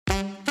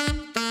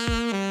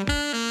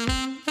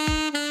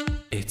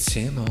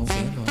Samo.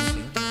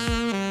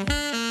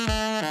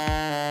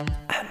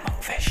 And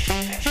Monkfish.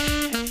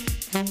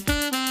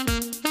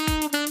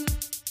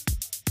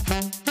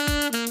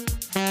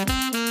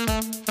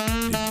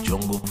 The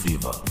jungle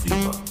fever.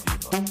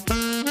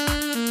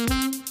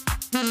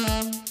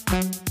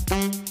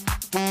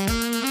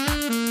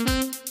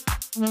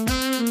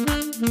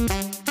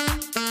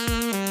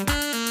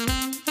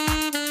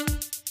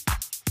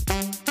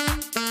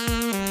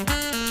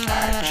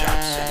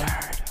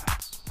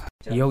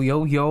 Yo,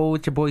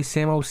 it's your boy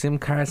Samo, Sim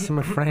Cards,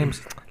 Simmer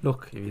Frames.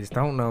 Look, if you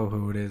don't know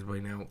who it is by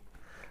now,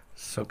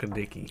 suck a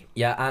dicky.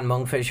 Yeah, and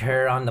Monkfish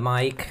here on the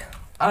mic.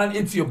 And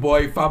it's your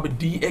boy Fabi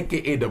D,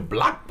 aka the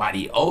Black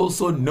Body,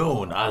 also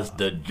known as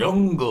the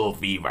Jungle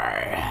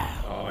Fever.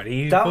 Oh,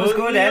 these That was boys,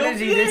 good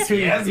energy this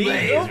week. Yes, He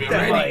please, upped we're it,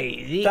 ready.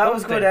 boys. He That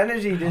was upped good it.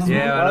 energy this week,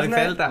 Yeah, wasn't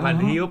I it? felt that, man.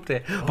 He upped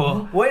it.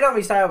 But Why don't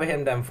we start with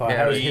him then for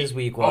Yeah, how he- his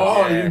week Oh,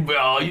 was?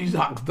 you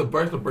hacked the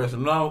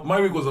person. Now,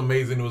 my week was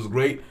amazing. It was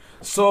great.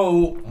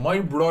 So, my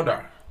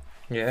brother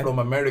yeah. from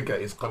America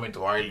is coming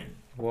to Ireland.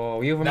 Whoa,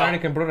 you have an Now-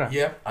 American brother?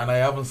 Yep, and I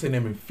haven't seen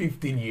him in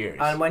 15 years.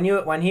 And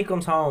when he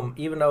comes home,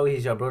 even though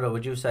he's your brother,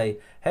 would you say,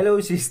 "Hello,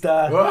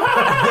 sister"? No,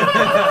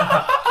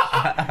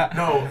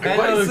 if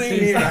Hello, I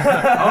see him,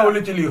 I will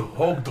literally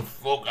hug the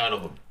fuck out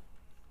of him.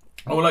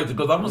 I would like to,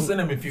 because I haven't seen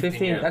him in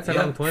 15 years. That's a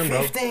Yeah. long time,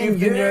 bro. 15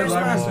 years I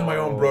haven't man. seen my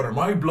own brother,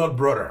 my blood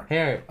brother.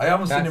 Here. I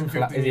haven't seen that's him in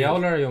cla- 15 Is he years.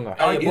 older or younger?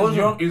 Are you he's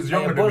buzzing? he's Are you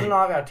younger than buzzing me.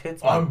 off your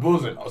tits, man? I'm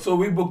buzzing. So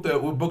we booked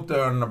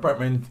an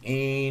apartment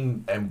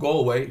in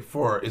Galway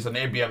it's an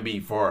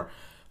Airbnb for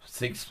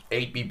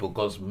 6-8 people,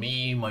 because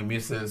me, my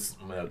missus,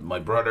 my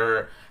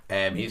brother,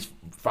 his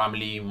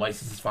family, my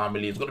sister's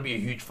family. It's gonna be a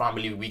huge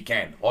family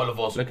weekend. All of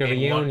us. Like a in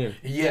reunion.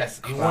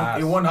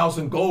 in one house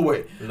in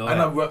Galway.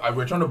 Love And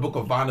we're trying to book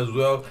a van as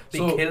well. Be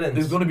So killings.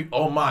 there's gonna be,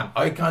 oh man,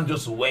 I can't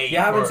just wait. You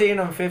haven't for- seen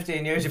him in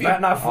 15 years. You better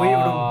not fight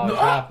with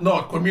Oh, him.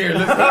 No, come here,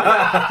 listen.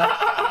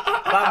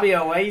 That'd be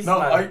a waste, No,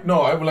 man.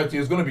 I would like to.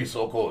 It's gonna be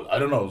so cold. I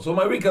don't know. So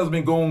my week has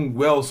been going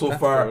well so That's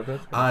far, good,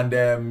 that's good.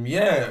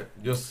 and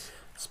just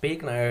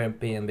Speaking of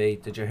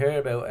Airbnb, did you hear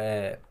about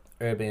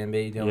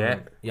Airbnb doing Yeah.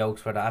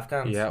 yokes for the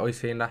Afghans? Yeah, I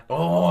seen that.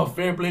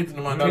 fair play to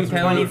the man. That's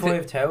Tell really me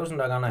good. 25,000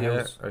 they're gonna Yeah,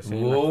 house. I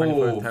seen Whoa,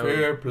 that. 25,000.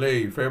 fair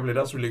play.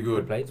 That's really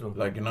good. Fair play to them.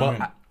 Like, you know what I But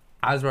mean?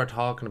 as we're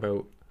talking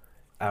about,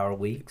 Our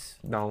weeks.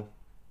 no,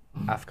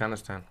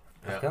 Afghanistan.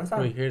 Yeah. Afghanistan.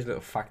 Right, here's a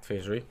little fact for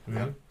you, right?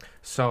 Yeah.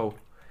 So,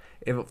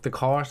 if the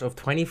course of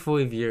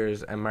 25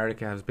 years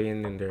America has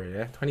been in there,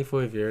 yeah?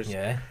 25 years.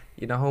 Yeah.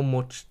 You know how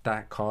much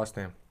that cost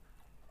them?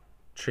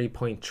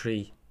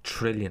 3.3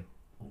 trillion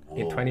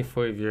in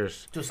 25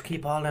 years. Just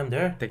keep all them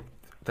there They,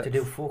 to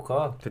do fuck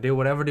all. to do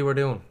whatever they were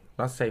doing.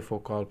 Not say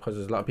fuck all, because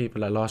there's a lot of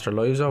people that lost their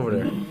lives over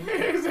there.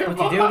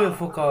 But they do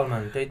fuck all,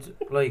 man. They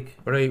like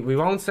Right, we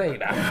won't say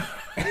that.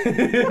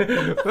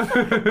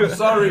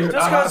 Sorry. just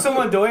I had because to-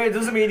 someone died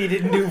doesn't mean he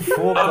didn't do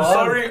fuck I'm all.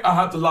 sorry, I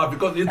had to laugh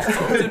because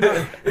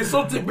it's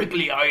so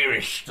typically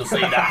Irish to say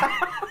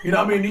that. You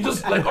know what I mean? You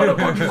just, like, other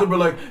countries will be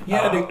like,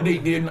 yeah,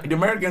 the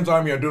Americans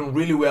army are doing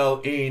really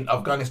well in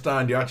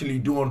Afghanistan. They're actually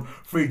doing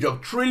free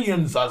job.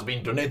 Trillions has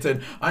been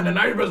donated. And then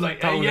Irish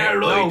like, hey, yeah,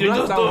 right, they No,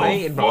 just not do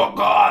donated, bro. fuck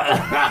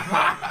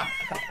all.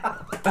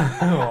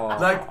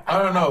 Like,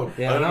 I don't know.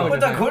 Yeah, I don't no, know. But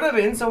there could have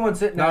been someone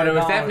sitting No, there. there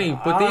was going, definitely-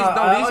 but these- "Oh,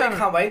 no, I these are-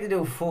 can't wait to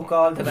do fuck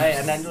all today,"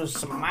 and then just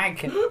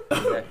smack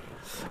it.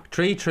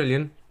 3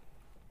 trillion,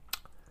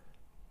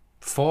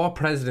 4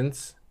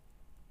 presidents,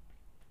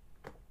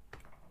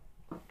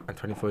 and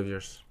 25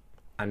 years.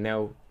 And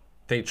now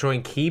they try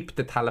and keep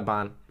the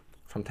Taliban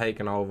from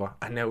taking over,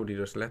 and now they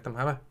just let them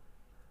have it.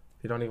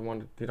 They don't even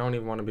want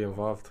to be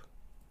involved.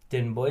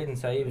 Didn't Biden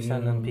say he was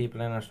sending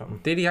people in or something?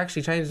 Did he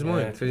actually change his Yeah,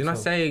 mind? Did he not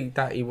so- say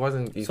that he's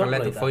going to Something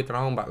let them like fight their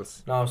own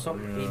battles? No,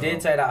 he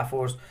did say that at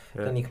first.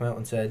 Yeah. Then he came out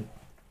and said,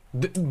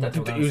 That's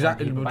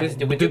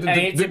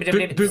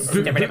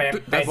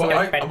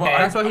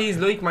what he's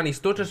like, man. He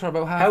stutters for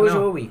about half "How was an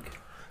hour. your week?"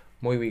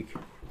 My week.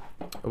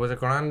 It was a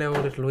grand old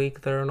little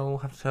week there, no,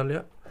 I have to tell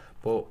you.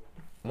 But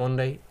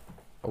Monday,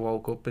 I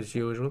woke up as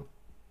usual.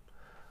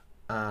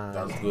 And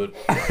That's good.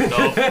 No,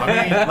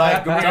 I mean,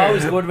 like, It's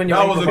always good when you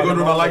that wake was up a good on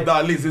a one. I like Monday. that.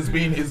 At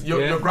least Yeah.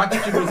 your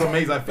gratitude was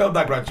amazing. I felt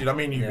that gratitude. I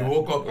mean, you Yeah.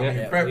 woke up. I mean,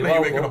 Yeah. fair You play. You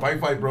woke waking up. up. High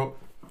five, bro.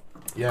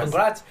 Yes.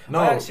 Congrats. No,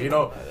 I actually- you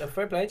know.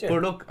 fair play to you.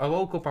 But look, I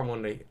woke up on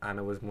Monday, and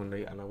it was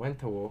Monday, and I went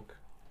to work,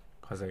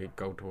 because I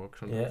go to work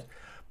sometimes. Yeah.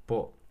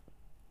 But,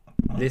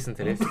 listen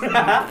to this.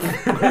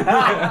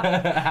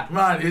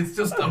 Man, it's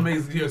just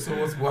amazing here. So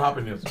what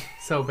happened here?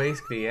 So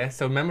basically, yeah,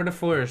 so remember the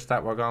fires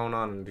that were going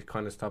on, and they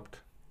kind of stopped?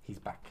 He's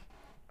back.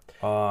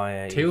 Oh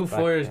yeah. 2 he's back,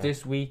 fires yeah.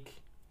 this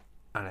week,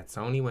 and it's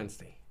only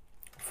Wednesday.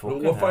 Fucking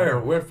What hell. fire?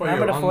 Where fire?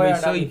 Remember the On fire my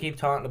that we site. keep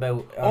talking about?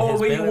 On Oh,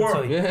 his where you building work?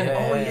 site?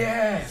 Yeah. Oh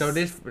yes.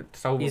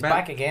 So He's about-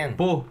 back again.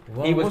 But,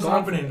 he was What's going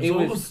happening? He So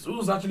was,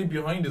 who's actually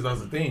behind this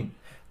as a thing?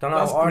 Don't know.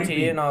 That's RTE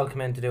creepy. and all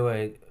come in to do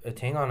a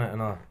thing on it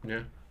and all. yeah.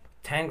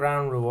 10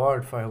 grand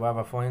reward for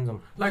whoever finds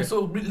him. Like, so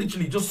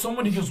literally, just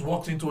somebody just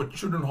walks into a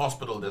children's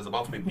hospital that's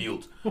about to be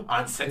built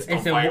and sets it on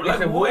It's a- fire. it's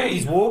Like, a wait.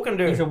 He's walking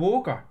there. He's a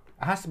walker.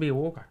 It has to be a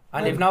walker.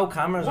 And they've no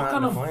cameras What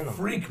around kind to find of them.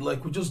 freak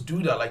like would just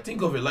do that? Like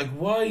think of it. Like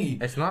why?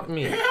 It's not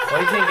me. I think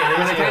it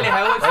is I tell him. you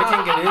how it's I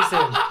think it is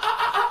him.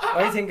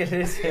 I think it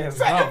is him.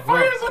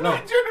 No,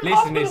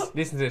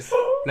 listen to this.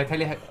 Like tell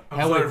you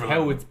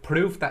how it's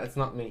proof that it's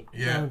not me.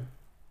 Yeah.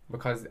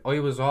 Because I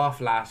was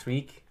off last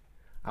week,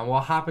 and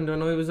what happened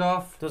when I was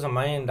off? Doesn't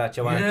mean that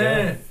you weren't Yeah.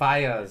 there.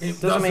 Fires. That's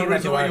Doesn't the mean that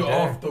reason you why weren't you're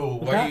there. off though.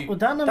 Would Why that, you- would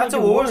that not That's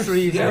make a it worse worse?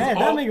 reason. Yeah, Yes,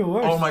 that make it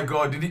worse. Oh my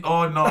god, did he?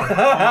 Oh no.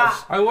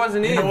 I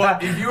wasn't You in. know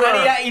what? If you were,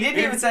 And he didn't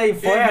even say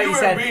fire, he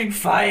said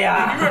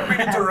fire. If you were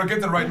being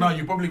interrogated right now,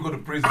 you probably go to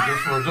prison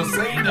just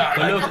saying that.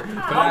 But Like, look,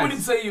 how would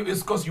it say you?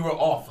 It's because you were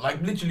off.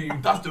 Like literally,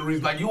 that's the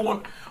reason. Like you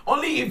want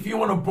only if you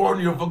want to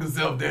burn your fucking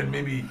self, then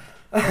maybe.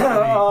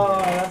 Oh,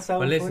 that's so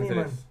But listen funny, to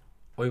man. this.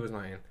 I was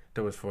not in.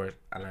 There was 4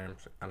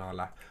 alarms and all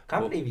that.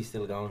 Can't But- believe he's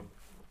still going.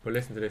 But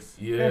listen to this.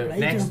 Yeah. Like,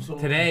 Next So-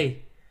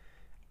 today.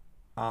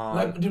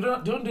 Like,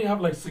 don't they have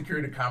like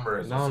security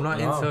cameras? No, I'm not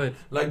No. inside.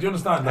 Like, do you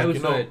understand? Like,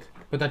 you know. Outside.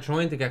 But they're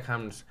trying to get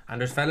cameras,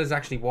 and there's fellas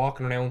actually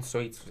walking around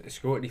sites,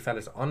 security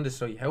fellas on the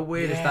site. How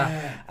weird is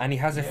that? And he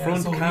has a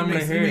front so camera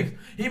here.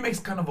 He makes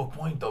kind of a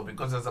point though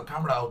because there's a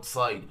camera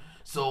outside.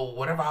 So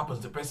whatever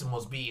happens, the person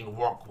must be in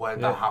work while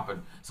Yeah. that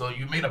happened. So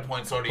you made a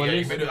point. Sorry, Well, yeah, you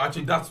listen- made it,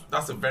 actually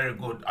that's a very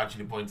good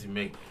actually point to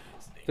make.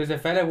 There's a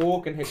fella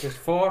walking here. There's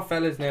 4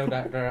 fellas now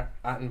that they're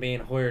at and being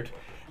hired,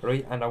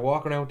 right? And they're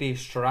walking out these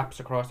straps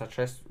across their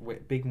chest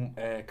with big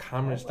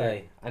cameras there.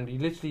 Way. And you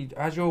literally,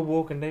 as you're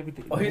walking, they be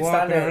Oh, he's walking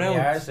standing there in the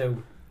around. air, so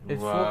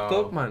It's Wow. fucked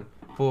up, man.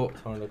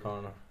 But turn the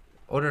corner.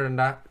 other than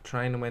that,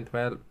 training went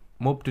well.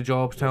 I'm up to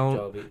Jobstown.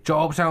 Jobby.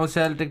 Jobstown,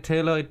 Celtic,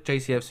 Taillight,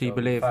 JCFC, So,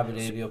 believe. Fabio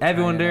will be up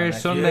Everyone training there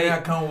next Sunday. Yeah, I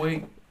can't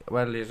wait.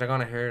 Well, they're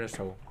gonna hear this,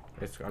 so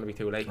it's gonna be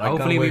too late. I can't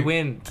Hopefully we wait.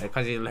 win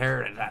because you'll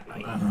hear it that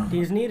night. Do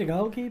you need a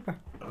goalkeeper?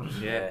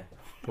 Yeah,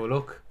 but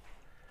look.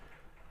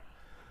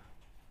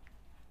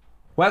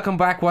 Welcome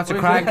back. What's a Wait,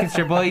 crack? wait. It's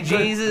your boy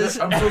Jesus.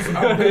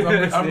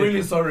 I'm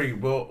really sorry,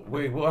 but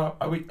wait, what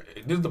are we?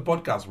 This is the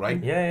podcast,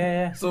 right?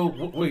 Yeah. So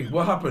wait,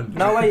 what happened?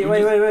 No,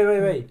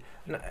 wait.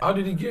 How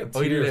did he get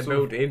I here? did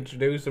about to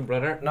introduce him,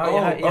 brother. No, Oh,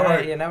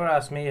 alright. you never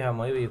asked me how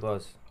my week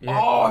was. Yeah.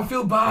 Oh, I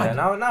feel bad.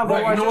 Yeah, no, but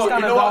Right, we're you know just what? You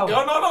gonna know what?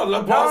 go. No,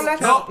 let pause.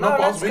 let's- No, no, pause.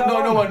 let's Wait, go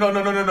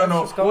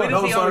no. just go Why on.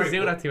 does No, he sorry. always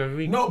do that to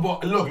me? No,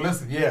 but look,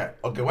 listen. Yeah,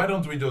 okay. Why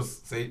don't we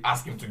just say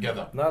ask him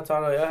together? No, it's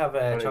alright. I have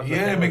a chocolate. Yeah,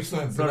 it flavor. makes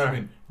sense. You know what I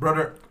mean,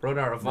 brother?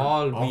 Brother, of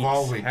all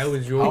weeks, how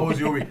was your How was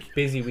your week?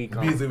 busy week?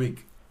 on? Busy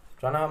week.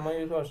 Do you know how my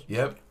week was?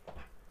 Yep.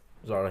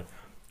 It's alright.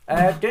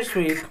 This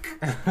week,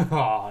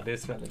 Oh,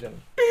 this fella, John.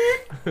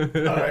 All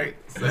right.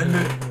 Send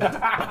it.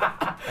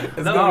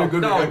 It's No, gonna be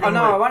good. no, I I can't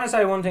know. I wait. want to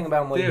say one thing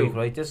about my Do. week,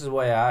 right? This is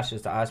why I asked you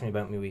to ask me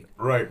about my week.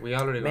 Right. We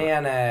already Me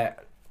got. and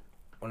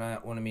one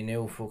of my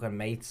new fucking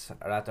mates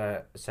are at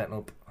there setting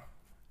up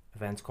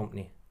events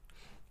company.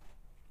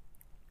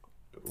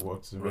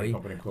 What's the Right.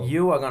 company called?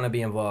 You are gonna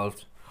be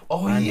involved.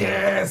 Oh And,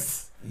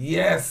 yes. You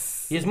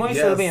might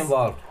still be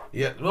involved.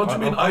 Yeah. What do you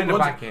mean? I'm in the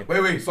what back do- in.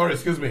 Wait. Sorry.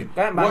 Excuse me. Get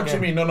back What do you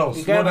in. mean? No. You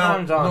Slow get down.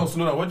 hands on. No,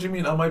 slow down. What do you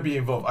mean? I might be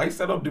involved. I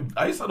set up the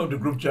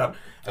group chat.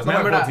 It's not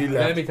Remember my that? fault he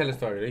Let left. me tell a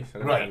story, right? So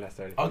let me Right. tell that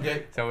story.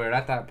 Okay. So we're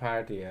at that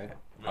party, yeah.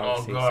 Oh,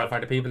 Obviously, God. so for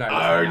the people that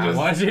I are listening, just-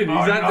 watching,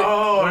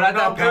 oh, we're at no,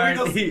 that can we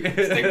party. just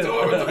stick to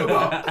what we're talking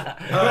about?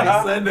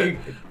 Alright, send it.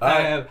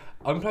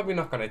 I'm probably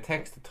not going to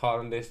text at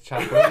all in this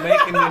chat, but I'm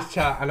making this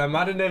chat and I'm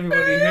adding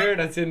everybody here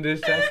that's in this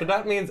chat, so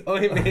that means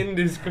I'm in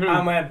this group.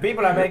 And when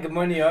people are making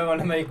money, I want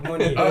to make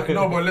money.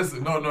 No, but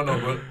listen, no,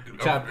 but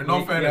Chat, in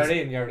all fairness,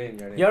 you're in.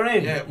 You're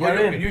in. yeah, You're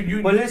in.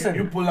 you, But listen.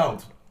 you pull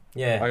out.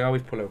 Yeah, I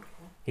always pull out.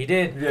 he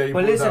did. Yeah, you but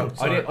pulled listen, out.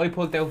 Sorry. I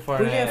pulled out for.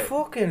 will you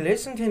fucking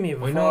listen to me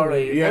before know, I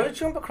yeah.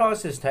 jump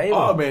across this table?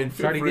 Oh man,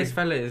 feel Sorry, free. this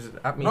fella is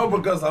at me. No,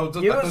 because I was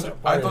just,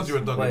 I thought you were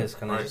done. Boys,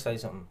 can I just say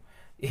something?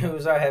 You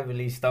was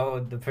heavily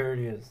stoned the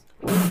previous.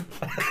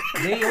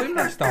 Me, I'm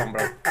not stoned,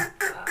 bro.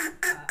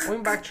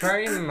 I'm back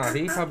training, man.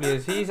 He probably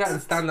is. He's out and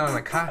standing on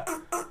a cat.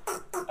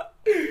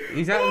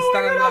 He's out and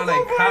standing on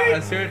a cat. I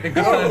swear to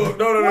God.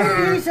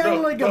 No. You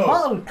sound like a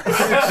ball.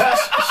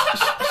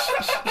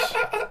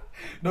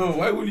 No,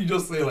 why would you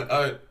just say all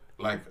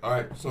right,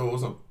 so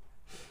what's up?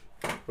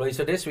 Right,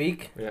 so this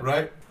week, Yeah.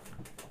 Right?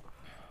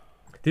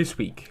 This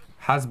week,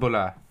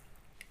 Hezbollah.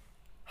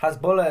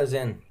 Hezbollah is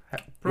in.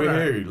 We're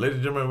here, ladies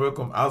and gentlemen,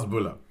 welcome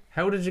Azbullah.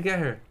 How did you get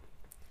here?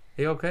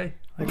 Are you okay?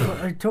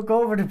 I took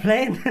over the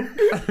plane.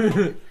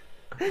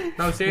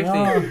 No, seriously.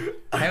 No.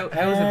 How's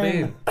it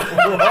been?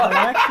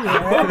 I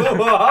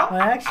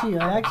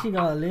actually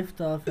got a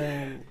lift off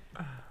the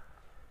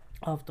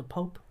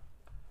Pope.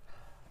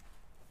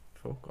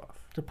 Fuck off.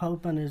 The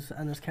Pope and his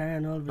car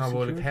and all of his No,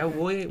 but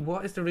security.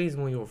 what is the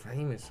reason why you're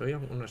famous? I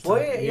don't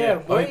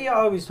understand. Why are you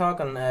always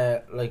talking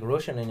like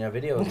Russian in your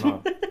videos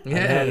now?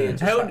 Yeah. Yeah,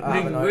 just How,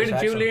 have an where Irish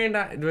did you accent. learn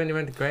that when you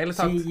went to Gaelic?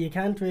 See, you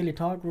can't really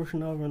talk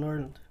Russian over in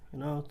Ireland. You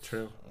know,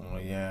 True. Oh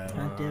yeah.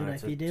 can't do that.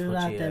 it's If you a do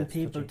touchy, that, then it's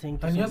people touchy.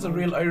 think. And he has a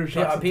real Irish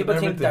Yeah, accent. people and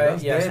think everything. that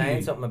That's you're deadly.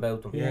 saying something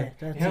about them. Yeah,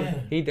 that's Yeah.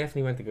 it. He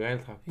definitely went to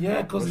Gaelic.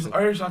 Yeah, because his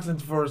Irish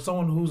accent for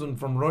someone who's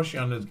from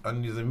Russia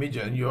and he's a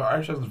midget, and your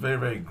Irish accent is very,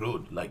 very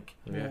good. Like,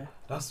 Yeah.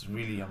 that's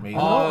really amazing.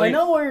 Oh, I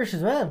know Irish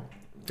as well.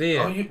 Do you?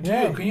 Oh, you, do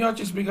Yeah. you? Can you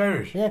actually speak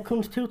Irish? Yeah,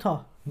 comes too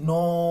tall.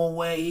 No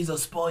way, he's a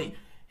spy.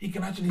 He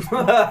can actually speak.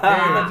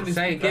 Here,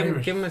 say,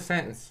 give him a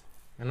sentence.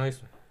 A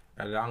nice one.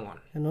 A long one.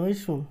 A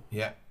nice one.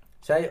 Yeah.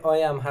 Say I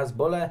am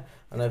Hasbullah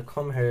and I've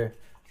come here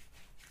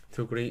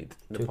To greet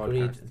the to podcast.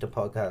 read the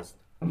podcast.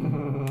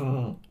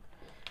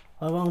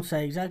 I won't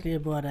say exactly,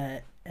 but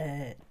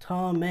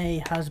Tom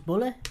A has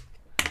bullet.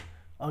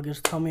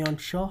 August Tommy on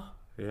show.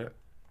 Yeah.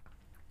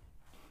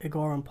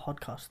 Igor on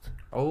podcast.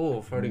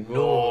 Oh, very good.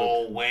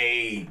 No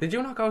way. Did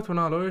you not go to an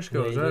all-Irish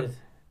school as Yeah, well? you did.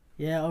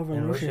 Yeah, over in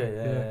In Russia. Russia,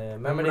 yeah. Yeah.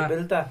 Remember Remember they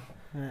built that?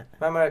 Yeah.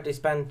 Remember they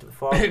spent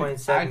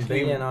 4.7 Actually-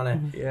 billion on it,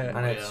 Yeah.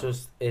 and it's Yeah.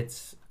 just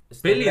it's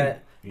still Billion?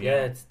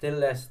 yeah, it's still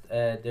less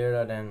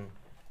dearer than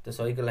the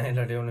cycle lane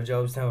they're doing the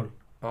Jobstown.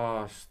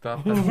 Oh,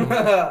 stop.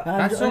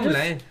 That's some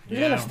lane. I'm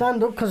gonna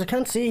stand up because I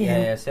can't see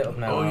him. Yeah, sit up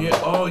now. Oh man. yeah.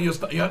 Oh, you're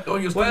standing.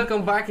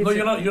 Welcome back. No, into-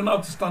 you're not. You're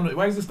not standing.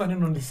 Why is he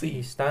standing on the seat?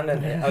 He's standing.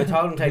 I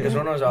told him to take his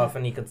runners off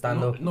and he could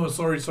stand no, up. No,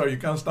 sorry. You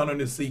can't stand on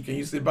the seat. Can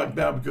you sit back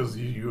down because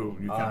you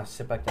Ah, can't.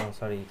 sit back down.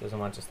 Sorry, he doesn't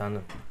want you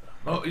standing.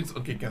 Oh, it's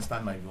okay. You can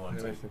stand now if you want.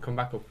 to. Listen, come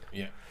back up.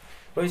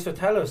 Right, so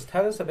tell us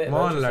a bit Come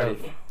about on, yourself.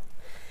 laddie.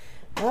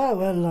 Oh,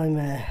 well, I'm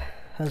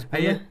has Are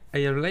you, bullet. are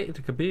you related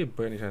to Khabib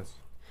by any chance?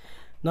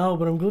 No,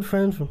 but I'm good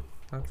friends with him.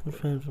 That's Good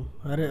friends with him.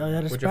 I had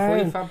a Would you fight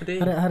sparring. Fabadee?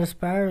 Had a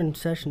sparring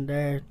session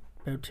there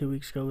about 2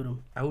 weeks ago with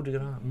him. How'd you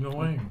get on? No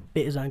way.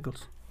 Bit his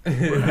ankles. you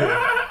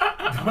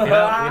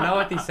know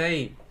what they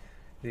say?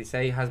 They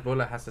say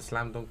Hasbullah has to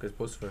slam dunk his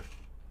bus for.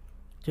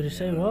 Did I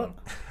say what?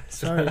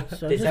 Sorry.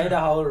 So They say the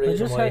whole reason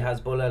just why had-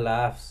 Hasbullah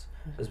laughs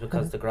is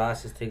because the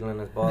grass is tickling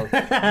his balls.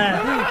 Does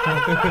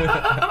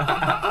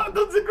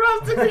the grass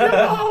tickle your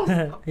balls?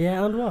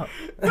 Yeah, and what?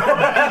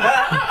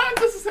 I'm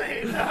just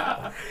saying.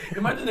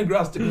 Imagine the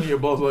grass tickling your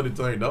balls all the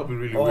time. That'd be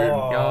really weird.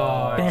 Oh.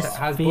 Yo, Best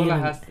Hasbullah feeling.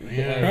 has.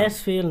 Yeah.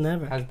 Best feeling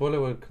ever. Hasbullah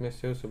will commit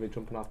suicide by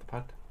jumping off the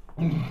pad.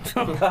 You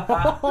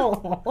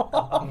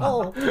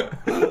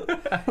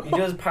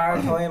just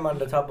part time on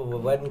the top of a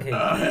wedding cake.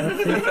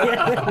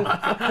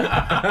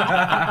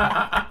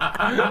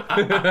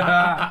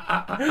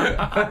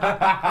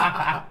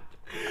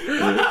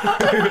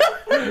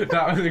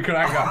 That was a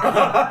cracker.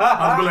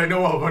 I'll be like,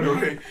 no, what, by the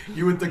way,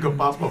 you would take a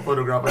passport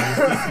photograph and you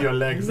still see your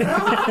legs.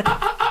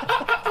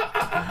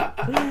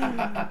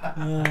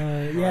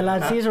 Yeah,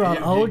 lads, these are all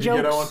You- old you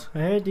get jokes. I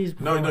heard these.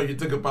 No, before. you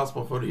take a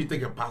passport photo. You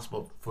take a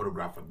passport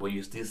photograph, but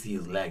you still see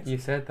his legs. You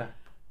said that.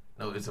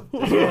 No, it's a.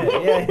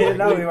 yeah,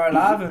 no, we were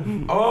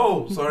laughing.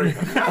 Oh, sorry.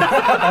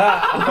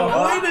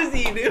 Why does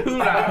he do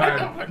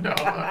that? No.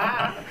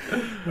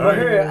 Well,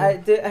 here,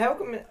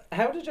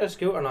 how did your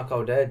scooter not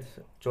go dead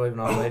driving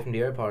all the way from the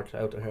airport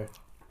out to here?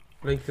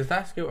 Like, does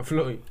that scooter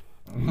fly?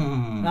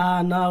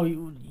 No,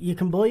 you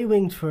can buy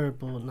wings for it,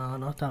 but no,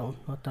 not that one.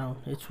 Not that one.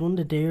 It's one of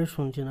the dearest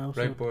ones, you know.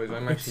 So Right, boys,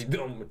 I'm actually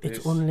done with it's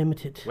this.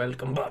 unlimited.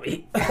 Welcome,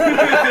 Bobby. I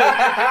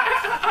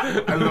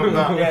love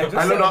that. Yeah, just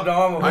I sit love that.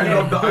 normal. I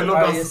love that. I Are you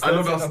love that. I still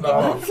love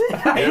that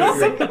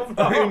sitting stuff.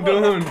 I'm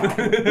done.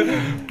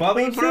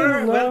 Bobby What's Burr,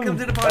 wrong? welcome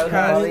to the Welcome,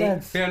 podcast. Bobby.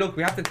 Lads. Here, look,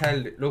 we have to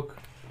tell. Look,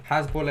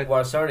 Hasbullah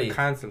We're sorry.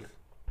 cancelled.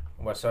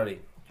 We're sorry.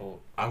 But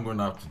I'm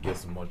gonna have to get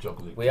some more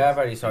chocolate. we are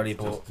very sorry,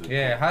 but Just to-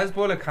 Yeah,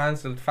 Hasbullah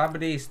cancelled.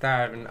 Fabadee's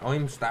starving.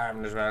 I'm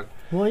starving as well.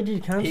 Why did you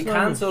cancel? he it?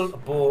 cancelled.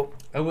 But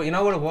You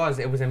know what it was?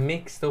 It was a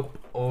mixed up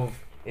of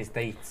his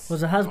dates.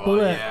 Was it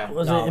Hasbullah? yeah.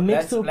 Was no, it a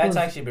mixed up? let's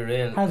of- actually be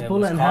real. Has It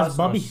Bullet was and Has costing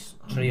Bobby. us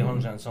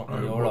 300 and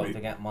something euro Bobby. to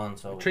get him on.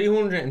 So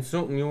 300 and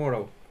something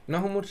euro. You know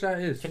how much that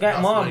is? to get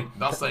him on.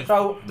 That's like.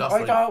 So That's I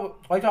like.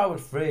 thought it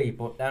was free,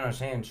 but then they're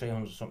saying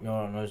 300 something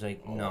euro, and I was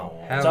like, no.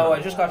 Hell So no. I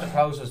just got the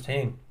closest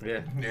thing.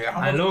 Yeah. Yeah.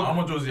 How And much? look, How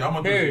much was he? How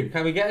much was Here, he?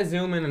 can we get a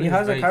zoom in on He his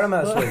has a face?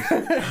 caramel slice.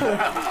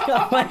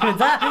 Got away with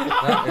that.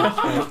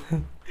 That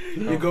is,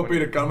 You go pay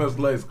the camera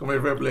slice. Come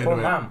here, fair play. But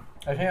anyway. man,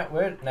 I think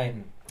we're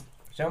Nathan.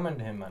 Zoom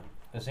into him, man.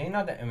 Is he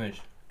not the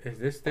image is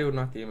this still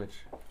not the image?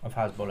 of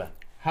Hasbullah?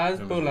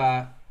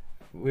 Hasbullah,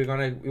 we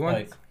want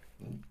Like,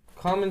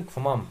 comment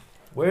come on.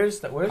 Where's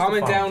the comment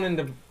phone? down in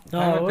the No,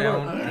 comment we're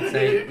down not. and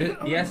say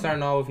yes or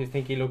no if you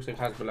think he looks like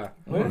Hasbullah.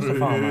 Where's the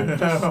phone, man?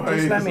 Just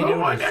let me do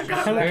this.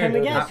 Can we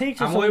get a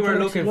picture? And so while we we're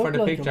can looking actually for the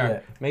look like him?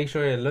 picture, Yeah. make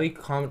sure you like,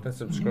 comment and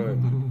subscribe.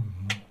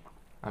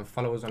 And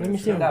follow us on Let me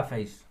see See Instagram. that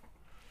face.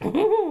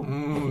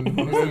 Mm. Is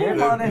the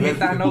ear on it? Hit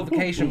that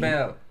notification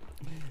bell.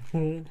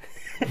 And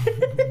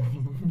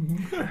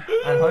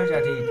how's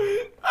your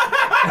teeth?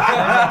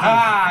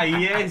 Ah,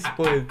 yes,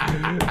 boy.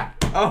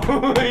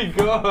 Oh my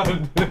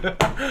god.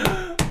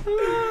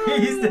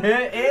 He's the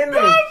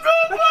image.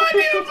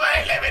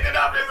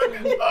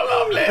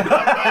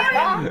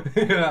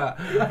 Yeah.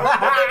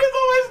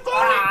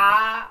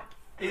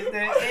 He's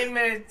the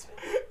image.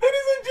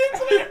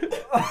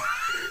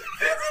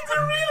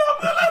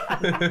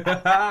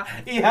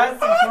 He has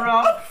the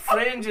crop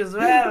fringe as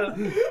well.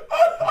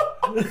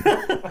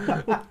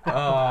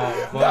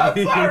 Oh,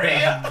 Bobby.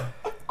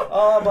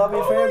 Oh, Bobby,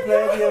 fair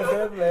play to you,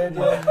 fair play to you.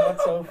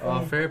 That's so Oh,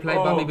 funny. fair play,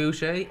 Bobby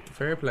Boucher.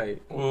 Fair play.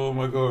 Oh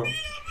my god.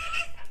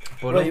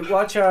 But Right,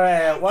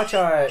 what's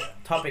your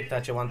topic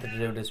that you wanted to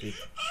do this week?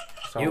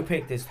 so, You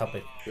picked this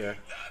topic. yeah.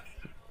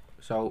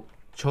 So,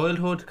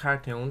 childhood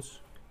cartoons.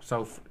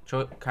 So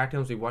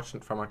cartoons we watched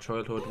from our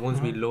childhood,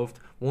 ones we loved,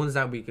 ones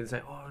that we can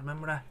say, oh,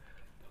 remember that.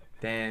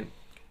 Then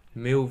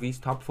movies,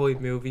 top 5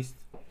 movies,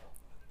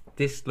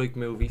 dislike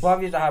movies. What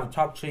have you to have?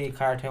 Top 3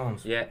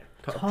 cartoons. Yeah,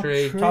 top Top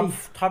 3. three.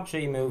 Top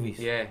 3 movies.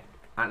 Yeah,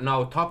 and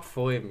no, top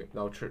 5.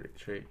 No, 3.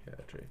 Yeah,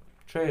 3.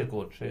 3 is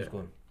good. 3 is Yeah.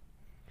 good.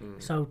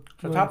 So,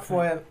 So top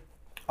 5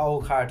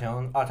 old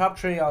cartoons. Or top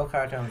 3 old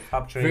cartoons.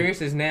 Top 3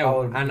 Versus now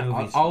old and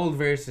movies. old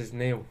versus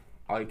new.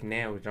 Like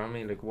now, do you know what I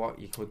mean? Like what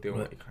you could do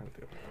and what you can't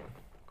do.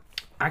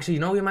 Actually, you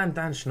know your man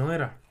Dan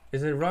Schneider.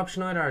 Is it Rob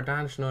Schneider or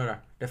Dan Schneider?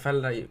 The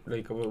fella that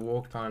like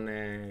worked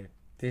on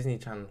Disney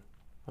Channel.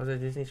 Was it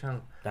Disney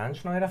Channel? Dan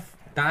Schneider.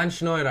 Dan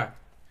Schneider.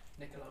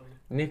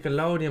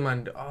 Nickelodeon,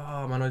 man.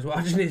 Oh man, I was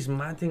watching this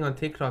mad thing on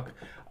TikTok.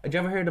 Did you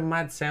ever hear the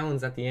mad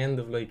sounds at the end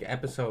of like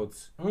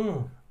episodes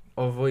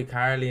of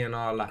iCarly and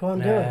all that? go on,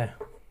 do it.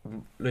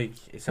 Like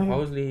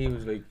supposedly he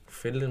was like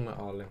fiddling with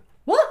all them.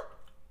 What?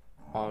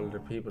 All the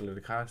people of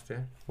the cast,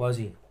 yeah. Was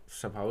he?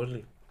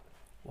 Supposedly.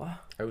 What?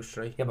 Out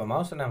straight. Yeah, but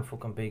most of them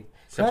fucking big.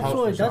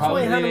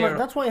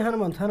 That's why Hannah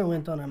Montana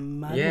went on a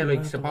mad. Yeah,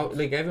 like afterwards.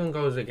 like everyone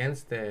goes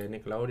against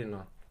Nickelodeon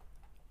now.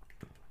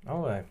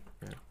 Oh, right.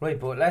 Yeah. Right,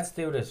 but let's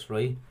do this,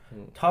 right?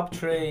 Top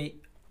 3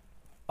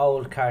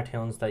 old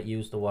cartoons that you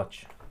used to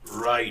watch.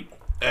 Right.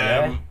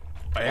 Yeah.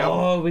 I have.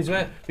 Oh,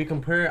 we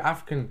compare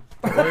African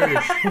to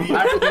Irish.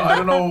 I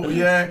don't know.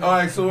 Yeah.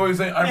 Alright. So what are you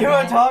saying? You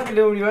were talking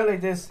to him, you went like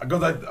this.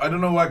 Because I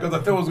don't know why. Because I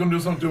thought I was gonna do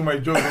something to my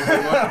joke. I was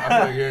like, what?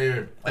 I'm like,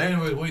 yeah.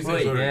 Anyway, what you say?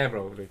 Right, Sorry. Yeah,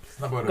 bro. Like, It's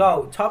not about it.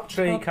 Go, top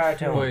 3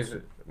 cartoons. boys,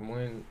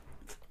 mine.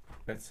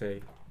 Let's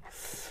say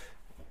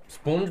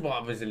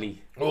SpongeBob is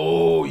elite.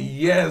 Oh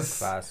yes.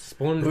 Fast.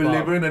 We're SpongeBob.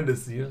 living in the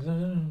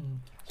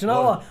season. Do you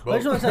know what? I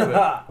just want to say,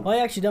 Ah. I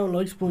actually don't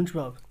like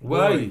SpongeBob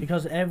Why?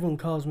 because everyone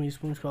calls me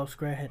SpongeBob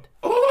Squarehead.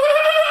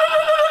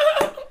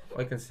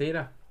 I can see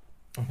that.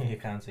 You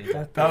can't see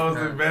that. That was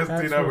the best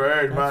thing I've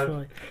heard, That's man.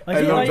 right.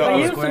 I love that I one.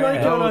 used to like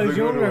it That when I was was a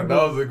good younger. one.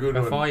 That was a good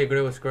Before one. you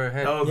grew a square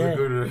head. That was Yeah. a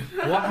good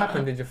one. What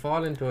happened? Did you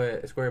fall into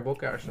a square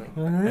bucket or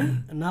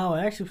something? No,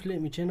 I actually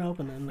split my chin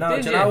open and No,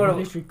 Did do you? you know I what?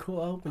 literally cut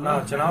open.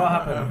 No, do you know what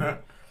happened?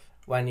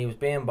 When he was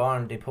being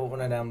born, they put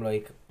one of them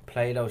like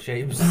Play-Doh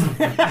shapes. A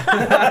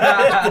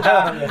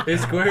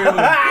squirrel.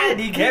 And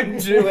he came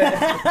through it.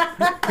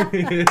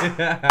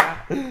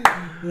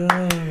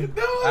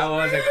 That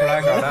was a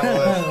cracker. That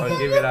was. I'll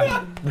give you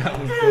that. That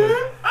was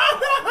good.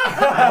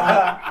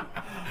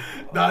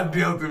 That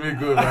deal to me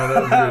good, man.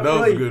 That was good. That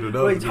was good.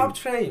 That was Right, good. top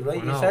 3, right?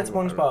 You No, said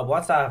SpongeBob.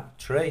 What's that?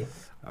 3.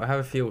 I have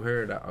a few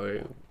here that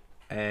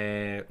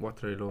I. What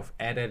do I love?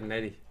 Ed, Ed and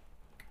Eddie.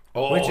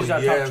 Oh, Which is your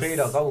yes. top 3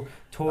 though? Go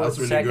third, That's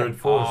really second, good.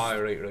 first.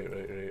 Oh,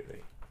 right.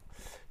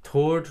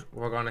 Third,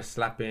 we're gonna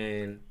slap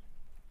in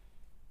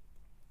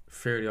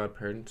Fairly Odd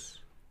Parents.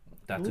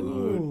 That's a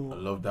good. Good. I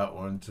love that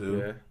one too.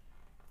 Yeah.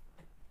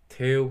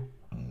 2,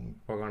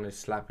 we're gonna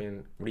slap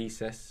in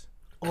Recess.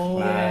 Oh,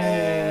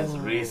 Yes,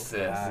 yeah.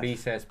 recess.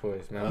 Recess,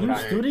 boys. Remember You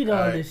that? studied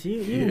all Aye. this.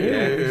 You Yeah,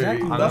 knew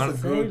exactly what that's to a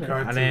say, good like.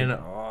 cartoon. And then,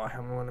 oh, how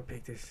am I gonna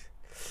pick this?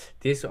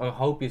 This, I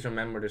hope you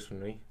remember this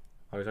one, right?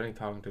 I was only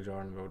talking to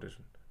Jordan about this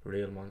one.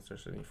 Real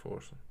Monsters in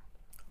Force.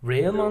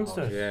 Real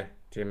monsters? Yeah.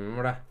 Do you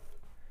remember that?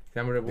 Do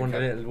you remember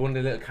one of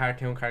the little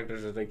cartoon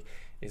characters is like,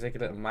 he's like a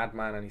little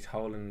madman and he's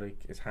holding like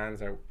his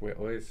hands out with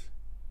eyes.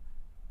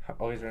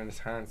 Eyes are in his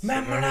hands.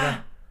 Remember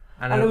that?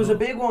 And And it was a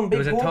big one, there big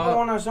was a purple tall-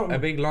 one or something. a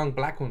big long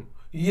black one.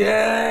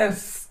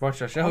 Yes. Watch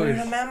your I shows.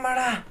 remember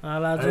that. Ah,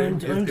 lads,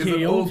 It's I'm too an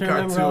young old to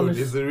remember all cartoon. this.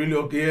 It's a really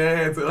okay.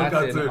 Yeah, it's an old That's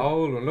an cartoon.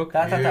 old one. Look,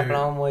 That had Yeah. that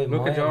blown my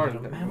look at mind.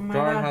 Jordan. Remember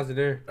Jordan that? has it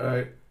there.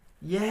 Alright.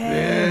 Yeah.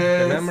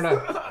 Yes. Remember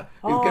that?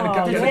 Oh, Can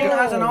The the thing yeah.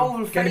 has an oval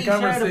Can the face.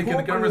 camera yeah, see? Can the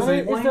purple camera one.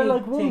 see? Is there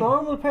like one Thing.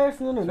 normal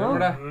person in it? No. Remember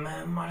that?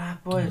 Remember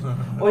that, boys. Well,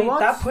 Wait,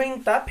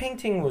 what's- that pink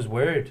thing was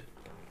weird.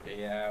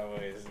 Yeah,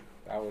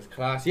 that was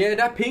class. Yeah,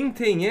 that pink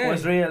thing. Yeah.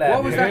 Was real,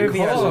 What was that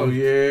pervy or called? Oh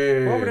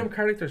yeah. What were them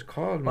characters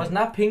called, man? Wasn't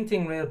that pink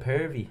thing real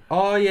pervy?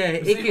 Oh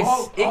yeah, See, Ickis.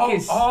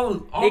 all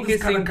Ickis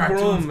these kind of and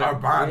cartoons Crumb. are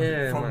banned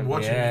Yeah, from man.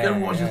 watching. Yeah, you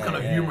can watch this yeah, kind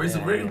of yeah, humor. It's a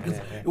yeah, weird. yeah, It's,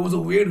 yeah. It was a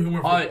weird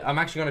humor. I'm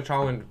actually gonna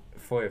throw in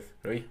 5,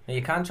 right? Now,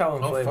 you can't show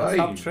him Oh, 5. It's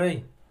top five.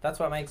 3. That's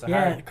what makes it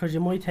Yeah, hard. because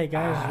you might take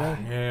ours as well.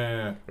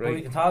 Yeah. But we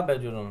Right. can talk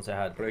about the other ones I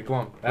had. Right, go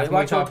on. Right, That's my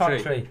what's your top top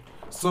 3. 3?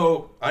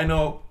 So I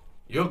know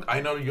you. I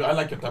know you. I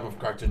like your type of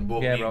cartoon,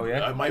 but Yeah, me, bro,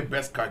 yeah. my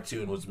best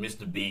cartoon was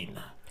Mr. Bean.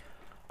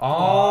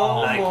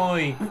 Oh Like-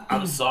 my!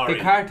 I'm sorry. The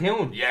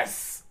cartoon.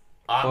 Yes.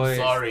 I'm Boys,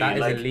 sorry. That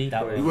is like elite.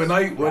 that boys.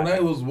 was- when I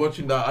was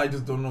watching that, I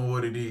just don't know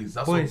what it is.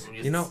 That's Boys,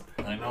 what, you know-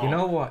 I know. You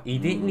know what? He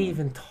didn't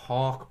even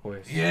talk,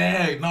 boys.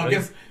 Yeah. No. Right.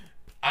 Guess.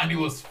 And it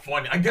was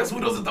funny. I guess who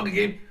doesn't talk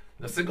again?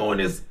 The second one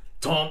is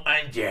Tom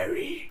and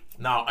Jerry.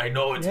 Now I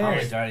know it's Yeah. hard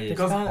Tom and Jerry is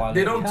because quality.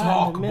 they don't Cat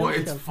talk, and but milk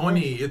it's and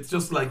funny. fish. It's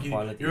just like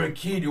Quality. you're a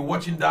kid, you're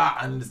watching that,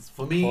 and it's,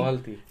 for me,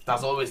 Quality.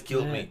 that's always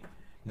killed Yeah. me.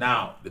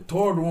 Now the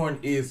third one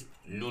is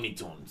Looney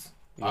Tunes.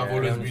 I've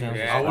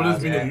always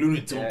been a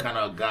Looney Tune kind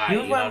of guy.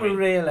 You went with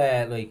real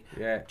like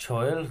Yeah.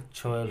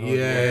 childhood.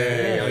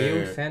 Yeah.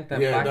 You sent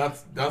them Yeah, back.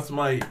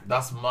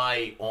 that's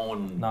my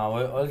own. No,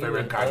 I'll give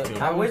Favorite it. cartoon.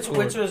 And which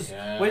was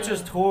Yeah. which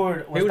was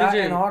third? Was Who that did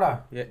you- in order?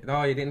 Yeah.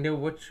 No, you didn't do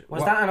which.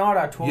 Was what? that in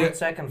order? Third, Yeah,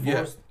 second, yeah.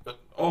 first.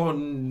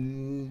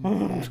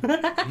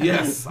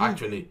 Yes,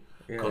 actually,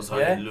 Yeah. because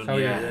Yeah? So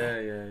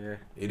yeah.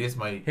 it is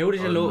my. Who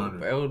did you love?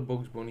 another- Old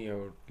Bugs Bunny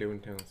or Looney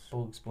Tunes?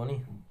 Bugs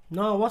Bunny.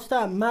 No, what's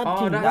that mad Oh,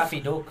 thing? that's- Daffy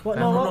Duck. What,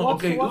 No, no,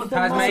 what's, okay, what's the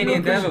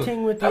Tasmanian mad Devil.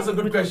 thing with That's the- a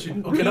good with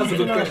question. the- Okay, that's a good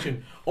you know,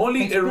 question.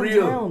 Only it a spins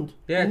real. around.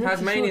 Yeah, You know,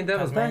 Tasmanian shut-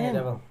 Devil. is that Tasmanian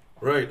him? Devil.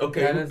 Right.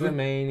 Okay. That is the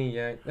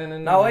maniac.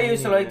 No, I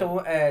used to like the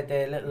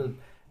little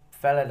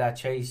fella that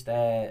chased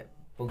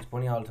Bugs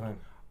Bunny all the time.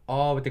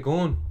 Oh, with the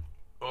gun.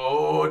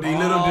 Oh, the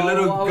Oh,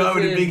 little what guy was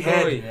with the his big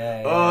head. boy?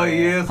 Yeah, Oh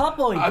yes. Pop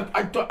Boy.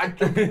 I thought.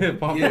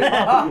 Pop-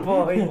 Yeah. Oh,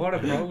 boy. What a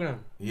program.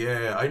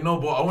 Yeah, I know,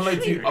 but I won't lie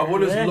to you. I've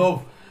always Yeah.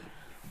 loved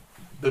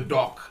the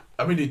duck.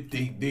 I mean,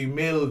 the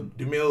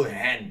male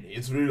hen.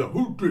 It's really like,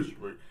 who this?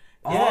 Yeah,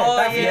 Oh,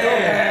 Daffy Duck.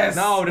 Yes.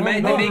 No, the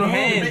big The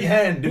hand. big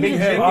hand. The big He's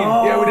hand.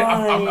 chicken. Yeah, with the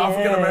Oh,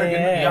 African American.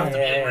 yeah, You have to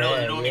be yeah, real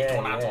yeah, Looney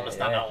Tune yeah, to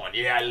understand yeah. that one.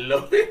 Yeah, I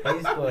love it.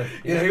 He's good.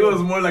 Yeah, he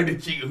was more like the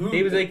chicken.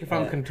 He was like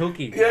from Yeah.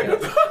 Kentucky. Yeah,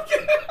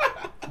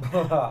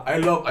 I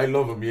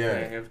love him. Yeah,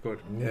 Yeah, he was good.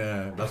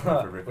 yeah, that's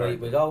my favorite. Right,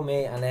 character. we go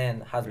me and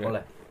then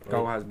Hasbulla.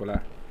 Go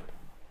Hasbulla.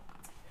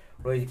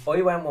 Right,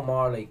 I went with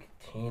more like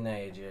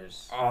teenage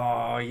years.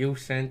 Oh, you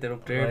sent it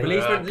up there. Right. But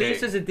at Okay.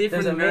 least there's a There's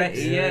different a mix.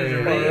 yeah, there's a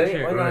Yeah, range Right,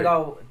 here. I'm gonna right.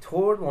 go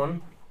third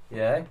one.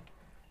 Yeah,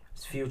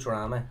 it's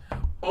Futurama.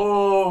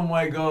 Oh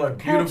my God,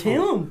 beautiful,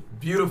 Cartoon.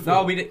 beautiful.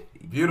 No, we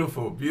did.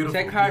 Beautiful, We beautiful.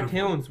 said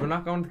cartoons. We're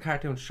not going to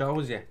cartoon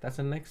shows yet. That's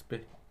the next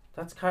bit.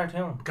 That's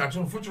cartoon.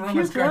 Cartoon. Futurama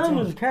is Futurama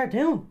was a cartoon.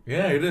 cartoon.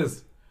 Yeah, it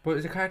is. But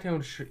it's a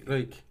cartoon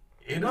like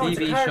It No, it's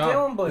a TV cartoon,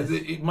 show. boys.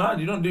 man,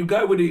 you don't the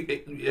guy with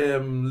the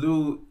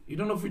Lou. You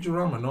don't know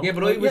Futurama, no? yeah,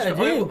 but I was Yeah, I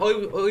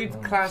do.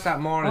 I'd class that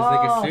more as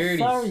like a series.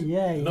 Sorry,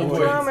 yeah. No, yeah.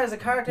 wait. Futurama is a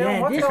cartoon. Yeah,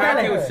 What's this going on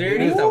cartoon here? series.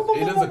 It is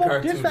a This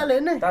cartoon. fella,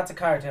 isn't it? That's a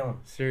cartoon.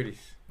 Series.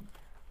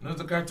 No,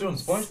 it's a cartoon.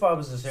 SpongeBob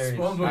is a series.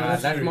 SpongeBob.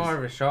 That's series. more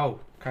of a show.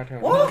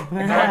 Cartoon. What?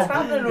 What's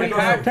happening A right now?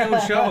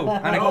 cartoon show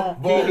and a No,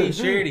 TV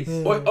series.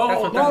 Oh, That's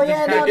oh, what No, that-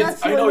 yeah, this no, cartoon-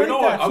 that's I know, you know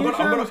what? that. I'm gonna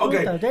Futurama's good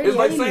okay. though. They're It's the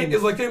like saying aliens.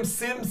 it's like saying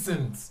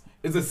Simpsons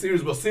is a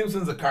series, but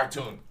Simpsons a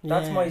cartoon.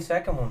 That's Yeah. my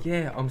second one.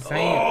 Yeah, I'm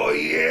saying. Oh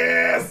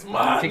yes,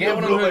 man! Do you get You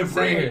what I'm blew trying my to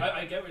say brain. here?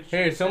 I get what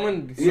Here, you're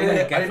someone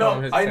Yeah, gets I what know,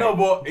 I'm I know,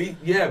 saying.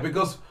 but yeah,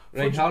 because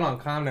Right, hold on,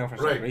 calm down for a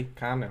second, Right. right?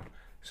 Calm down.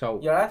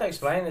 So, You're have to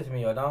explain it to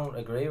me. I don't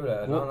agree with it.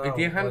 I Well, don't know if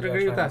you can't what you're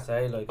agree with trying that- to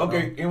say, like, I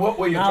okay, don't- in what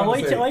way you're Nah,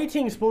 trying to say? I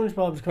think SpongeBob's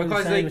kind of the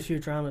Because, same like- as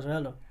Futurama as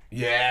well, though.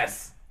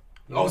 Yes.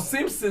 Oh,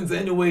 Simpsons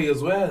anyway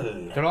as well.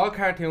 they're all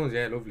cartoons,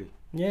 yeah, lovely.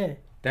 Yeah.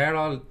 They're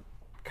all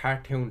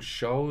cartoon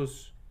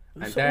shows,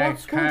 and So they're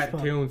what's SpongeBob?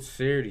 cartoon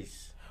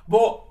series.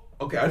 But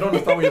okay, I don't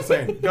understand what you're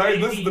saying, guys.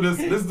 Listen to this.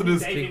 Listen to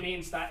this. Davey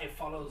means that it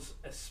follows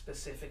a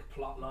specific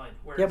plot line.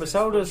 Whereas Yeah, but in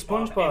so does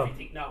SpongeBob.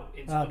 Everything, no,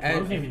 in Ah, SpongeBob,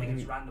 everything. everything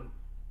is random.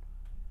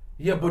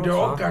 Yeah, but they're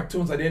all Awesome.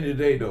 cartoons at the end of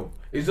the day, though.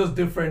 It's just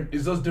different.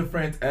 It's just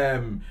different.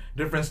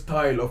 Different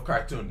style of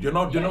cartoon. You're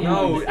not. You're not.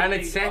 No, really- and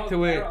it's set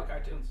to it. They're all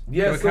cartoons.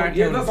 Yeah, they're so, yeah,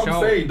 cartoon that's what I'm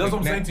show. saying. That's what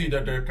I'm Like saying to you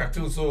that they're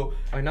cartoons. So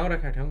I know they're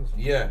cartoons.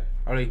 yeah,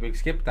 Alright, we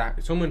skip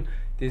that. Someone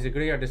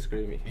disagree or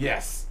disagree with me.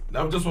 yes.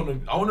 I just want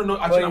to. I want to know.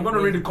 Actually, I'm going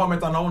to read the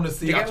comment and I want to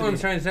see. Do you get actually, what I'm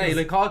trying to say?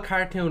 Like all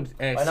cartoon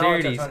I know what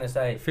you're series, trying to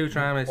say.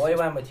 Futurama. I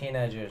went with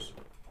teenagers,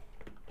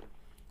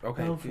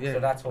 Okay, Oh, yeah. so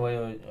that's why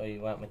I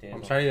went with these.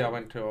 I'm sorry I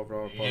went to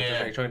overall, but Yeah.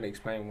 I'm just trying to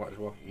explain what is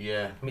what.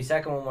 Yeah, My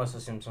second one was The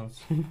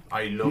Simpsons.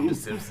 I love the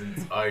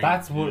Simpsons.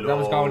 That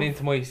was going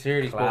into my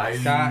series, but I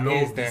that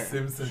love is The there.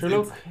 Simpsons. Sure,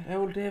 look,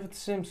 old David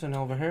Simpson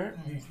over here.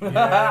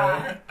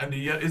 Yeah, and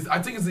I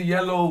think it's the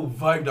yellow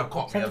vibe that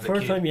caught Is me that as the a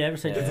first kid. time you ever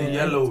said It's Yeah. the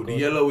yellow, it's the good.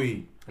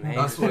 yellowy. And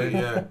That's why,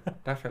 yeah.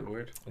 That felt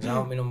weird. Do you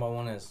know what my number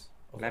one is?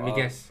 Of Let me all-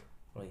 guess.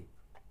 Right.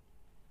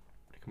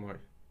 Rick and Morty.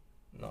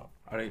 No,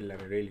 Alright, let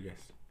me really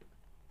guess.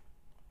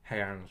 Hey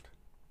Arnold.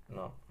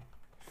 no.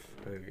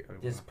 I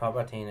This is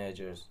proper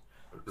teenagers.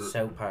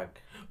 South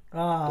Park.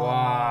 Ah.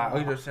 Wow,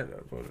 I just said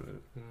that. But,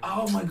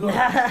 Oh my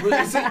god. Well,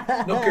 you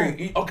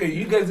see, okay,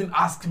 you guys didn't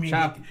ask me.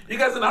 Chap. You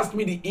guys didn't ask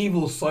me the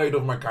evil side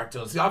of my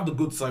cartoons. You have the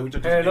good side, which I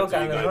just Hey, gave look, to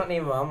you and there's guys. not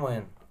even on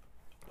mine.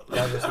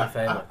 That was my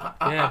favourite.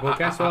 yeah, but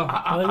guess what?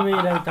 I'll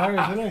read out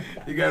theirs, will I?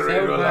 You get ready to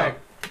South roll out. Park.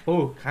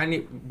 Oh, can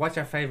you? What's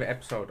your favourite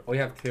episode? I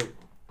have two.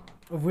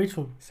 Of which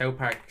one? South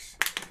Parks.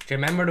 Do you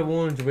remember the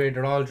ones where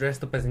they're all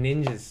dressed up as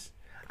ninjas?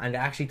 And it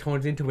actually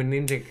turns into a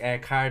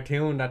ninja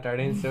cartoon that they're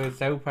in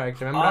South Park.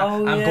 Do you remember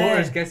Oh, that? And yeah.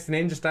 Boris gets the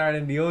ninja star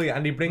in the eye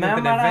and they bring him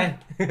to the Remember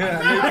vet.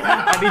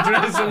 and he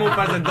dresses him up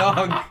as a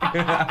dog.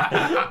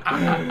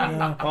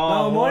 No,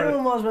 Oh, my what-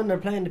 one was when they're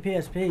playing the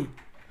PSP.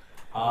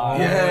 Oh,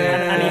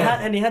 Yeah.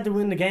 And he had to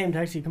win the game to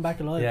actually come back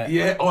alive. Yeah.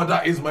 Yeah, oh,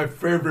 that is my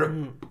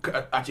favorite.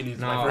 Actually,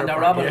 it's No. my And favorite. And they're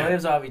part, robbing yeah.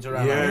 lives off each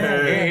other.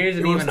 Yeah. Here's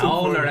an It was even too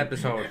older funny.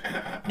 episode.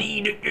 Do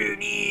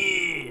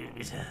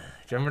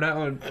you remember that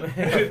one?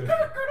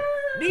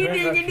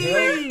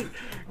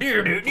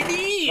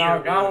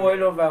 No, I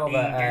love how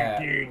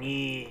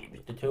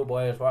the the two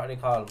boys, what are they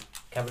called?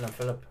 Kevin and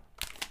Philip.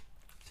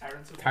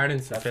 Terrence and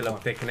That's Philip,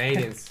 one. the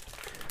Canadians.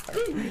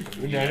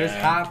 They're just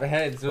half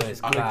ahead, just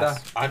It's like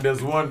class. that. And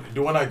there's one,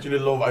 the one I actually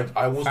love,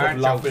 I won't stop Fart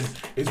laughing,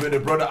 jokes. is when they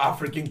brought the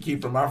African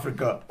kid from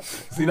Africa.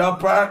 See that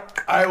part?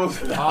 I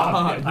was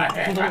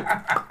laughing.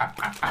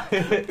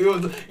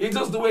 It's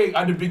just the way,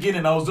 at the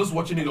beginning, I was just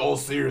watching it all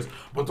serious,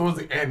 but towards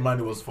the end, man,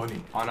 it was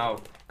funny. Oh no,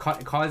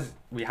 cause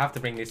we have to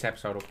bring this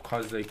episode up,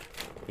 cause like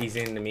he's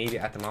in the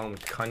media at the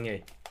moment.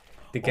 Kanye,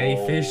 the gay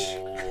fish.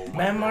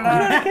 Remember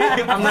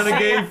that? I'm not a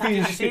gay Did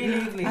you fish. see he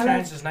legally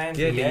changed his name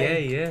to Yeah,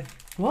 Ye? yeah.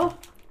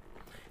 What?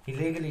 He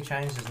legally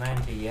changed his name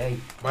to Ye.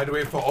 By the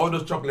way, for all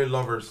those chocolate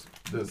lovers,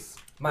 this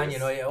Man is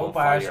United, on up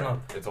fire.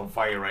 Arsenal. It's on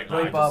fire right now.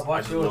 Right, Bob, I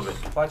what's just love yours?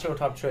 it. What's your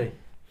top three?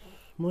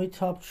 My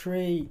top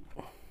three.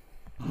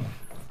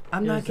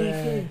 I'm not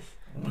gay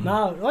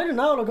No, I don't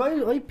know.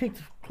 Like I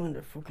picked kind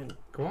of fucking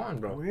Go on,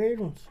 bro. weird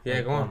ones.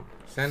 Yeah, go on.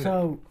 Send it.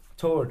 So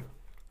Third.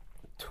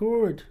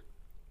 third,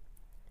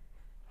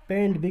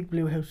 Bear in the Big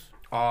Blue House.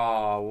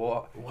 Oh,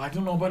 what? Well, I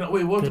don't know about that.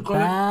 Wait, what's it called?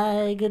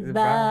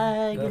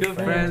 Goodbye, Good Good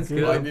friends, I,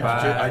 good. need to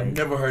check. I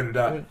never heard of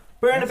that.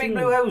 Burn the Big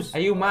Blue House. Are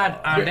you mad?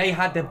 And they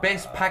had the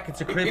best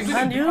packets of Is crisps. it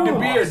And the, you. the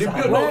beer? The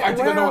beer? No, I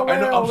think I know.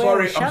 I'm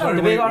sorry. I'm sorry.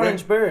 The Wait, big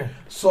orange beer.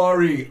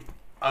 Sorry.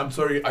 I'm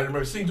sorry. I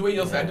remember. See the way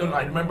you said.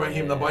 I remember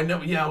him. But I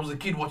never. Yeah, I was a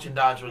kid watching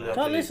that.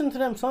 Don't listen to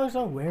them songs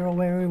though. Where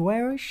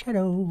a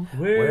shadow.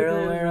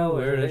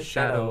 Where the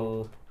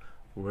shadow?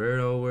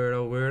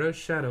 Where the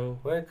shadow?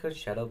 Where could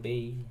shadow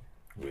be?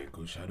 Where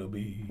could shadow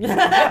be?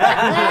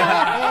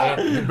 Yeah.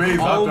 The bass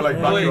after like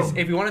boys, backdrop.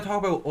 if you want to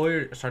talk about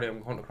Irish, sorry,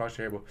 I'm going across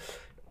here, but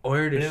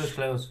Blues Irish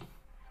Clues.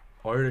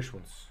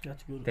 ones.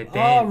 That's good. The Oh,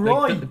 dead, Roy.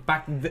 like the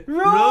back. The,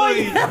 Roy.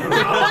 You're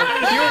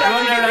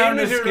around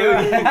the school.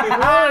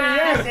 Oh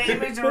yes.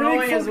 David Roy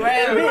Roy as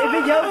well. A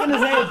big yolk in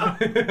his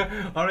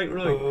head. All right,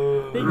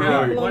 Roy. Big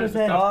Roy. pimple on his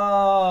head.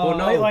 But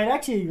no, I'd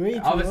actually agree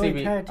to obviously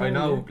Roy cartoon, I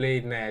know yeah.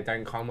 Blade and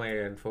Dan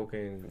Conway and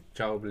fucking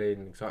Joe Blade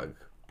and Exotic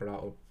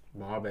brought up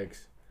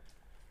Marbegs.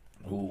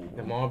 Ooh.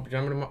 The do you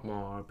remember the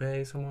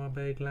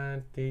Marbeg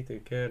land, they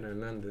together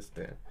and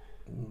understand.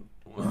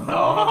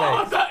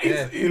 Oh, that is.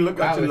 Yeah. He look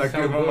That at you was like,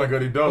 so oh my good.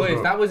 god, he does. Boys,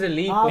 Bro. that was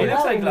elite. Oh, He boys.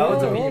 looks like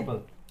loads of yeah.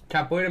 people.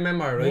 Cap, I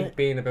remember right Yeah.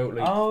 being about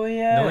like Oh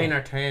yeah. 9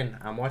 or 10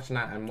 and watching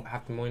that and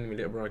have to mind my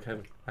little brother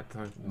Kevin at the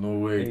time. No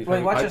way.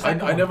 Wait, what's your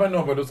second I one? never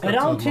know about those I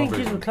cartoons. don't think my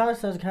these baby. were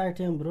classed as a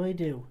cartoon, but I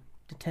do.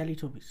 The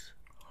Teletubbies.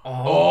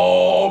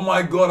 Oh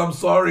my god, I'm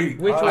sorry.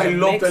 Which was I a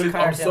love mixed Teletubbies. I'm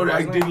cartoon, sorry, I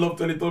wasn't did it? love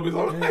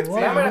Teletubbies. Yeah,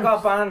 Remember they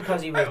got banned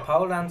because he was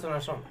pole dancing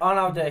or something? Oh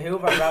no, the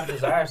Hoover grabbed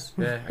his arse.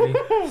 Yeah,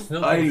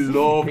 and I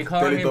love They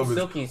call him Teletubbies.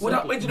 Snooki.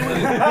 Wait, wait,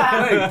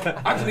 wait,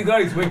 actually,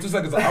 guys, wait 2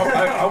 seconds.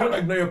 I want to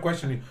ignore your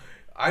question.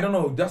 I don't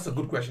know. That's a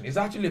good question. It's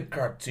actually a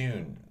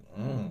cartoon.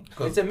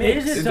 'Cause It's a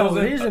mix. It is it though,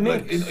 doesn't- it is a like,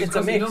 mix. It's It's a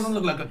 'cause it mix. doesn't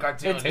look like a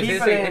cartoon. It's It's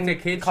people a- in it's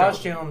a kid's show.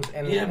 costumes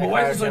in Yeah, a but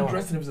why is it so cartoon.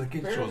 interesting if it's a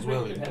kid's show as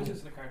well?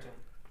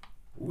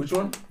 Which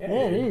one? Yeah,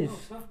 it is.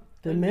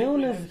 The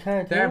moon is a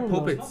cartoon. They're though.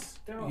 puppets.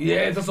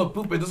 Yeah, that's a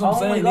poop. That's what I'm Oh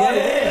my saying. God,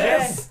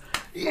 Yes.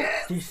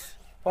 This.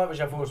 What was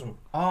your first one?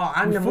 Oh,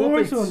 and The the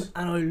first one, Muppets.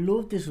 and I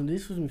love this one.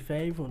 This was my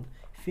favourite one.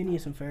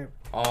 Phineas and Ferb.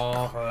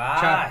 Oh,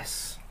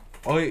 Class.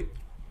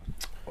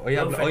 I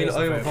have Phineas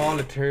and of Ferb. all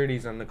the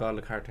 30s on the God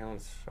of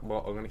cartoons. But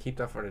I'm gonna keep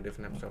that for a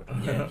different episode.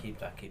 Yeah, keep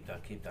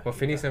that. But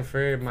Phineas and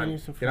Ferb, man,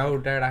 Phineas and you know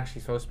they're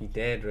actually supposed to be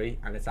dead, right?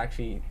 And it's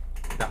actually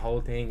the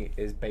whole thing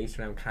is based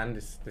around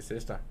Candace, the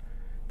sister,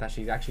 that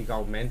she's actually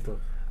gone mental,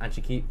 and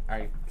she keep.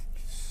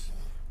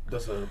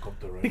 That's a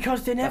helicopter, right?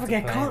 Because they never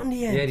That's a get caught in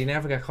the end. Yeah, they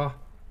never get caught.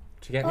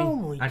 Do you get me? Oh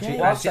my and, she, days. and,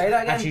 What? she, Say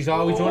that again? and she's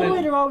always Why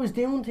running. they're always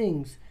doing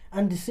things,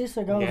 and the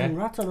sister goes Yeah. and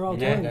rats on her all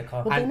the Yeah. time, Get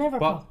caught. but they And never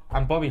caught.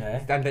 And Bobby,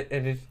 Yeah.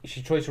 and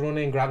she tries to run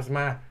in, grabs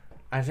Ma,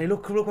 and say,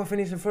 "Look what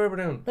Phineas and Ferb are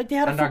doing." Like they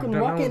had a And they're- fucking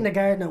they're rocket known- in the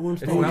garden at one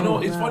It's stage. Oh, you know,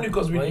 known. it's funny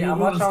because we Right, you and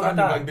what's wrong with understand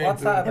it that? back then. What's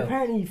too. that about?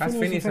 Apparently, That's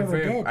Phineas and Ferb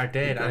are dead. are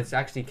dead, and it's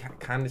actually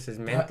Candace's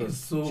mental. is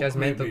so She has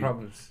mental creepy.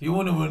 problems. You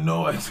wouldn't even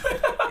know it.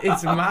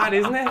 It's mad,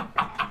 isn't it?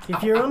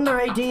 If you're under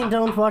 18,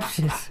 don't watch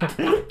this.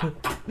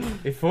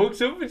 It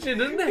fucks up and shit,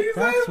 doesn't it?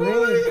 That's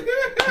weird.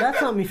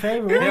 That's not my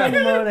favourite one Yeah.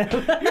 anymore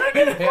now.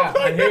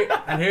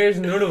 Yeah, and here's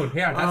another one.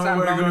 Here, that's Oh that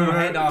my blowing God, your right.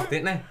 head off,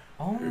 didn't it?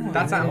 Oh my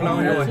That's that God.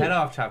 blowing that's your a- head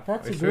off, chap.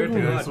 that's I a swear good to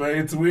one. God. That's why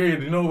it's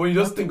weird. You know, when you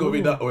just think of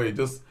it that way,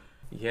 just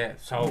Yeah,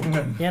 so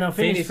Yeah, no,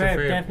 Phineas Phineas and and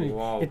Ferb, Ferb, definitely.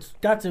 wow.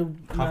 That's a mad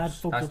Tops,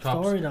 fucked that's up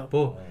tops. story though.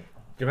 But do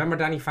you remember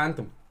Danny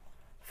Phantom?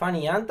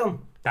 Fanny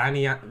Anthem.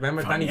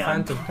 Remember Danny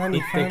Phantom? Danny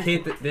The Phantom.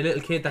 kid, the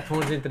little kid that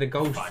turns into the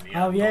ghost.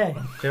 Oh yeah, Do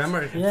you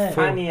remember? Yeah. Full-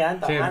 Fanny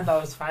Anthem. Jim.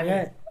 Anthem's Fanny.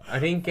 yeah. I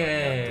think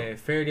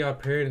Fairly Odd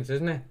Parents,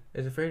 isn't it?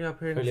 Is it Fairly Odd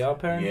Parents? Really odd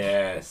parents.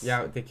 yes.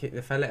 Yeah,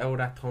 the fella out of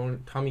that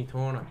Tommy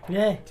Turner,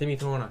 Yeah, Timmy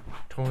Turner,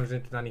 turns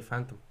into Danny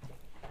Phantom.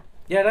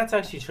 Yeah, that's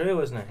actually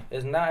true, isn't it?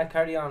 Isn't that a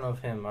carry on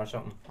of him or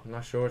something? I'm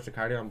not sure it's a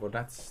carry on, but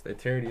that's the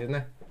theory, isn't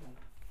it?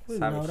 we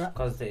know Savage. that.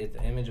 Because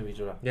the image of each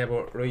other. Yeah,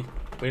 but right,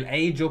 we'll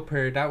age up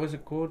here. That was a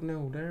good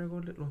now. They're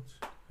good little ones.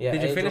 Yeah,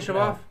 Did you age finish up them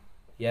now. off?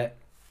 Yeah.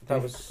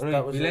 That was. Right,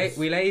 That was.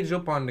 we'll age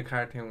up on the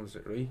cartoons,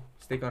 right?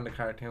 Stick on the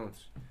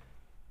cartoons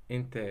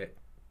into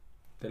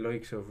the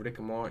likes of Rick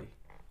and Morty.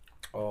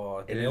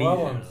 Oh, the Elite. newer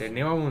ones. The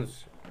newer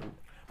ones.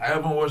 I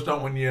haven't watched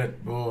that one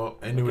yet, but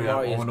anyway, I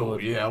Morty is want to.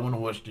 good. Yeah, I want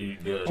to watch the.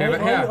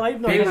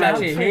 I've not Here's seen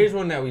actually it. here's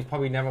one that we've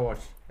probably never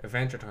watched.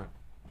 Adventure Time.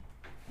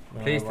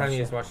 No, Please I tell me watched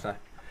you've watched that.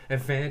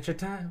 Adventure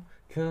Time.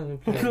 Come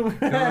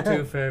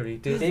to fairy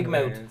Big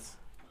Mouth. Disneylands.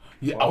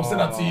 Yeah, I'll send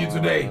that to you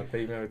today.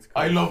 Big Mouth.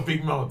 I love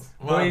Big Mouth.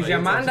 Boys, your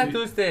it's man that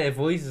actually- does the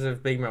voices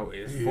of Big Mouth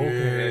is fucking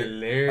Yeah,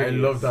 hilarious. I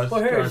love that. But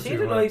here, cartoon, see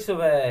the man. likes of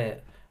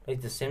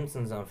like the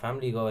Simpsons and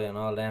Family Guy and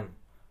all them.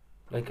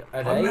 Like,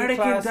 are they American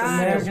classed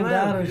Dad as as American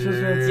well. Dad, I was just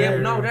about to Yeah, say.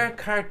 but no, they're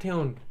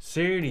cartoon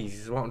series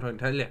is what I'm trying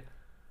to tell you.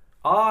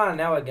 Oh,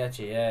 now I get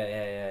you.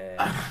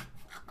 Yeah.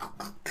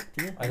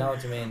 I know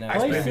what you mean now. I I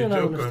spend still the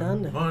don't joke understand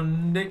on it.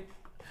 Monday,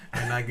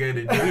 and I get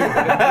it Tuesday.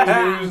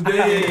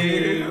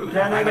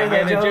 Then I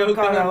get a joke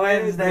on a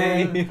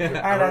Wednesday, and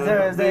a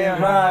Thursday, and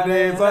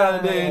Friday,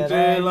 Saturday, and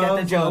chill I on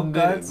get the joke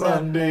Sunday, on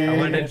Sunday. I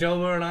went to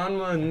Joburn on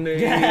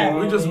Monday. Yeah.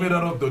 We just made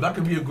that up though. That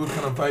could be a good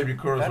kind of vibey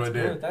chorus That's right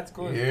there. good. That's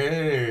good.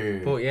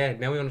 Yeah. But yeah,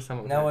 now we understand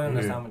what Now I we're saying.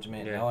 understand what you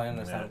mean. Yeah. Now I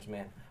understand what you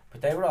mean.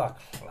 But they were all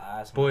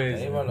class. man. Boys,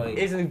 They were like.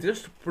 isn't it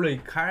just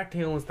like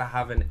cartoons that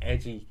have an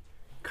edgy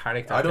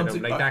character I to don't them?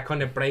 think Like I- that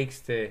kind of breaks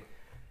the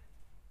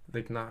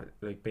like not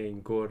like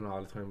being good and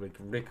all the time. Like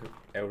Rick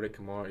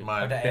and Morty.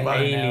 Man, Or the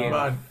man, alien.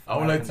 man, I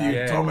would like to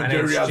Yeah, Tom and and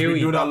then Jerry has been Stewie.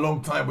 doing that a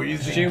long time, but you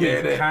just Stewie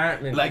get it.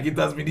 Cartman. Like it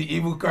has been the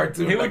evil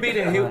cartoon. Who would like, be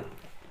the who?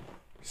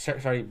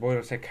 Sorry,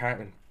 Boyle said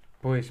Cartman.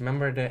 Boys,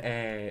 remember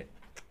the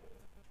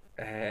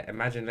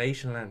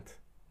Imagination Land?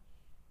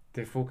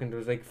 The fucking there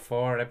was like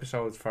 4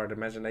 episodes for the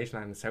Imagination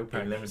Land in South Hey,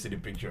 Park. let me see the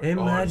picture.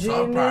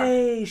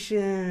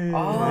 Imagination.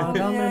 Oh,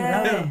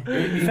 yeah.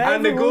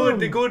 And the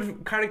Favorite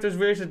good characters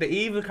versus the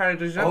evil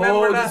characters. You Oh,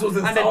 remember that? this was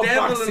in and South the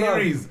devil Park and all.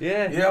 series.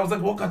 Yeah. Yeah, I was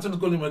like, what cartoon is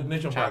called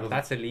Imagination Park?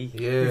 That's elite.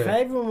 My Yeah.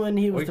 favourite when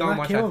he We was the gonna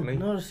watch that raccoon. tonight.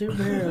 No, the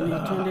superhero. And he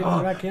turned into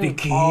the raccoon.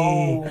 king.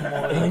 Oh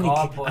my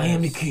god, boys. I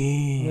am the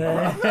king.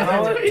 Yeah. Do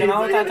you know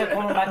what that's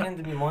coming back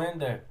into my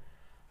mind there?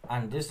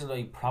 And this is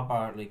like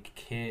proper like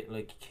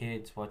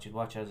kids what you'd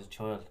watch as a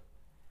child.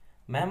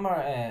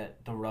 Remember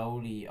the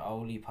Roly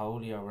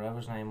Poly or whatever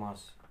his name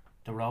was?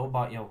 The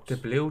robot yokes. The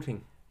blue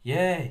thing.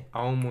 Yeah.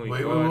 Oh my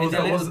Wait, god. what In was the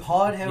that? little Was it-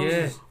 pod Yeah.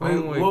 houses. Oh Wait,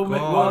 my what god.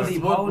 was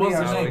Roly-poly the or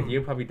name? something.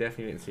 You probably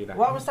definitely didn't see that.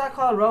 What was that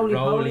called? Roly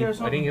Poly Roly. or I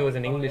something? think it was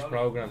an English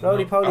program.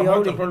 Roly Poly I'll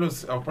Oly. probably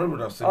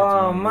have seen it.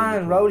 Oh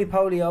man, Roly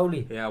Poly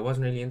Oly. Yeah, I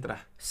wasn't really into that.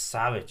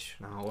 Savage.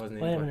 No, I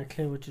wasn't I into haven't it. a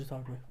clue what you're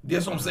talking about.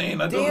 That's what I'm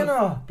saying. I Do you don't.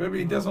 know?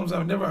 Baby, that's what I'm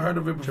saying. I've never heard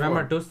of it Do before. you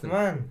remember Dustin?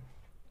 Man.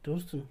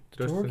 Dustin.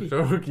 The Dustin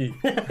turkey.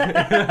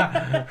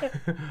 Turkey.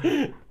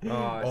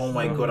 Oh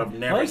my god, I've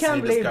never I seen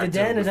can't this believe the cartoon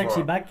Den is before.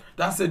 actually back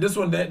That's it. This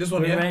one,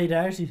 with yeah. Ray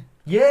Darcy.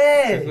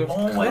 Yeah.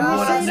 Oh my Can you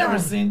god, I've see never that?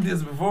 seen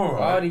this before.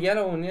 Oh, the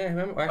yellow one, yeah.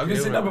 Remember? Have you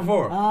seen that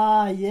before?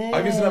 Ah, yeah.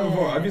 Have you seen that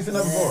before? Have you seen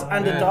that before?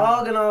 And the Yeah.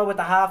 dog and all with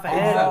the half a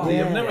head. Exactly.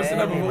 yeah. I've never seen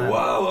that Yeah, before. man.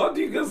 Wow, how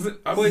do you guys?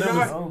 I've Wait, never.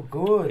 remember- Oh,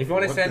 good. If you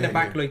want to What send the it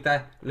back heck? like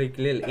that, like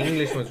little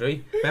English ones,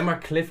 right? Remember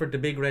Clifford the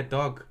Big Red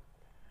Dog?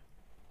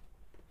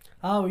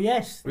 Oh,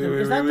 yes. Wait, Is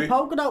wait, that wait, the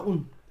polka dot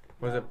one?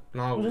 Was it?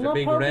 No, it Was was it a not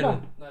big polka red dot?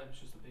 one. No, it's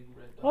just a big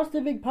red dog. What's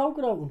the big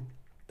polka dot one?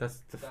 That's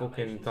the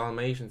fucking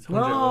Dalmatians. No,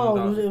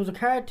 101 it was a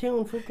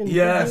cartoon fucking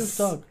Yes.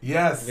 dog.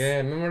 Yes. Yeah,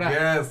 remember that?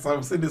 Yes,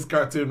 I've seen this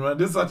cartoon, man.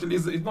 This actually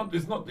is.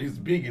 It's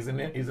big. It's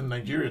in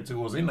Nigeria too.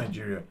 It was in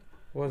Nigeria.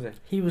 Was it?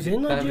 He was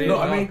in That Nigeria.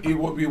 No, I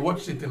mean we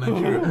watched it in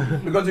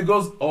Nigeria because it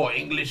goes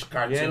English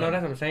cartoon. Yeah, no,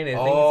 that's what I'm saying. I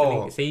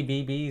Oh. think it's like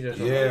CBBS or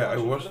something. Yeah, I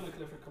watched.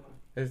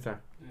 Is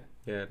there?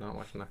 Yeah, not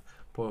watching that.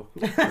 But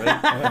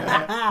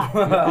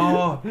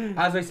oh,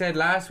 as I said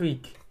last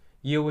week,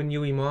 you and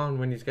Yui Mon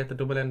when you get the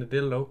double-ended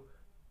dildo,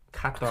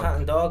 cat Cat dog,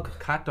 and dog.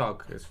 cat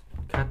dog is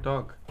cat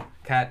dog,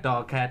 cat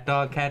dog, cat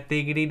dog, cat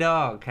diggity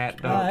dog, cat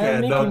Ah, dog, hey,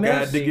 cat Mickey dog, cat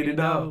Mouse. diggity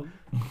dog.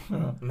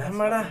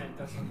 Remember that?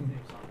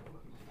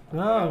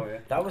 No,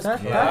 That was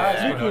that's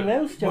class. Mickey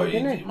man. Mouse joke, But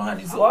isn't it? man,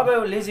 it's What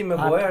about Lizzie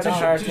McGuire, the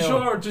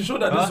cartoon? to show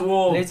that this Huh?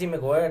 wall. Lizzie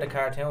McGuire, the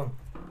cartoon.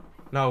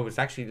 No, it was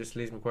actually just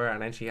Liz McGuire,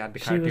 and then she had the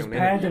She was cartoon in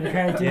part it. of the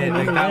cartoon. Yeah,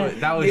 like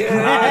that was Yeah.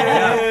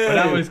 class. Yeah,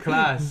 that was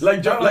class.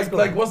 Like That was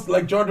good. what's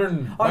like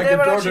Jordan? Oh, they Michael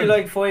were Jordan. actually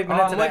like 5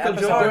 minutes Oh, of Michael the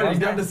episode. Jordan. They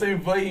wasn't have they? the same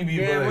vibe.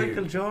 Yeah, like.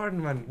 Michael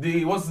Jordan, man.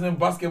 The what's the name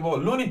basketball?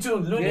 Looney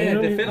Tunes. Yeah,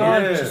 the film. Oh,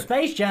 Yeah.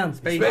 Space Jam.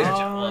 Space Space Jam.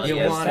 Jam. You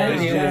yes, want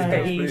Space to Jam.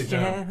 Space Space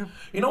Jam. Jam.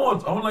 You know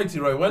what? I won't lie to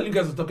you, right? While you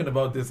guys are talking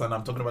about this and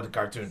I'm talking about the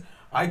cartoon,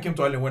 I came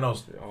to Ireland when I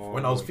was Oh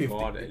when I was my 15.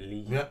 God,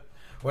 elite. Yeah.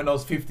 When I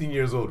was 15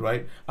 years old,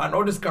 right? And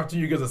all this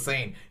cartoon you guys are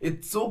saying,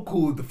 it's so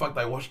cool the fact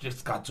that I watched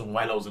this cartoon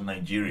while I was in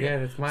Nigeria. Yeah,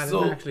 that's mad, So,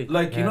 isn't it, actually?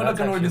 like, you Yeah, know that that's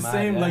kind of the actually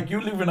mad, same, yeah. like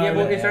you live in Yeah, but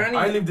Ireland. is there any-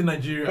 I lived in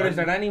Nigeria. But is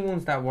there any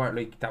ones that were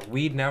like that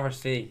we'd never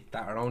see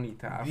that are only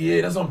to Africa?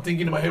 Yeah, that's what I'm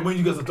thinking in my head when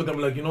you guys are talking. I'm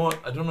like, you know what?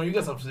 I don't know. You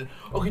guys have to say,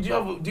 okay, do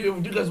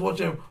you guys watch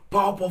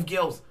Powerpuff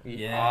Girls?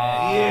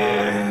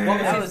 Yeah.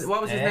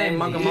 What was his name?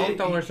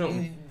 Magamoto or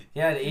something?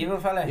 Yeah, the evil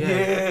fella.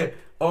 Yeah.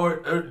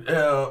 Or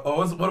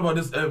what about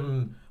this?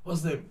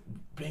 What's the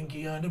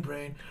Pinky on the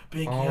brain?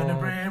 Pinky on the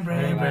brain,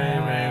 brain.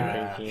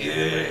 Pinky.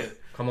 Yeah.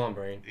 Come on,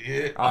 Brian.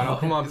 Yeah. Oh, no,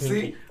 come on, See,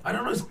 Pinky. I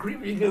don't know. It's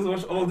creepy. You guys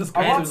watch all this.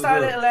 Oh, what's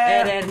that little?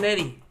 Ed, Ed, and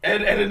Eddie.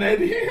 Ed and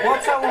Eddie.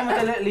 What's that one with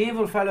the little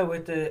evil fella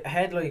with the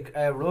head like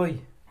Roy?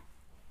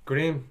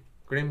 Grim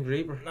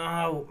Reaper.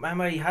 No,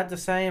 remember he had the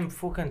same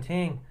fucking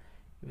thing.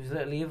 He was a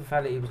little evil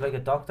fella. He was like a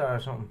doctor or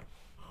something.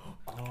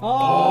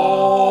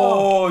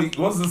 Oh,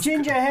 what's this?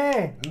 Ginger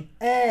hair.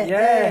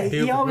 Yeah.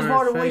 He always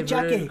wore a white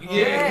Favourite. jacket.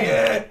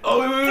 Yeah. Oh,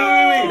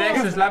 wait.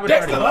 Dexter's Laboratory.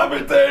 Dexter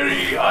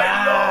Laboratory. I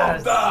Yes.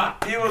 love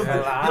that. He was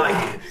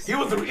Relax. he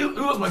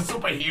was my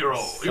superhero.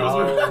 He So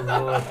was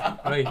good.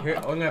 Right, here,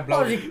 I'm gonna Oh,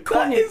 blow. he that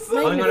couldn't is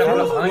so I'm make gonna it.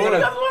 blow- I'm gonna-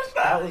 Let's watch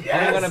that. I'm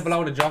Yes. gonna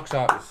blow the jocks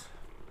office.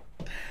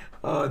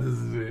 Oh, this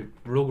is it.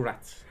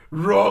 Rugrats.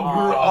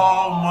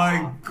 Oh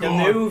my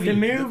god. The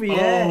movie,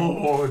 yeah.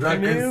 Oh, The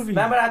that is. movie.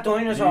 Remember that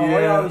dinosaur?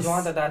 I always Yes.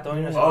 wanted that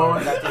dinosaur Oh.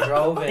 that they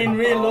drove In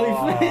real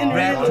life. In real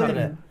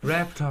Reptar.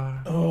 life. Reptar.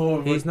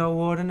 Oh, He's no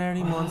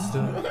ordinary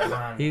monster.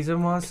 Man. He's a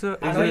monster.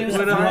 I He's know a he used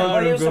with to a heart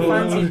I of used to gold.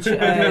 fancy.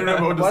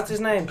 Remember this- What's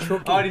his name? Oh,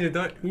 Chucky. he's a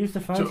done. He used to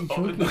fancy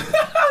Chucky.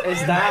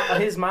 Is that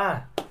his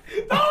man?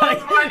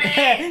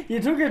 You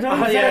took your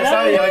time Oh to say yeah, that.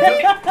 sorry, I took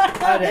it.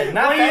 I did.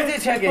 Not fancy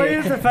Why Chucky.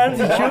 used to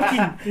fancy Chucky?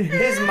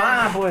 His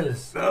man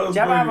was. That was Do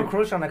you ever have a funny.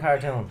 crush on a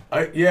cartoon?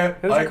 Who's Who's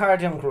your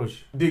cartoon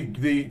crush?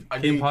 the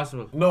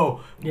Impossible.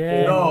 No,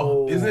 Yeah.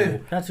 no, is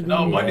it? That's a good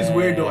No, one. mine is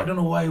weird though. I don't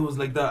know why it was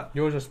like that.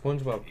 Yours was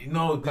SpongeBob.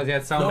 No, Because he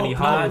had so no, many no,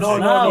 holes. no,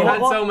 No, He what- had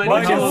so what- many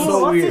mine is holes. so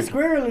What's weird. the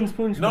squirrel in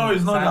SpongeBob? No,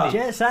 it's not Sandy.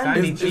 Yeah, that.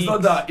 Sandy. It's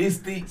not that. It's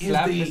the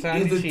Slap the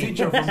sandy it's the cheek.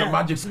 teacher from the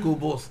Magic School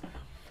Bus.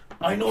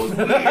 I know it's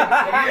weird. I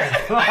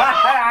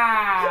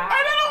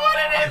don't know what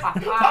it is.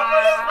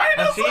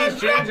 And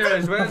she's ginger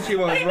as well. She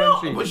was, I know,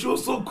 wasn't but she? she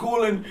was so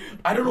cool, and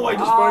I don't know. I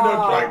just find her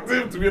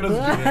attractive, to be honest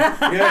with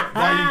you. Yeah,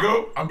 there you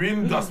go. I'm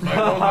being that's my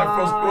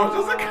first crush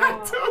as a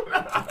cartoon.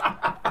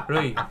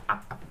 Right.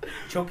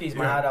 Chucky's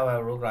mad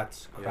over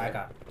Rugrats.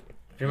 Cracker.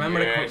 Do you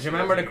remember Yes, do you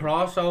remember the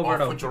crossover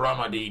though?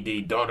 Futurama,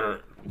 the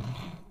daughter.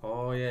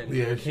 Oh yeah.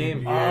 Yeah,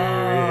 Kim.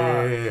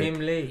 yeah. Kim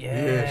Lee.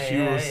 Yeah,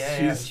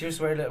 she's- She was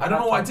wearing little I don't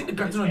know. I pop-top. think the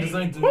cartoon is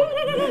designed to.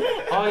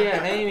 Oh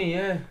yeah, Amy.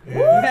 Yeah.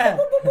 Yeah.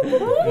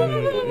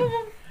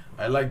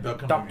 I like that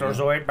kind Dr. of.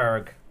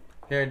 Zoidberg.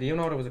 Here, do you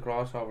know there was a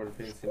crossover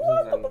between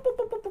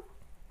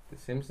The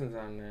Simpsons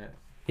and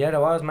Yeah, there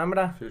was. Remember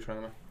that?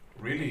 Futurama?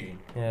 Really?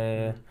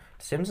 Yeah.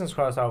 The Simpsons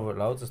crossed over with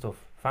loads of stuff.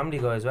 Family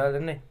Guy as well,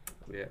 didn't they?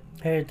 Yeah.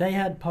 Hey, they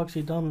had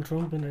Poxy Donald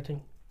Trump in, I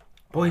think.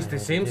 Boys, Yeah, The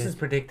they Simpsons did.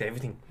 predict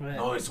everything. Right.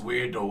 No, it's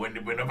weird though.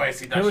 Whenever I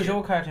see that Who was shit,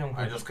 your cartoon I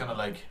crush? just kind of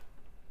like.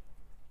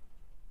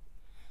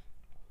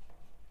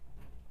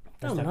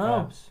 Don't Mr.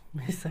 know. Krabs.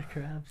 Mr.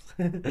 Krabs.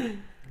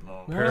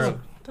 No. No,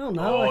 don't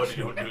know. Oh,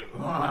 Actually.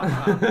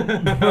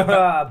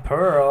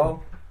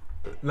 Pearl.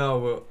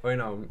 No, but I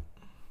know.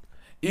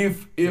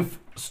 if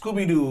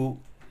Scooby Doo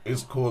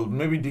is called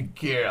maybe the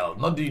girl,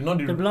 not the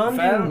The blonde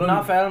Fel, dude.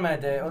 not Velma,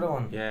 the other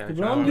one. Yeah. The do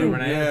you blonde remember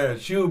her dude. name?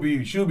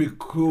 Yeah, she'll be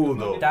cool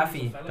though.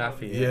 Daffy.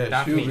 Daffy. Yeah,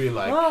 Daphne. she'll be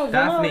like Oh,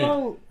 Daphne.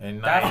 no.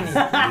 and Daphne.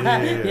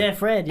 nice. Yeah,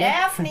 Fred,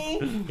 yeah.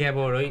 Daphne. Yeah,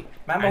 but right.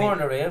 Remember Any- one of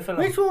the real film?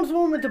 Which one's the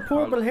one with the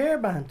purple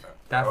hairband?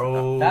 Daphne.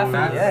 Oh, Daphne,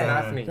 That's yeah.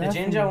 Daphne. The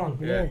ginger one.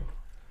 Yeah.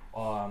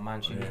 Oh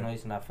man, she was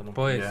nice in that film.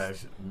 Boys. Yeah,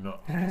 no.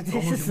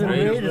 This is the Right.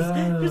 weirdest.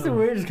 This is the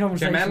weirdest Do you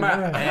conversation remember?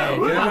 ever.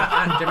 Do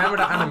you remember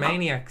the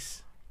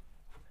Animaniacs?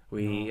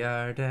 We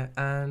are the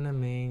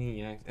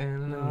Animaniacs.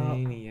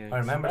 Animaniacs. I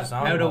remember the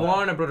song. Now the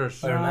Warner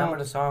Brothers. I remember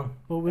the song.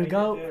 But we'll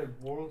go. The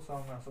world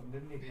song or something,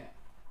 didn't he?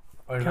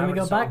 I Can remember we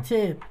go the song. back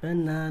to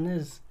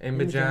bananas? In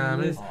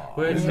pajamas. Oh,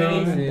 With yeah.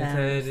 snakes and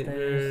Downstairs. teddy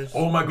bears.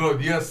 Oh my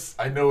god, yes,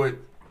 I know it.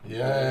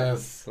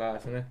 Yes,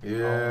 Class, isn't it? yes,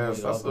 Oh,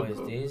 that's so boys,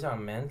 good. these are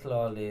mental.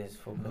 All these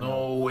fucking.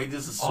 No way,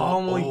 this is so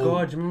Oh my old.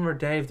 god, do you remember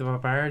Dave the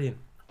Barbarian?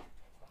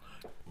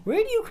 Where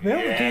do you come out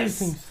with these Yes.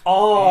 things?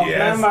 Oh,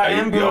 Yes, remember I-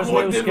 Emperor's yeah,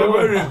 what New did School?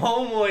 Barbarian?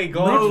 Oh my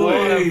No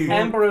way.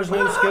 Emperor's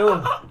New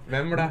School.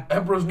 Remember that?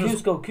 Emperor's New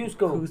Cusco,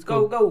 Cusco, Cusco.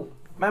 go, go.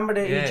 Remember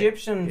the Yeah,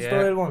 Egyptian yeah.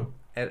 style one?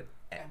 Yep.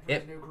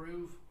 Emperor's New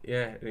Groove.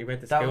 Yeah, he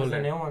went to That school was the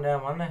there. new one there,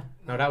 wasn't it?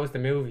 No, that was the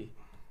movie.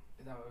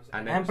 That was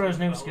And then- Emperor's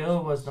New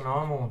School was the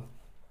normal one.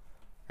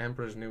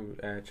 Emperor's New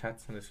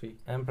Chats on his feet.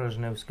 Emperor's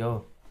New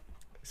School.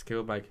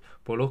 School bag.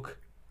 But look,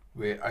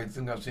 Wait, I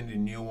think I've seen the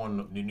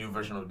new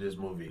version of this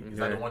movie. Is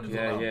that the Yeah, one you're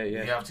yeah, talking about?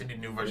 yeah. Yeah, I've seen the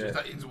new version. Yeah. Is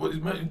that, it's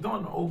not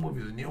an old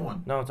movie, it's a new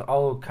one. No, it's an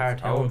old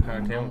cartoon. old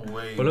cartoon. No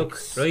way. But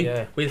look, right?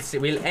 Yeah.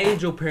 We'll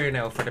age up here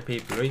now for the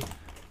people, right?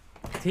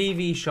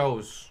 TV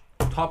shows,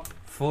 top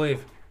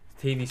 5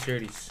 TV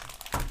series.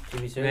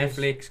 TV series.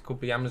 Netflix, could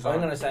be Amazon.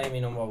 I'm gonna say me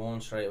number one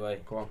straight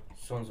away. Go on.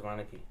 Sons of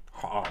Anarchy.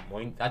 Oh,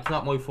 mine. That's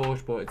not my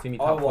first, but it's in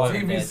my Oh, top well, 5.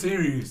 TV Yeah.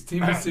 series,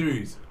 TV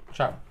series.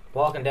 Sure.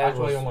 Walking Dead That's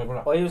why was. you're my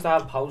brother. I used to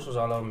have posters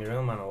all over my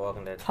room, man, of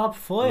Walking Dead. Top I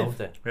 5. loved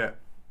it.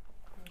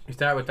 You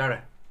start with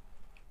Dara.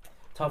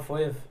 Top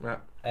 5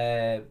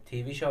 Yeah.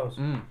 TV shows.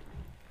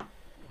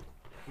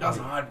 That's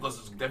hard because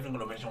it's definitely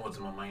gonna mention what's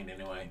in my mind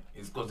anyway.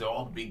 It's because they're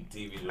all big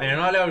TV shows. And you're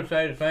not allowed to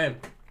say the same.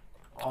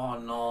 Oh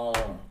no.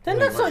 Then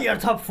that's not your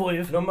top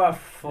 5. Number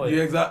 5.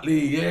 Yeah,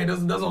 exactly. Yeah,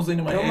 that's what I'm saying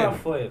in my Number head.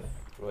 5,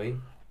 right?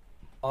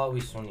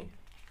 Always Sunny.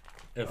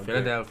 In Okay.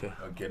 Philadelphia.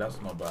 Okay, that's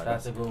not bad.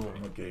 That's a good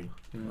one. Okay.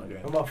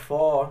 Okay. Number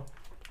 4,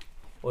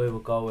 I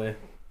would go with.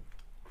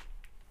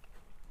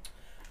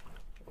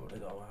 What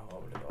would I go with?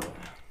 What would I go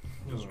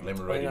with? Just let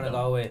me I'm write it gonna down.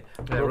 go with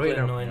Yeah, Brooklyn write it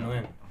down.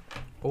 Nine-Nine.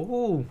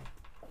 Oh,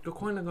 you're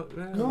kind of got.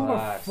 Number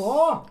Class.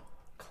 4.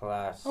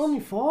 Class. Only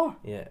 4.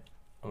 Yeah,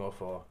 number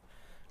 4.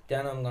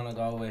 Then I'm gonna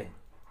go with.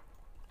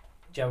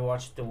 Did you ever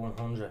watch The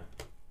 100?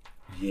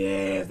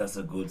 Yes, that's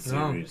a good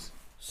No. series.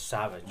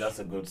 Savage. That's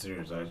a good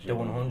series, actually. The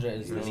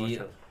 100 is Yeah.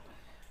 the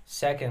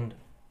second.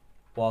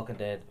 Walking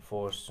Dead,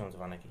 first Sons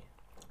of Anarchy.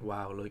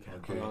 Wow, look at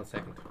Okay. Hold on a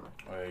second.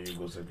 Alright, you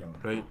go second.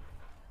 Right.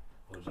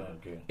 Who's that?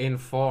 Okay. In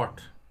fourth.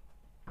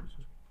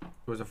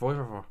 Was it 5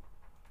 or 4?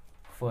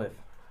 5.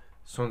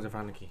 Sons of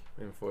Anarchy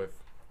in 5.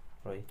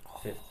 Right.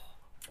 5th.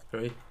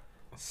 Right.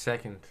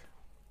 Second.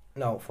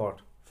 No, 4th.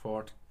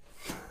 Fourth.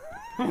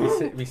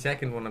 My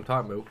second one I'm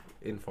talking about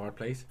in fourth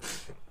place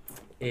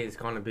is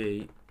gonna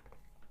be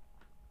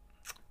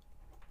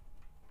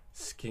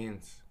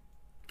Skins.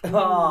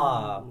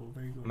 Ah,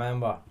 Very good.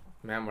 remember.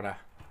 Remember that?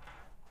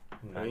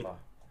 Remember.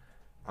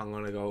 I'm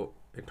gonna go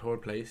in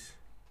third place.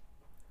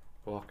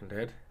 Walking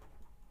Dead.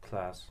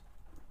 Class.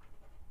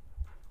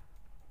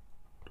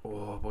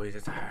 Oh boys,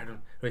 it's a hard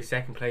one. Right,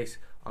 second place.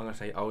 I'm gonna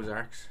say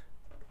Ozarks,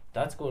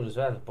 That's good as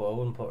well, but I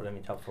wouldn't put it in my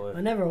top 5.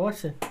 I never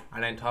watched it.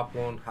 and then top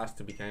one has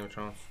to be Game of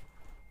Thrones.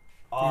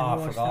 Oh, I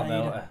Never watched forgot that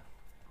about either.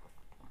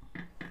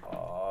 it.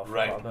 Oh, I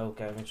Right. forgot about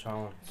Game of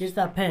Thrones. Give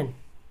that pen.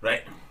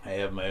 Right, I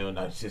have my own.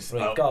 That's just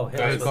Right, go. Guys,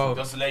 Here's go.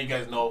 Just to let you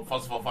guys know,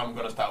 first of all, if I'm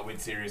gonna start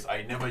with series,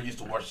 I never used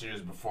to watch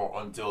series before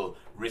until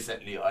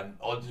recently, and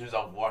all the series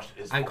I've watched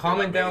is And fucking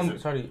comment down, amazing.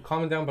 sorry,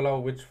 comment down below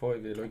which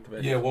 5 you like the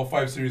best. Yeah, what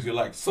 5 series you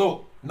like?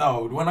 So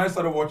now, when I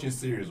started watching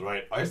series,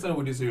 right, I started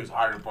with this series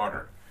Harry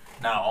Potter.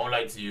 Now, I won't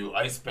lie to you,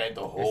 I spent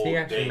the Is whole he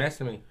actually day.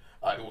 messing me?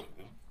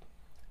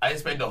 I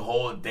spent the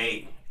whole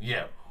day,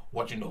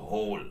 watching the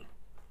whole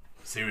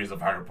series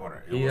of Harry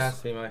Potter. It He was,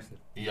 actually messing.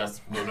 yes,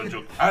 no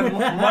joke. And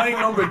my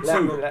number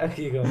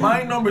 2.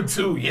 My number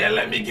 2,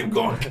 let me keep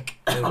going.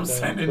 I'm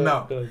sending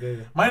now.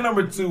 My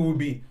number 2 would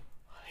be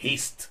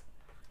Haste.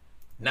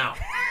 Now,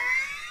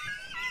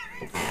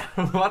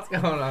 What's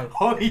going on?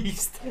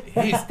 Heist. This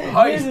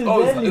Heist. is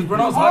Oh, very it's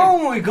pronounced Oh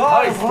Heist. my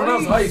god. Heist.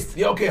 Pronounced Heist.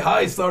 Yeah, okay,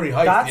 Heist. Sorry,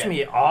 Heist. That's yeah.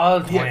 me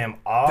all Yeah. time.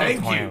 All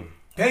Thank time. you.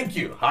 Thank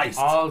you. Heist.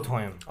 All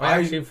time. I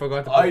actually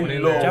forgot to put I one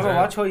in love- there. Did you as ever well.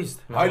 watch Heist?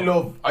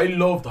 I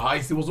loved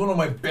Heist. It was one of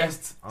my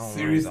best Oh my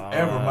series God,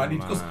 ever, man.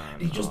 man.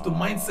 It's just the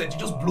mindset. It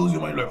just blows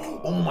your mind. Like,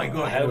 oh my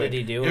god. How Anyway, did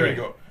he do Here it? we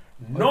go.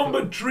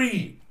 Number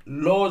 3,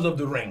 Lords of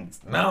the Rings.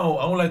 Now,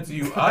 I won't lie to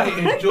you. I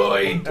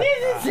enjoyed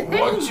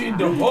watching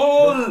the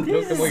whole Look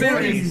at my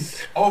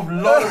series of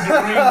Lord of the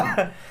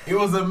Rings. It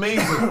was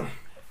amazing.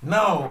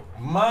 Now,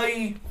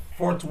 my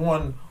fourth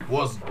one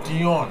was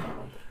Dion.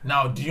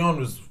 Now, Dion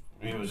was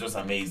just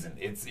amazing.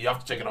 You have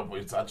to check it out.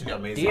 It's actually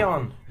amazing.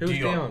 Dion. Who's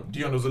Dion?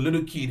 Dion was a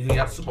little kid. He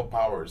had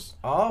superpowers.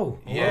 Oh.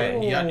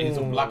 Yeah, he's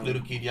a black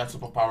little kid. He had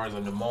superpowers,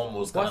 and the mom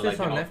was kind What's of this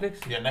like on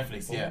Netflix? Yeah,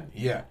 Netflix.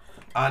 Yeah.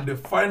 And the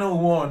final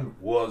one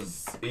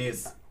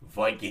is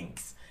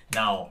Vikings.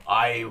 Now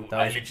I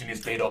was- literally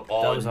stayed up that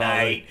all was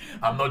night.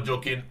 I'm not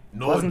joking.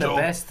 No Wasn't joke.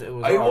 the best. It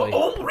was I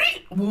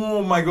alright.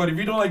 oh my god! If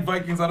you don't like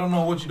Vikings, I don't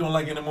know what you don't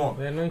like anymore.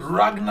 Yeah, nice.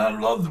 Ragnar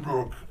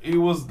Lothbrok. It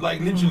was like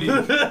literally.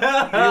 It was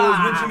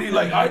literally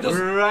like I just.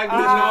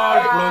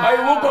 I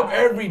woke up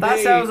every day. That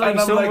sounds like and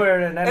I'm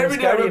somewhere in every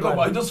day I Scary wake up,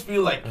 Man. I just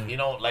feel like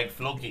like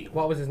Floki.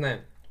 What was his name?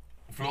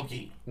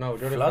 Floki. No,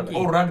 the other Floki.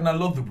 Oh, Ragnar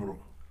Lothbrok.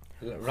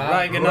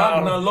 Ragnar.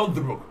 Ragnar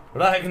Lothbrok.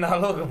 Ragnar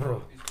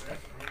Lothbrok.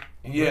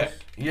 Yeah.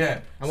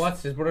 And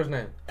what's his brother's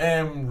name?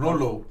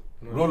 Rollo.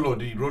 Rollo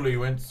he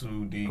went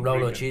to the Rollo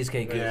cricket.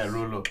 Cheesecake. Yeah,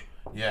 Rollo.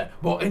 Yeah.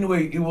 But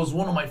anyway, it was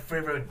one of my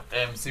favorite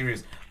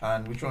series.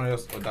 And which one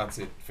else? Oh, that's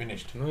it.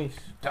 Finished. Nice.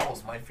 That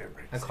was my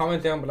favorite. And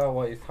comment down below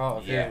what you thought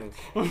of Yeah. him.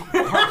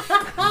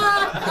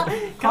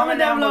 Comment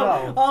down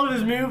below all of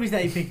his movies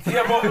that he picked.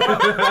 Yeah,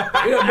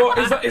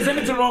 but is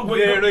anything wrong with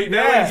Yeah, you know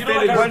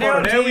like when Harry you're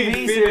on Potter?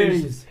 TV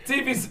series.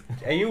 TV's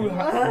Are you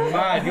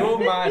mad? You're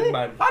mad,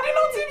 man. I didn't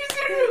know TV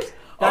series. films.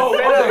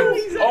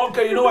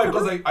 Okay, you know why?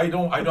 Because I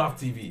don't have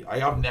TV. I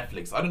have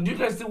Netflix. I don't. Do you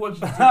guys still watch?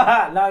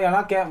 No, you're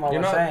not getting what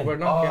You're we're not. saying. We're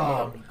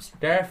not getting.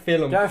 They're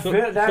films. They're So-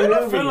 they're They're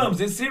not movies.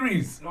 films. It's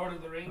series. Lord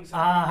of the Rings.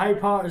 Harry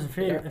Potter's a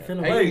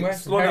film. Hey, Wait,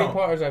 West, slow Harry down.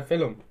 Potter's a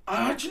film.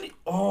 I actually.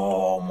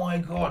 Oh my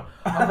god.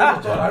 I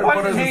never thought Harry What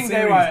Potter do you is a think they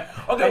series.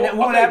 were? Okay, And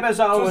well, one okay,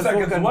 episode 2 was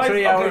seconds. fucking Why- 3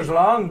 okay. hours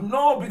long.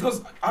 No,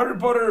 because Harry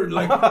Potter,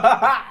 like.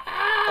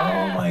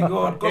 Oh my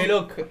god. 'Cause Hey,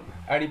 look,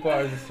 Harry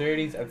Potter's a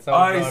series, and so.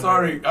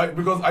 sorry,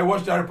 because I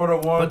watched Harry Potter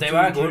 1. But they 2,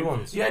 were 3. good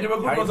ones. Yeah, they were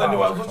good Harry ones, and I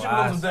Potter was was watching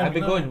lots of them. I'd be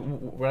you know?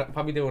 good. We're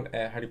probably doing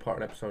a Harry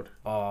Potter episode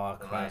Oh,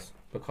 class.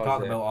 because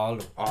Talk about all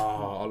the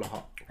all the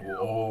hot.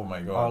 Oh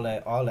my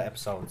god. all the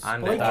episodes.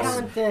 And I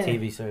that's can't.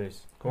 TV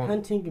series. go I on.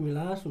 can't think of my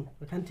last one.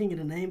 I can't think of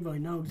the name, but I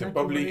know They're exactly.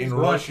 probably what it in is.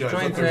 Russia. Try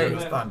I and don't say-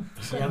 understand.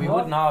 Yeah, we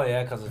would know,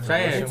 yeah, because it's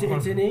Say it.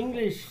 It's an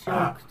English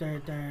Ah. joke.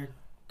 They're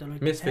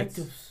like Misfits.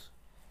 detectives.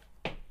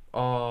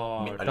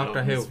 Oh, I Doctor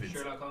love Who. Misfits.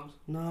 Sherlock Holmes.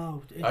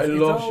 No, I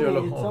love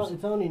Sherlock only, Holmes.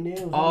 It's only new.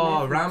 It's on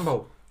Oh, Netflix.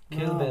 Rambo.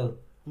 Kill No. Bill.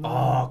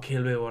 Oh,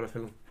 Kill Bill, what a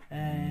film.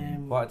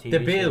 What a TV The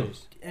Bill.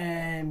 series.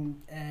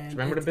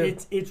 remember the bill?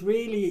 It's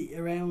really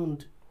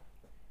around.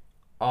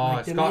 Oh,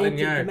 like, Scotland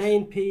the Yard.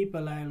 main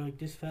people are like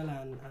this fella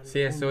and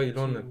CSI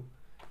London.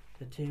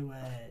 The two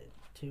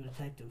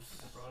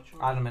detectives.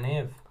 Adam and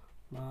Eve.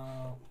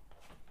 No.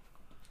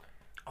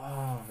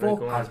 Oh, Fuck. right,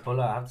 go on.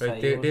 Hasbulla, I have to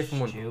Right, say, it this was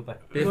one. stupid.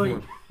 This Right.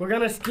 one. We're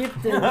gonna skip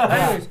the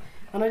others,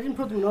 and I didn't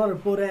put them in order,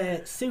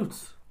 but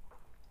Suits.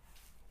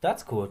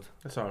 That's good.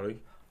 That's alright.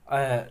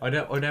 Uh, I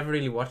never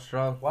really watched it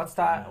all. what's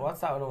that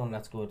other one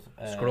that's good?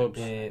 Scrubs.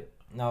 The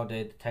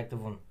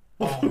detective one.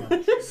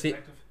 See,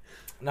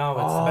 No,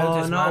 it's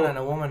about this no. man and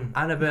a woman.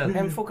 Annabelle.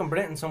 Him fucking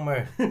Britain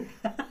somewhere.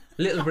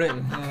 Little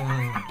Britain.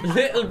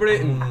 Little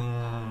Britain.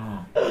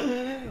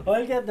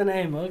 I'll get the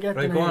name. Right,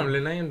 the go on,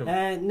 name. name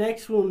them.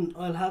 Next one,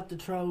 I'll have to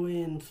throw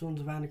in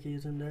Sons of Anarchy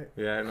is in there.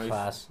 Yeah, nice.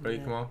 Class. Right,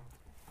 Yeah. come on.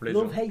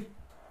 Love Hate.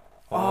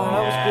 Oh,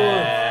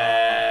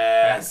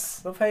 that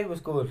Yes. was good. Love Hate was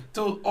good.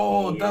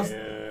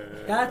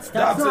 That's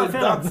That's not a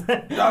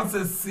film. that's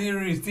a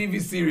series, TV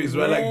series,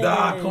 right? Like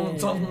that,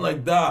 something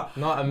like that.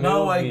 Not a movie.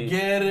 Now I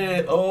get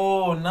it.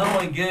 Oh, now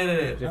I get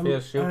it. Do you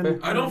feel stupid?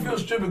 I don't feel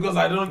stupid because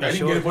I didn't get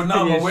it, but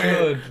now You I'm aware.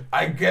 should.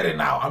 I get it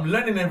now. I'm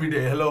learning every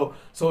day. Hello.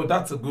 So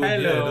that's a good.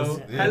 Hello.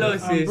 Hello,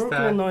 that's- I'm sister.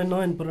 Brooklyn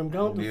Nine-Nine, but I'm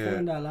going to Yeah.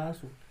 find that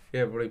last one.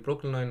 Yeah, but like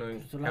Brooklyn Nine-Nine.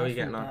 It's the How are you last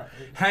getting one on?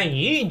 that- Hey,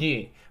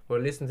 Eugene. Well,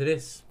 listen to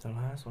this. The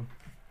last one.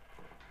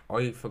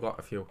 I forgot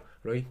a few,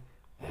 right?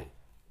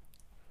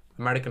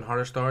 American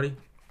Horror Story.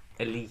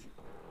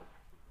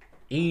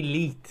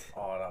 Elite.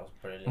 Oh, that was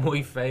brilliant.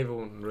 My favourite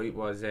one, right,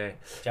 was Did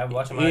you ever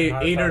watch American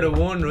Horror either the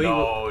Story? one,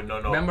 right?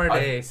 No. Remember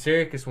the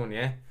circus one,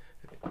 yeah?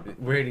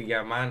 Where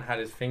the man had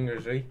his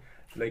fingers, right?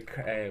 Like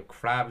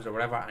crabs or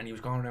whatever, and he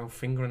was going around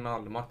fingering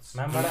all the mutts.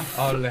 Remember that?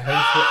 All the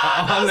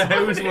housewives.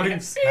 Remember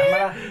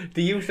that?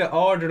 They used to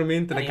order them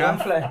into the The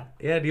camp. Youngfly.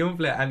 Yeah, the young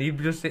fella, and he'd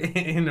just sit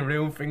in the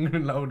room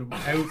fingering load of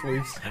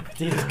housewives.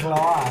 These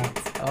claws.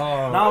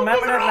 Oh, No,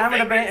 remember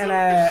the bit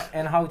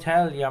in a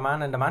hotel, your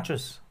man in the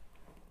mattress?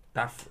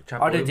 that chap.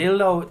 Or the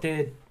dildo,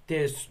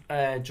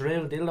 the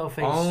drill dildo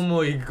face. Oh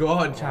my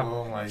god, chap.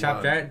 Oh my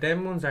Chap, God.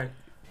 them ones are.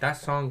 That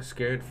song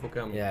scared fuck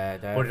out of me. Yeah,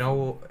 But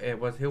no,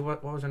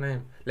 what was her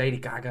name? Lady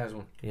Gaga's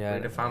one. yeah.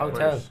 Like the Hotel.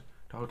 vampires.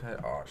 The hotel.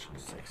 Oh,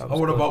 she's sexy. Oh,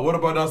 what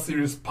about that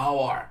series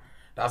Power?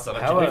 That's an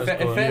Power actually. is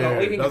It good. fell off.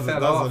 I think it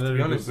fell off, to be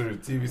good honest. series,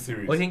 TV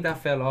series. I think that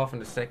fell off in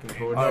the second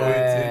third.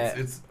 Oh,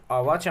 it's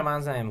Oh, what's your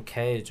man's name?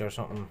 Cage or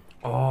something.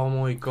 Oh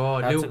my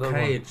god, That's a Luke good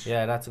Cage. one.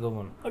 Yeah, that's a good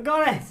one. I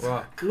got it.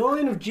 What?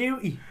 Line of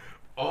Duty.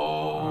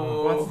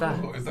 What's that?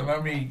 It's an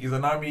army. It's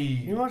an army.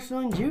 You watch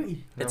Line of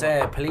Duty? It's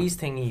a police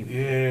thingy.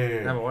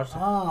 Yeah. Never watched it.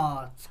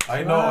 Ah, it's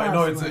I know.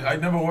 class, It's man. I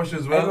never watched it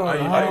as well.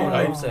 Everyone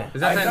I loves it.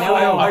 Is that that new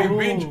saw-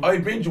 album? I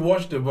binge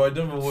watched it, but I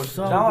never watched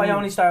So it. No, I good.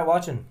 only started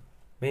watching.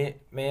 Me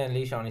and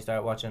Leisha only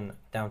started watching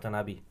Downton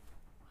Abbey.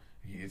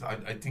 Yes,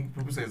 I think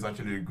people say it's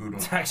actually a good one.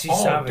 It's actually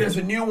Oh, savage. there's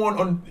a new one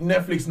on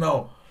Netflix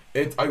now.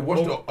 I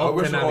watched it. I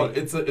watched it all. Abbey.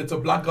 It's a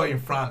black guy in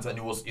France, and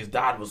his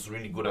dad was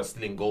really good at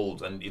stealing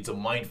gold, and it's a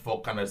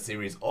mindfuck kind of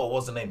series. Oh,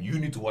 what's the name? You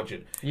need to watch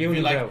it. If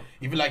you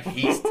like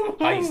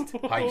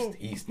heist,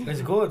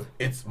 It's good.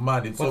 it's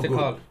mad. It's What's so it good.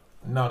 called?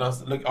 No,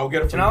 that's like I'll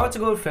get it. Do you know what's a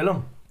good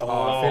film?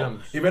 Oh,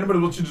 films. If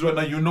anybody's watching this right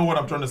now, you know what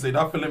I'm trying to say.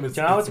 That film is.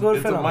 Do you know what's a good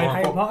it's film? A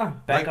Harry mindfuck. Potter.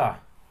 Becca.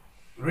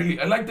 Really,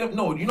 I like them.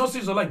 No, you know,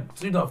 series are like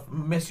series that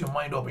mess your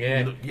mind up.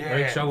 Yeah. yeah.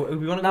 Right, so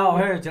we want to No,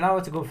 here. Do you know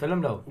what's a good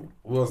film though?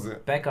 What was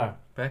it? Becca.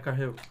 Becker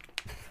who?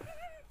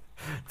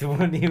 The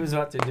one he was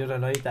watching the other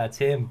night. That's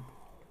him.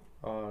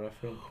 Oh, that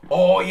film.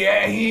 Oh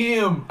yeah,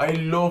 him. I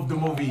love the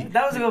movie.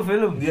 That was a good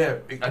film. Yeah,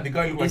 and the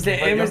guy looked He's like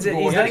the image.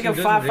 He's like a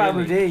Actually fat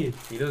doesn't Fabu D.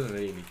 He doesn't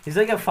really. He's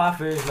like a fat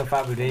version of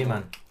Fabu D,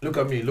 man. Look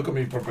at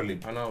me properly.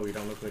 I know we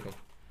don't look like him.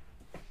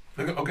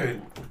 Okay,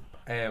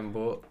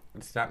 But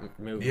it's that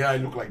movie. yeah, I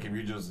look like him. I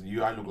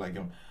look like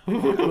him.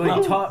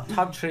 Right,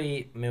 top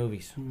 3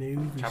 movies.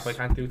 Movies. Chap, I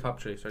can't do top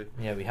 3, sorry.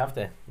 Yeah, we have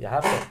to. You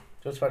have to.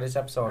 Just for this It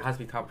episode. has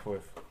to be top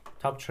 5.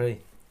 Top 3.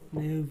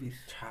 Movies.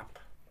 Chap.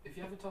 If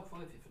you have a top 5,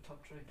 you have a top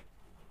 3.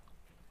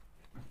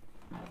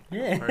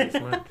 Yeah. Very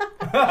smart.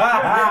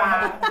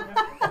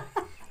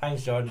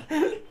 Thanks, Jordan.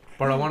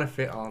 But I want to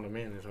fit all of them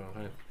in as well.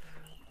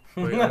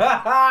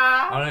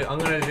 Alright, I'm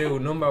going to do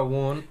number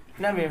 1.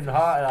 Never even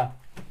thought of that.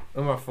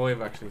 Number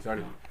 5 actually,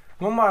 sorry.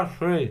 Number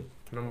 3.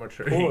 Number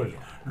 3. Good.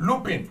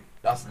 Lupin.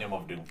 That's the name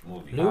of the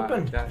movie.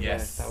 Lupin?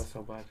 Yes. That was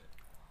so bad.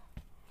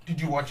 Did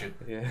you watch it?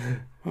 Yeah.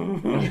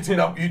 You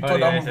thought yeah,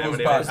 that movie was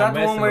yeah, bad? Is that the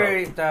I'm one messing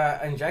where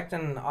they're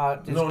injecting this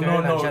No,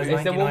 girl no, and she has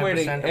It's the one where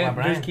 99% of her it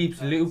brain? just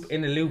keeps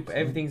in a loop.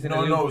 Everything's in a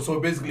No, loop. no. So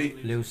basically,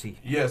 Lucy.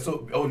 yeah.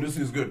 So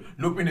Lucy is good.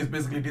 Lupin is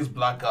basically this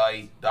black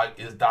guy that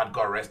his dad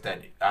got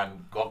arrested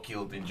and got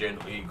killed in jail.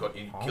 He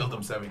killed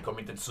himself. He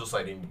committed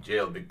suicide in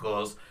jail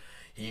because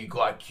he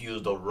got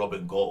accused of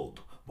robbing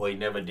gold, but he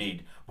never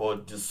did.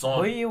 But the son,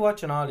 Why are you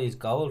watching all these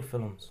gold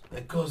films?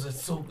 because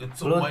it's so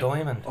Blood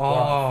Diamond. Oh,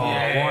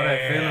 Yeah, what a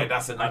film.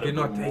 that's I another did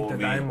not good take the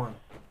movie. diamond.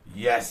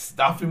 Yes,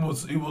 that film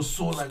was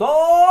so like.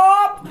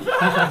 Stop!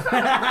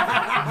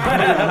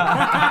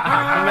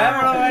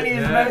 Remember when he's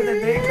meant to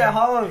dig the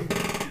hole?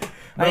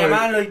 Hey, a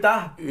man like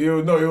that. It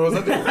was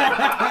actually,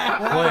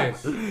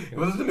 Boys, it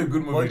was actually a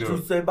good movie What you though.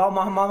 say about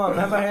my mama?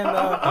 Remember him?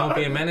 don't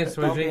be a menace.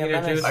 We're Don't be a drinking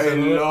your menace. juice. I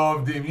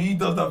loved him. He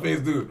does that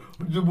face too.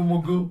 What you say about my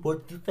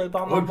What you say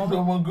about my What you say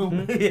mama? about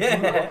my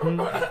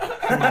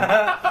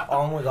Yeah.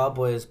 Oh my god,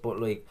 boys! But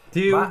like,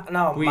 Do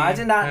no, we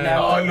imagine that have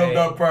now. Oh, I love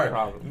that part.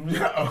 problem?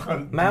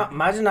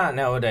 Imagine that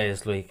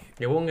nowadays, like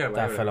You won't get away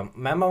that with film.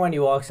 Remember when he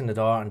walks in the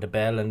door and the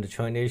bell in the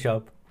Chinese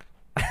shop?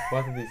 it.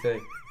 What did he say?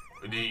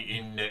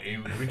 In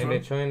which In the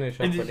one? China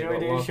shop, In the when they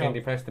Chinese walk in, shop. they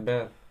press the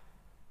bell.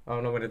 Oh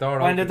no, when the door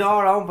When the opens.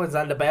 door opens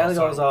and the bell Oh,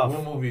 sorry, goes off.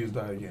 What movie is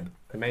that again?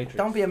 The Matrix.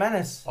 Don't be a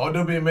menace. Oh,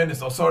 don't be a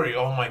menace. Oh, sorry.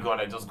 Oh my god,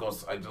 I just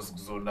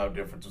zoned out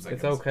there for 2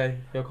 seconds. It's okay.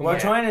 You'll come We're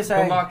back. trying to say.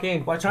 Come back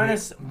in. We're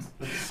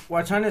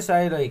trying to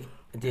say like,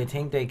 do you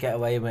think they get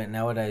away with it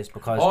nowadays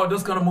because? Oh,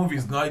 those kind of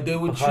movies. No, they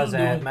would Because choose.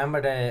 They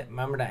remember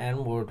the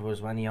N word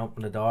was when he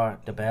opened the door,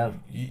 the bell,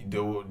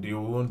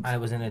 won't. and it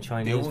was in a They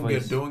Chinese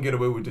voice. won't get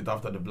away with it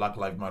after the Black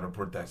Lives Matter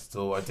protest.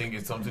 So I think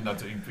it's something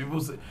that if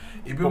people say,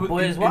 But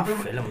boys, what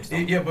films?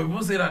 yeah, but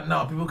people say that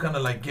now. People kind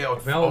of like get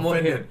Well,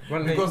 offended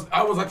one thing- because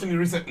I was actually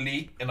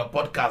recently in a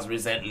podcast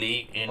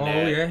in. Oh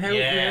yeah, how, yes.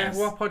 yeah.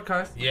 What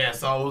podcast?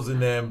 Yes, I was in.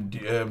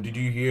 Did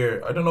you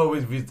hear? I don't know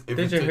if Did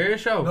it's you hear a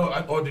show?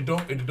 No, the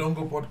Don't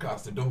Go podcast.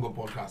 The Don't Go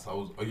podcast. I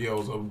was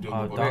on the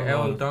Oh,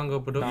 podcast. The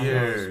Dongo production.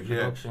 Yeah,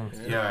 yeah. Productions.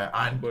 Yeah,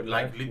 and Good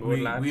like lad, we, good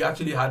lad. we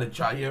actually had a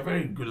chat. Yeah,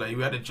 very good. Like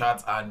we had a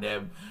chat, and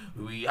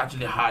we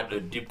actually had a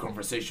deep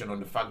conversation on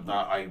the fact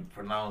that I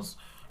pronounce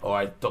or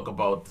I talk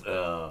about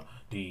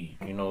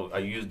I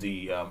use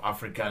the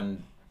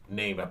African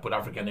name. I put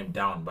African name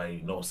down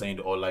by saying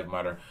the all life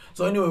matter.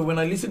 So anyway, when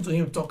I listen to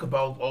him talk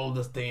about all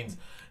those things,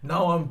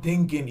 now I'm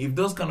thinking if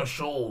those kind of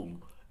show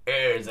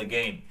airs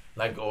again.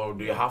 Or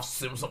do you have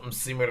something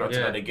similar to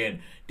Yeah. that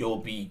again? There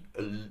will be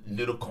a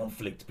little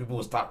conflict. People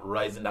will start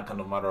rising that kind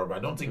of matter up. I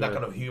don't think that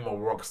kind of humor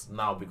works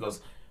now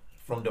because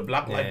from the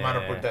Black Lives Matter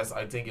protest,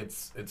 I think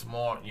it's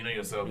more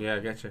yourself. Yeah, I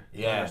get you.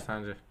 Yeah. I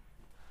understand you.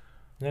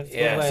 That's a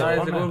Yeah, good way Sorry, of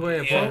it's a putting good way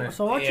of Yeah. putting it.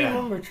 So what's your Yeah.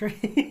 number 3?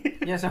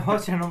 it. Yeah, so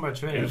what's your number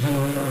 3?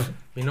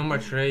 My number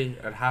 3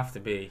 would have to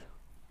be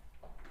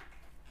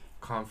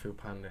Kung Fu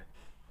Panda.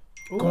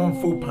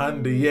 Kung Fu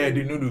Panda, yeah,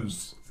 the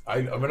noodles.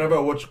 Whenever I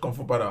watch Kung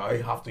Fu Panda,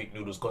 I have to eat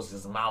noodles because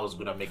his mouth is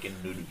good at making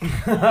noodles.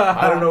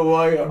 I don't know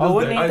why. I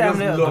wouldn't eat them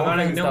little love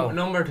dumplings, it. though.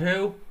 Number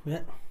 2, Yeah.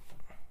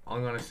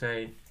 I'm gonna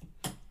say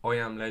I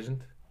Am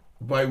Legend.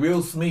 By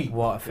Will Smith.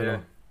 What a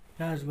film.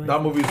 That's right.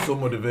 That movie is so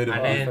motivating.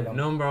 And film. then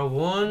number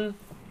 1,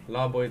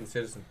 Law Abiding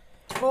Citizen.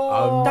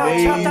 Oh,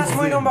 that's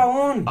my number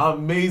 1.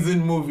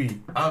 Amazing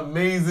movie.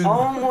 Amazing.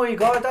 Oh my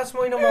god, that's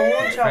my number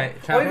 1, chap.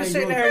 Right, I was right,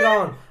 sitting good. here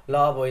going,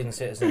 Law Abiding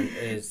Citizen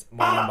is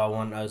my number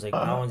 1. I was like,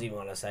 no one's even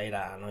gonna say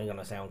that, and I'm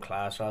gonna sound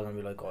class rather than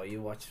be like, oh,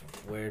 you watch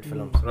weird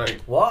films.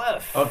 Right. What a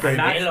film. Okay.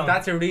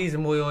 That's a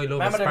reason why I love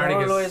Remember the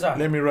Asparagus. neuralizer?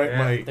 Let me write Yeah.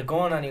 my. The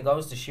gun, and he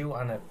goes to shoot,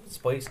 and the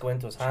spikes go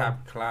into his hand.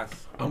 Chap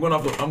class. I'm gonna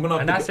have to.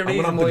 And that's the I'm gonna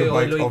reason have to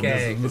why I get bite like of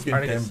this. It's looking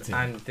Asparagus tempting.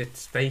 and the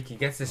steak. He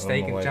gets the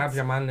steak and my jabs God.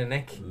 your man in the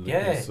neck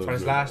Yeah. So for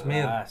his good. last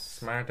meal. Class.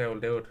 Smart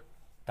old dude.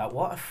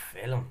 What a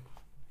film.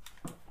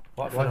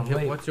 What a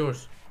film. What's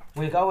yours?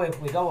 We go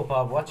with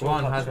Bob. What's Go your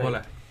on, top three?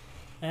 Hasbulla.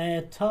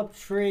 Top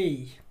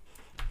 3.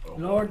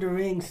 Lord of the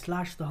Rings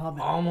 / The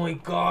Hobbit. Oh my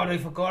god, I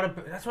forgot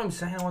it. That's what I'm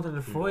saying. I wanted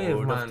the 5,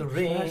 Lord of The man. Slash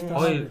Rings. The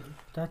Oil. Hobbit.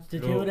 That's the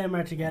two of them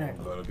are together.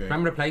 Okay.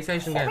 Remember the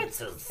PlayStation game?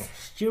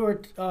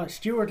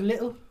 Stuart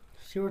Little.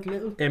 Stuart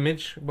Little.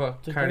 Image, but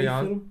It's a carry great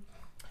on. film.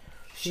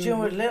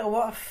 Stuart Little,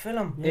 what a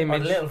film. Yeah. Or the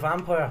Image. Little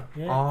Vampire.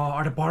 Yeah. Oh,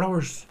 are the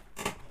borrowers?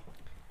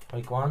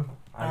 Like one.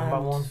 And And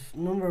number 1.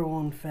 number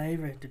 1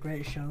 favourite, The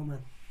Greatest Showman.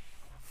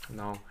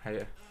 No, hate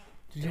it.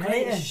 Did you hate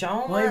Greatest it?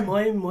 Showman?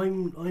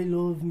 I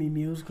love me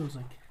musicals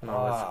like. No,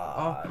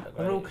 Ah, it's, the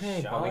they're Greatest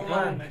okay, Bobby. Showman.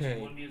 They're Mention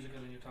okay. one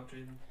musical in your top 3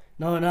 then.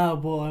 No,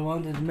 but I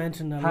wanted to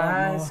mention a lot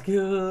High more.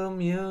 School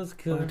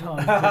Musical. But I thought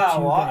I'd get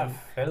you What a going.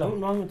 film.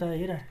 Nothing wrong with that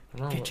either.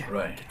 No, Get your,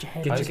 Right. get your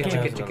head Get in you, the get you,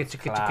 game. get you, get you,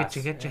 get you, get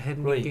you, get your head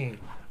in the Right. game.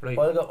 Right.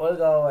 I'll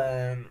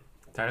go,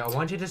 Daddy, I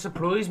want you to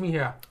surprise me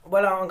here.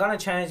 well, I'm gonna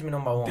change my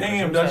number 1.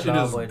 Damn, You that said shit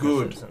Law is Abiding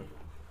good. Citizen.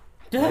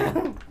 Do you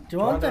Want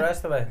want the that?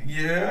 rest of it?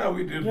 Yeah,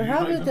 we did. You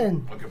have it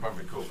then. Okay,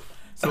 perfect, cool.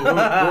 So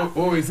what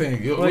were we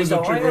saying? Right, What's so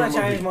the I'm trigger gonna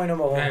change movie? my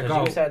number 1 Yeah, because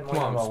go. you said my Come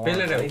on, number 1.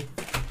 spill it out. right?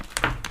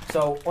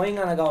 So I'm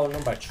gonna go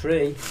number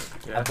 3.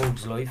 Yeah. A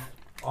Bug's Life.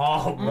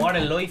 Oh, what a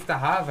life to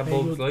have, a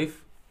Bug's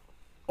life.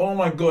 Oh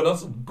my god,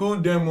 that's a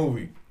good damn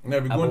movie.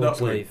 Never A going that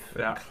Bug's way. Life.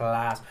 Yeah.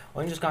 Class.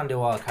 I'm just gonna do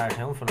all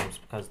cartoon films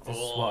because this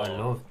is what I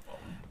love.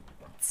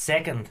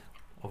 Second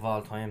of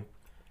all time,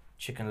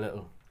 Chicken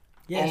Little.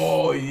 Yes.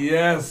 Oh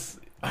yes.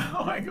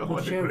 Oh my god,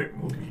 what a Sure. great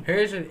movie.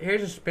 Here's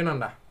a spin on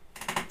that.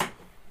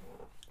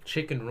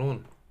 Chicken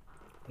Run.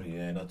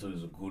 Yeah, that too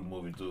is a good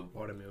movie too.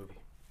 What a movie.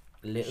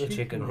 Little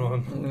Chicken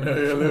Run.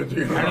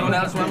 Anyone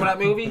else remember that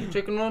movie,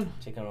 Chicken Run?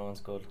 Chicken Run's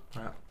good.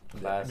 Yeah.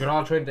 Class. They're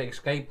all trying to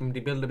escape and they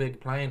build a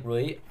big plane.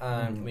 Right,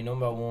 and my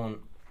number 1,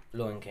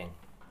 Lion King.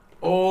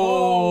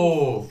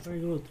 Oh, Very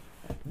good.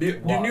 the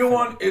What new film?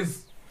 one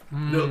is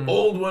the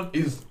old one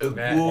is a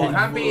Yeah. good You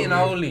can't be an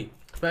movie. oldie,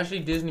 especially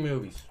Disney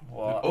movies.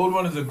 The old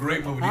one is a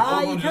great movie. The Ah,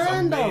 old you one is just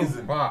can though.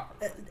 amazing. What?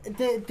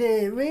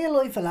 The real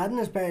life Aladdin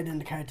is better than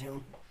the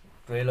cartoon.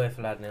 Real life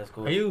Aladdin is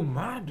good. Are you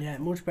mad? Yeah,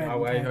 much better. No than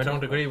the way, I cartoon.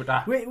 don't agree with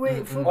that. Wait,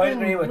 fucking I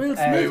agree with Will Wait,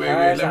 Smith.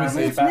 let me Tarzan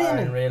say is it. better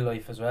in real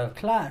life as well.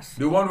 Class.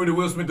 The one with the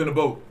Will Smith in the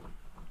boat.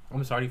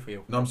 I'm sorry for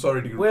you. No, I'm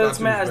sorry. The Will cartoon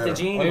Smith is as the better.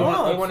 genie.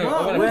 Oh, it's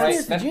not. Will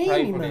Smith's the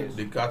genie, man.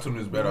 The cartoon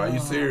is better. Are you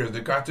serious?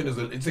 The cartoon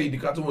is. See, the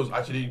cartoon was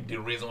actually the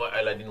reason why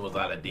Aladdin was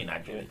Aladdin.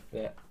 Actually.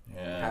 Yeah.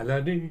 Yeah.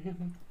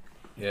 Aladdin.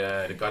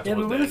 Yeah. The cartoon Yeah,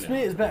 but was Will there.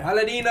 Smith is better.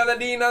 Aladdin.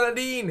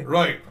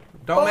 Right.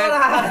 Don't make.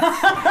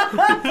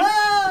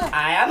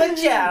 I am a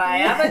child. I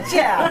am a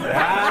child.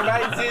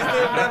 Right,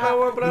 system, number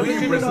one brother.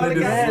 We presented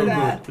this so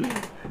good.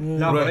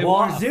 No, Right. but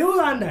What?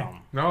 Zoolander.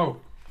 No.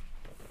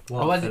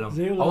 What I wasn't.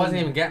 Zoolander. I wasn't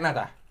even getting at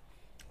that.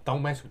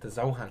 Don't mess with the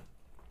Zohan.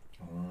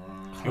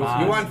 You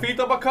want feet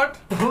uppercut?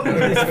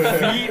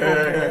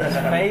 His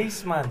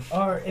face, man.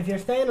 Or if you're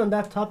staying on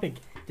that topic,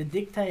 the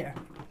dictator.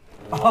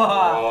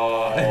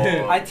 Oh.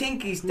 I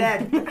think he's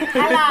dead.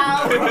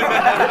 Hello.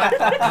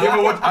 Give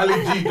her watch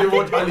Ali G. Give her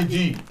watch Ali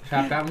G.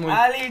 Chap, that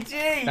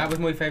Ali was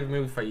my favourite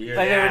movie for years.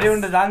 Like they were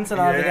doing the dance and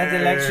all to get the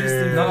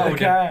electricity No, from the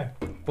car.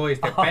 Boys,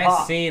 the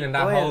best scene in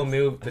that Boys. whole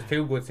movie, there's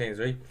two good scenes,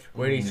 right?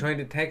 Where he's trying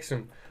to text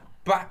him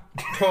back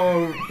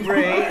to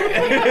Ray.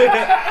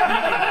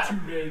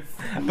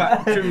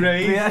 Back to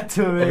Ray.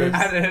 Beatrice.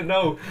 And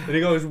no, and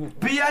he goes,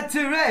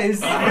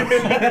 Beatrice.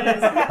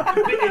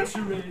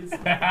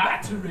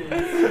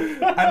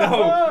 I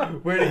know,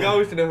 where he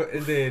goes to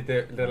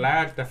the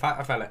large, the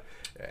fat fella.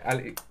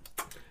 Ali,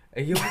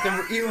 you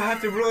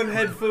have to run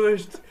head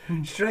first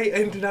straight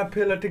into that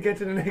pillar to get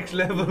to the next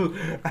level,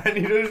 and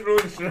he just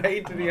runs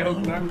straight to the oak,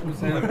 knocks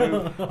himself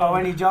out. Or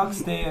when he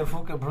jogs the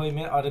fucking Prime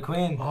Minister or the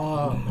Queen.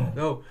 Oh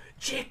no,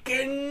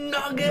 chicken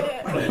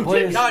nugget.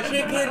 Boys. No,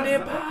 chicken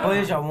nip.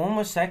 Boys, your one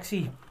was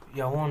sexy.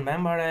 Your one,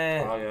 remember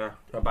Oh yeah,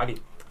 your body.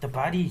 the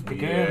baddie, the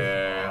girl.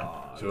 Yeah.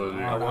 So,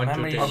 I want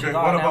remember you you to.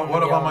 okay,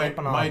 what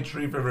about my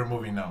three favorite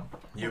movie now?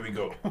 Here we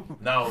go.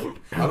 Now,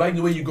 I like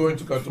the way you go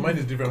into cartoon. Mine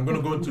is different. I'm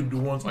gonna go into the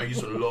ones I used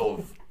to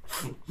love.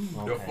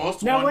 The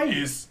first Now, one wait.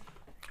 is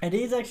Are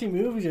these actually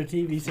movies or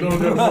TV no,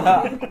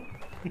 series?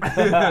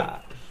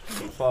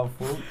 For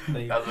food.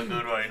 that's a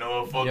good one. You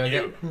know what? Fuck Yeah,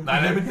 you.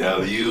 Now let me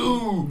tell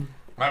you.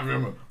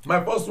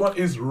 My first one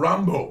is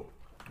Rambo.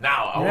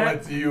 Now I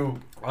want to tell you.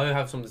 I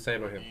have something to say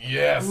about him.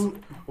 Yes,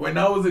 when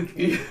I was a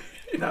kid,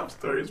 you have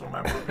stories from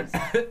my movies.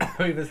 I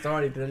have a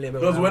story to tell you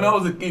about. Because when I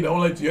was a kid, I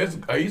won't lie to you.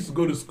 I used to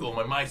go to school.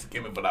 My mom used to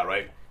give me for that,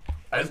 right?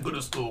 I used to go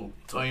to school,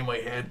 tying my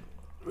head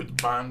with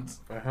bands.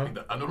 Uh-huh.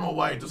 I don't know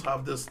why. I just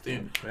have this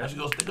thing. Yeah. And she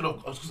goes, "Take it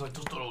up." I was just like,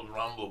 "Just thought it was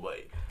Rambo,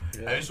 boy."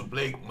 Yeah. I used to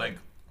play like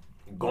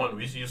gun.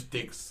 We used to use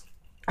sticks.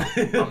 I'm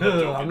not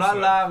joking, I'm not sir.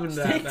 laughing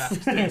at that.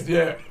 Sticks,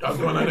 yeah. I was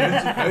going. And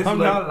I used to I'm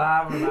like, not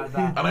laughing at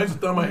that. and I used to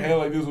turn my hair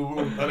like this,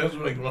 and I used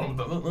to like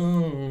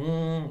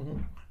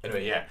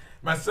anyway, yeah.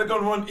 My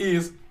second one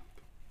is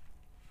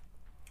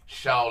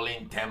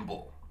Shaolin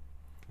Temple.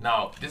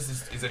 Now, this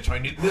is a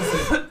Chinese.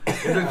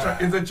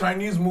 It's a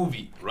Chinese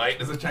movie, right?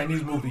 It's a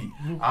Chinese movie,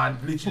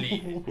 and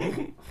literally,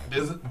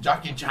 there's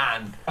Jackie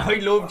Chan. I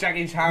love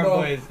Jackie Chan,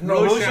 boys.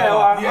 no, Rush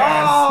hour.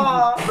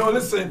 Yes. No,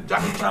 listen.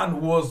 Jackie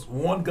Chan was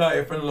one guy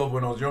I fell in love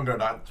when I was younger.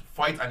 That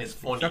fight and is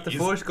funny. Is that the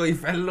He's- first guy you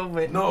fell in love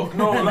with? No,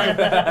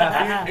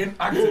 like in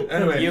acting.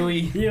 Anyway,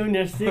 You and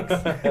your six.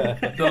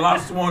 the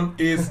last one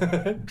is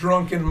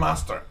Drunken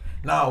Master.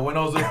 Now, when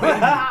I was a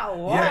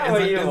baby, What were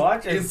you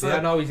watching? It's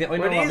Yeah, no, I know Were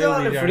what these all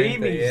movie the you're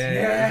into, freebies?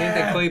 Yeah, I think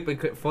they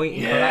quite fighting.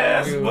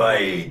 Yes, karate.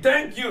 boy.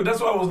 Thank you. That's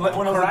what I was like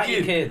when I was a Karate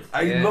kid. Kid.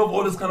 I Yeah. love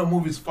all this kind of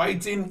movies,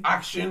 fighting,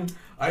 action.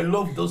 I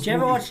love those. Did you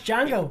ever movies. watch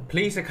Django?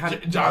 Police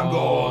Academy.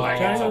 Django, like,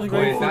 Django's a Boys,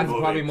 great that's movie.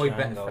 probably my Django,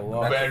 best.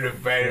 what? Very,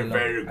 very,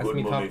 very That's good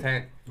my top movie.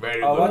 10.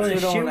 Very Oh, good. what's Where the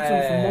he other shoots one,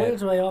 him from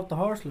miles away off the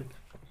horse. Like.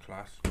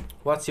 Class.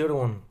 What's the other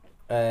one?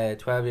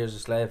 12 Years a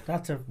Slave.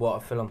 That's a What a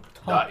film.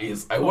 That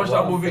is. I watched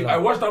that movie. I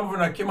watched that movie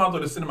when I came out of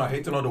the cinema,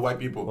 hating all the white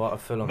people. What a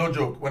film. No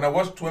joke. When I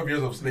watched 12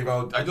 Years of Slave,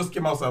 I just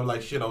came outside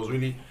like shit. I was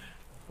really.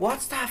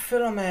 What's that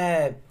film?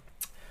 That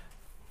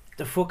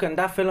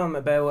film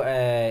about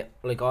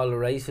like all the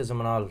racism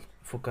and all.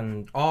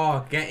 Fucking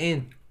Oh, get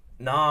in.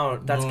 no,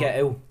 that's No. Get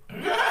Out.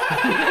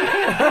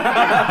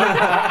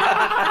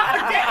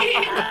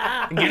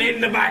 Get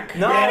in the back.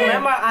 No,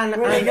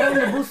 remember Where they and get on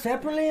the bus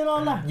separately and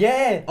all that.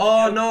 yeah,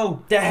 Oh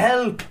no. The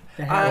Help.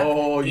 The hell?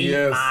 Oh Eat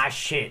yes. my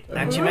shit.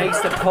 And she makes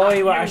the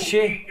pie with her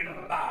shit.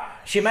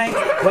 She makes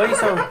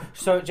right.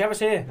 So do you ever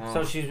see it?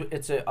 So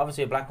it's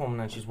obviously a black woman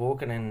and she's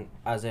working in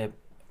as a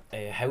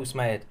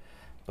housemaid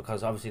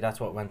because obviously that's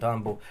what went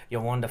on. But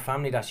you're one the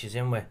family that she's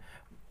in with,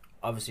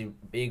 obviously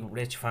big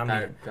rich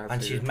family, That's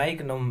and it. she's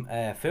making them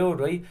food,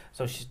 right?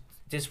 So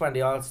this when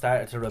they all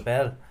started to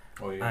rebel.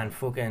 Oh yeah. And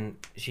fucking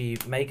she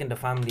making the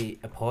family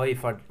a pie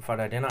for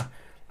their dinner,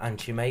 and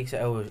she makes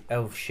it out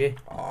of shit.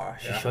 Oh,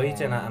 She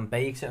shites in it and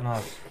bakes it and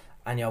all,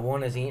 and your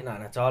one is eating it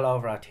and it's all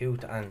over her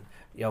tooth, and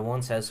your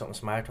one says something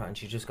smart to her and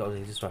she just goes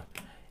like this way,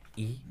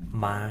 eat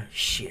my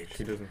shit,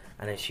 She doesn't.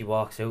 and then she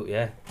walks out,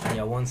 yeah, and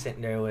your one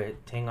sitting there with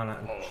a thing on it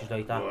and she's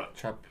like that.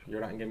 Chap, you're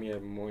not gonna give me a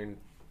mind,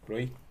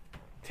 right?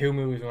 2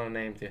 movies I want to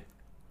name to you.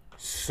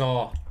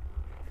 Saw.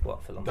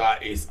 What film?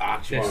 That is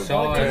actually Yeah, a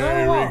so,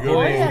 very what? good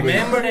I movie.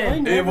 remember them. I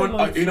never Even,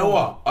 liked you know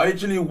Saw. what? I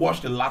actually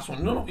watched the last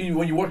one. No,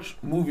 when you watch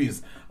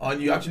movies and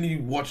you actually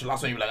watch the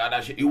last one, you're like,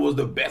 that shit, it was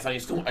the best. I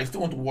still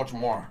want to watch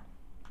more.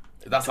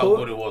 That's how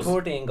good it was.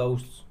 13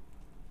 Ghosts.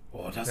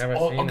 Oh, that's Never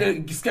seen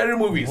okay. Scary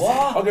movies.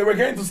 What? Okay, we're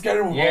getting to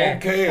scary movies. Yeah.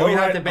 Okay, I alright,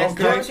 have the best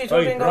okay. time. Actually,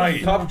 13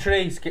 Ghosts.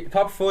 Right.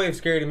 Top 5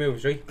 scary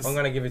movies, right? I'm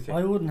gonna give it to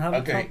I you. wouldn't have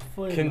Okay. a top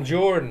 5.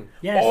 Conjuring.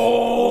 Yes.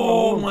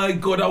 Oh my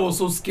god, that was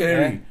so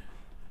scary.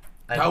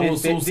 And That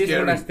was so This one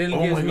scary. that still Oh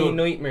gives my me God.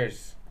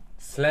 nightmares.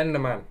 Slender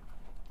Man.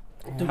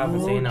 The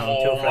Haven't seen it. I'm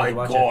too Oh afraid my to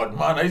watch god, it.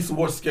 man! I used to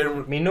watch scary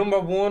movies. My number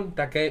one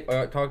that gave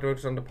I talked about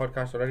this on the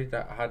podcast already.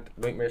 That I had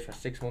nightmares for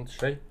 6 months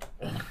straight.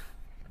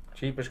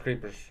 Jeepers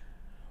Creepers.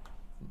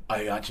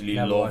 I actually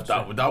Never love watched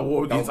that. it. That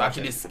word Don't is watch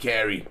actually it.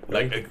 scary,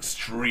 like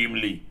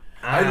extremely.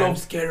 I And- love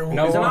scary movies.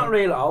 No Is it one- not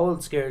real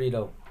old scary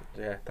though?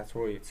 Yeah, that's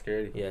why it's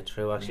scary. Yeah,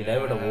 true. Actually, they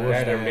were the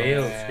worst. They're the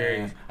real Yeah. scary.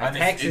 And And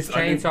it's- Texas it's-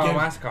 and it Chainsaw gives-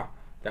 Massacre.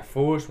 The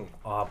first one.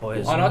 Oh,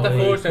 boys. Oh, not the I-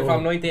 first one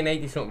from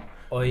 1980 something.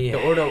 I The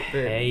other,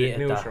 the hated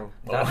newest that. one.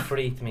 That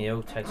freaked me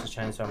out. Texas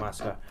Chainsaw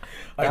Massacre.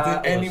 I think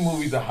That any was-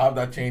 movie that have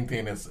that chain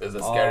thing is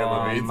a scary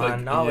Oh, movie. It's man,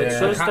 like, no, yeah. it's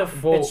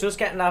just But- it's just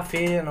getting that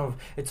feeling of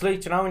it's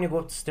like, you know, when you go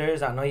up the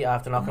stairs at night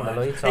after knocking the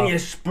lights And off. you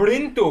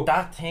sprint up.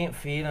 That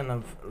feeling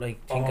of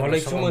like thinking Oh, like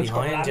there's someone someone's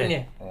behind grabbing you.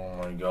 you. Oh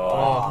my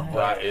god,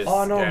 that is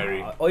Oh no,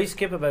 scary. I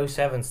skip about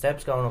 7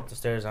 steps going up the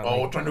stairs at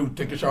Oh, night. trying to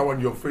take a shower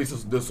and your face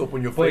is this up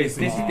on your Boys,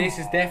 face. this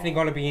is definitely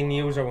gonna be in the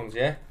user ones,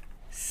 yeah?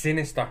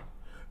 Sinister.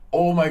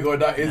 Oh my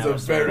god, that is Never a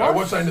seen very. it. I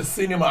watched that in the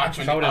cinema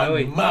actually. So did I.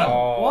 And man,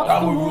 Oh. What's that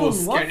the movie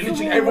was one? scary. What's the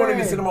Literally, one everyone in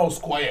the where- cinema was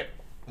quiet.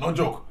 No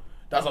joke.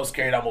 That's how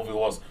scary that movie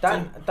was.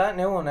 That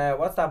new one,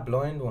 what's that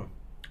blind one?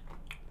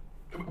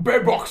 So,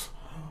 Bird Box.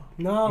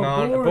 No,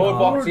 No, Bird Bird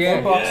Box, yeah.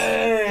 Bird Box.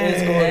 Yes.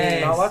 It's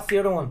good. No, what's the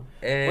other one?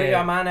 With your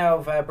Uh, man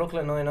out of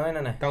Brooklyn 99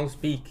 in it. don't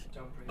speak.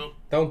 Don't breathe.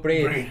 Don't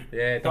breathe. Breathe.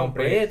 Yeah, Don't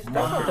breathe. That's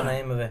not the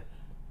name of it.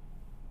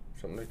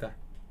 Something like that.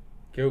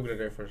 Google it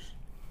there first.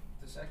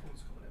 The second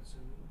one's coming out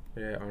soon.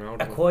 Yeah, I know.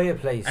 A Quiet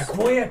Place. A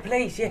quiet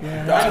place, yeah.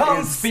 That Don't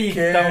is speak,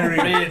 scary. don't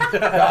breathe.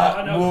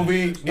 That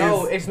movie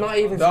No, is. it's not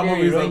even That scary,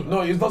 movie is right?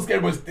 no, it's not scary,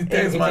 but it's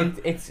tense, man.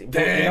 It's but you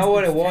Tense. know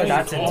what it was?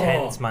 That's Oh,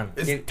 intense, man.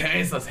 It's It-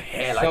 tense as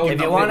hell. So I If you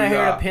cannot want to believe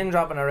hear a that. pin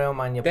dropping around,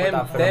 man, you put Them,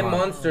 that film them on.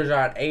 monsters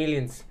are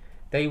aliens.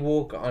 They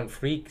walk on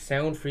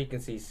sound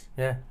frequencies.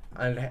 Yeah.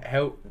 And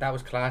how that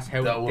was class.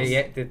 How That was-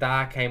 the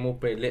dad came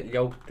up with a little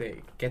yoke to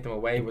get them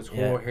away was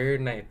Yeah. her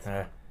hearing aid.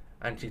 Yeah.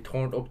 And she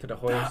turned up to the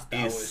highest. That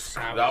That is- was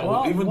savage. that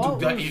was- even to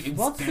that, it's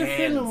what's the tense.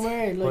 film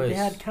where like Boys. they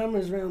had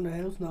cameras around the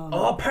house now?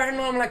 Oh,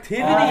 Paranormal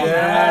Activity. Oh,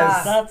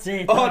 Yes. that's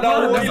it. Oh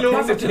no, That's- we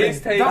love the that's police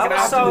it. taking That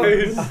was so-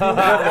 afterwards.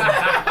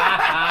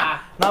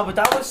 No, but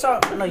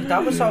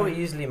that was so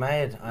easily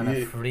made, and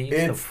it freaks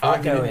the It's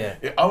fuck out of you.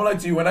 actually, I'm like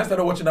to you, when I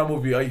started watching that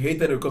movie, I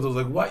hated it because I was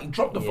like, what? He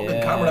dropped the fucking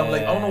Yeah. camera. I'm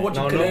like, I don't know what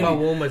No, you number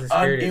clearly. one was the And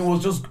scariest. it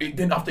was just,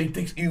 then after it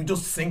takes, you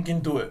just sink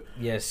into it.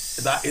 Yes.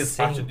 That is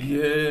Sink. actually,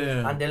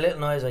 yeah. And the little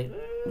noise like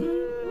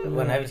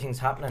when everything's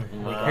happening.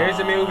 Like, Here's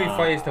a movie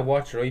for you to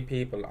watch, right,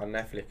 people, on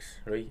Netflix,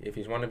 right? If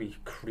you want to be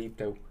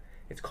creeped out,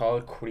 it's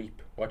called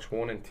Creep. Watch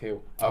 1 and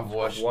 2. I've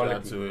watched Quality.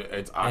 that too.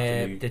 It's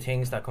actually. the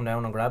things that come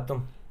down and grab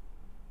them.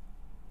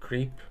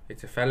 Creep.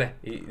 It's a fella.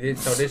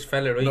 So this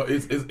fella, right? No,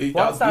 it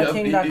What's that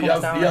thing that he comes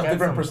has, down he has and gets different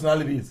them?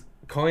 personalities.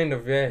 Kind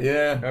of, yeah.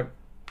 Yeah.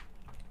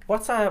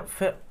 What's that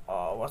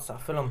what's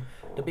that film?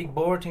 The big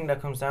board thing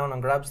that comes down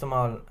and grabs them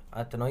all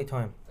at the night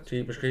time.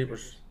 Jeepers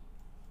Creepers.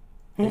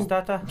 Is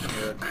that that?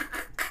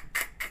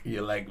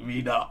 You're like,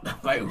 me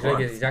not. Like, He's, what?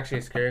 he's actually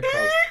a scarecrow.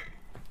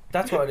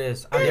 That's what it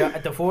is.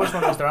 And the first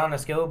one is they're on a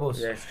skill bus.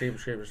 Yeah, it's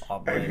Jeepers Creepers. Oh,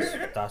 boys,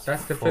 That's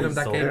the fucked film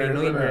that up. gave me Isn't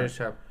it? nightmares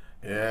for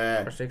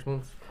Yeah. 6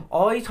 months.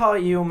 I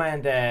thought you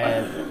meant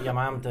your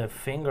mum the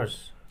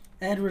fingers.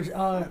 Edward,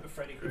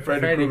 Freddy Krueger.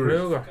 Freddy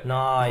Krueger. No,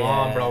 Come yeah.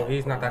 on, bro.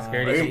 He's not that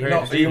scary He- compared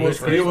no, to he was-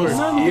 Jeepers he was- Creepers.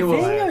 no, he the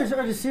was- fingers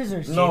or the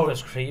scissors? No.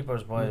 Jeepers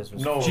Creepers, boys.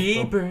 Was No. fucked up.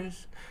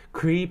 Jeepers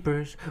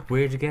Creepers.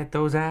 Where'd you get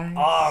those eyes?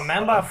 Oh,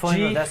 remember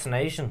Final Gee.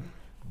 Destination?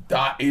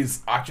 That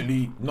is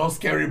actually not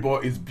scary,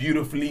 but it's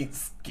beautifully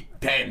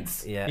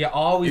tense. Yeah. You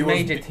always It was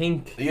made you be-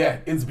 think. Yeah,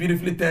 it's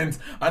beautifully tense,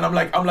 and I'm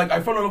like, I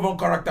fall in love with one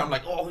character. I'm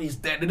like, oh, he's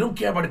dead. They don't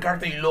care about the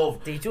character you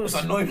love. They just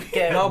It's annoying.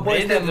 get No,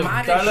 boys, rid they're of them.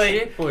 mad They're as like,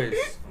 shit, boys.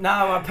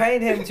 no, we're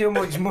paying him too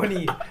much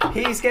money.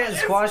 He's getting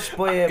squashed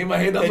by In my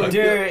head, that's a what I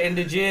deer feel. in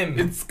the gym.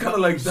 It's kind of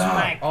like that.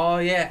 Smack. Oh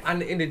yeah,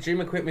 and in the gym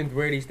equipment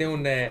where he's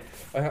doing the,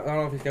 I don't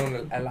know if he's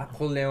doing a lap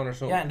pull down or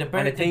something. Yeah, and the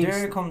bird- it the thinks-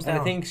 deer comes and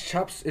down. it thinks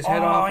chops his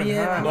head Oh, off. in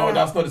yeah, half. No,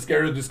 that's not the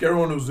scary. The scary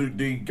one was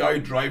the guy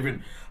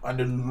driving, and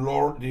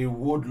the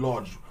wood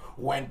lodge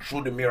went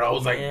through the mirror. I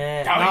was like,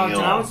 Yeah. damn, No, do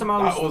you know what's the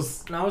most, that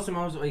was. now it's the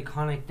most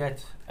iconic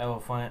death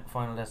out of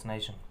Final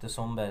Destination? The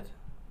sunbed.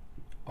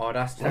 Oh,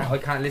 I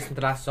can't listen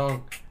to that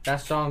song. That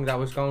song that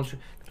was going through.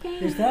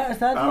 Is that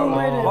the Oh. one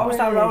where the, What was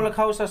that where- roller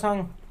coaster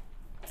song?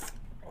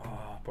 Oh,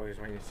 boys,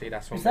 when you see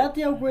that song. Is that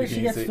the out where You she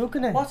can gets see- stuck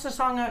in it? What's the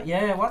song?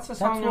 Yeah, what's the That's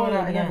song what about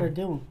that I never again?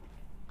 do.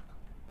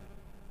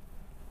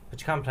 But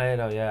you can't play it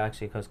though, yeah,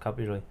 actually, because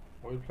copyright.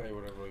 Why We'll play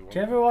whatever we want. Did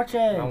you ever watch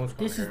No one's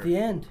This gonna Is hear the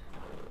End?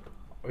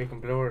 We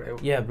can blur it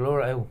out. Yeah, blur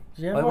it out.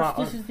 Did you ever I watch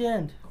want- This Is the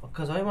End?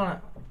 Because I want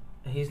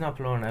to. He's not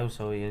blurring out,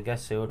 so he'll get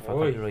sued for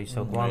Oi. copyright.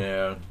 So go on.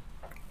 Yeah.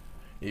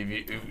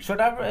 If Should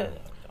I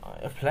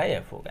play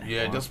it for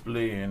yeah, just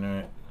play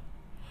anyway.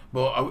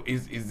 But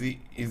is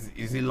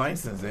he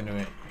licensed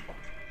anyway?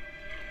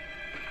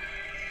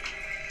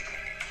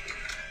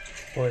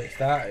 Boys,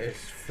 that is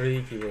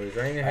freaky, boys.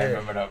 Right in your I head.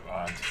 remember that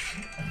one.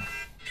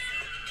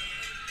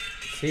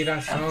 See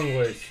that song,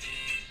 boys?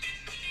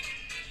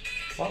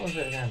 What was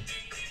it again?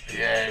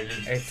 Yeah,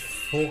 It's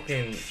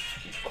fucking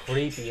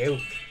creepy out.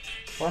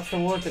 What's the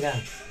words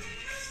again?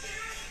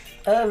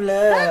 Oh,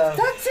 love.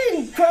 That's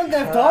in Grand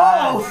Theft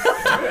Auto.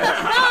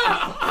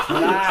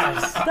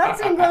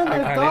 That's in Grand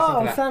Theft can't listen to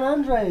Auto, that. San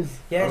Andreas.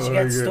 Yeah, she Oh,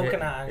 gets yeah. stuck in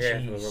that Yeah,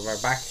 and with she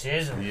her back.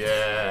 sizzles.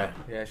 yeah.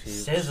 Yeah, she.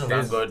 Sizzle.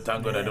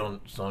 Thank God I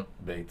don't sound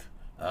bait.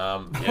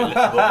 Yeah,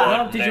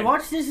 No, did you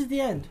watch This Is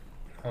the End?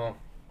 Oh.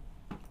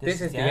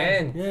 This is the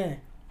end. Yeah.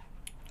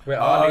 With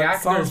all the it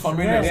sounds actors at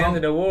familiar, the end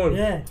of the world.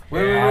 Yeah.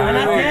 Wait, And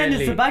at the wait, end,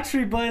 it's the wait.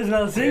 Backstreet Boys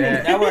now singing.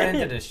 Yeah. Now we're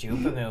into the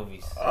stupid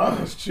movies.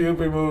 Oh,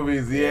 stupid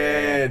movies.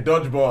 Yeah,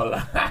 dodgeball.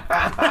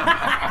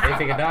 If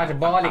you can dodge a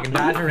ball, you can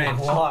dodge a wrench.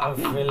 What a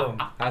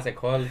film. That's a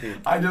quality.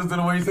 I just don't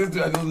know what he says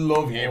to. I just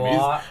love him.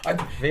 What?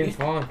 Vince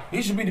Vaughn.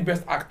 He should be the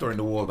best actor in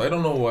the world. I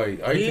don't know why. He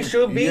think-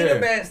 should be yeah, the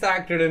best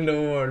actor in the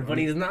world, but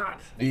he's not.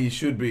 He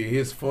should be.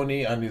 He's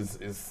funny and his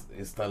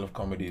style of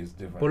comedy is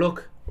different. But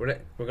look, we're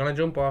gonna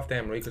jump off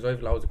them, right? Because I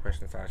have loads of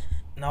questions to ask.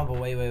 No, but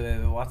wait.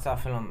 What's that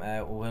film?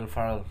 Will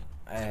Ferrell.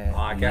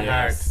 Ah, Get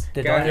Yes. Hard.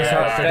 The Get dinosaur-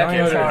 Hard. the Step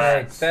dinosaur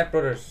Brothers. eggs. Step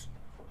Brothers.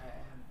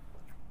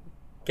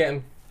 Get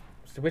him.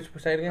 Which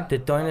side again? The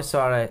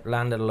Dinosaur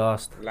Land of the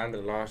Lost. Land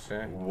of the Lost,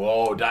 yeah.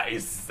 Whoa,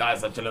 that's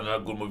actually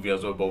another good movie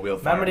as well. But Will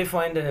Remember they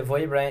Ferrell. find the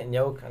vibrating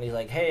yoke and he's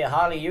like, hey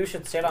Holly, you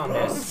should sit on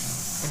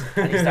this.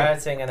 And he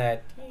starts singing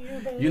it.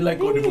 You like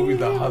all the movies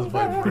that has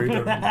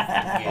vibrator?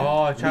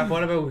 Oh, chap,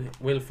 what about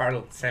Will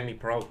Ferrell,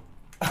 semi-pro?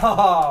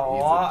 Oh,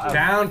 what? a-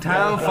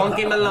 Downtown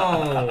Funky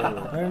Malone.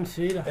 I didn't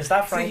see that. Is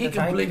that See, Frank he the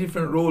can Tank? play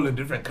different role in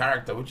different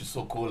character, which is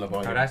so cool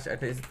about Oh, him. that's,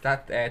 is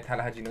that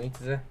Tallahassee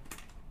Nights, is it?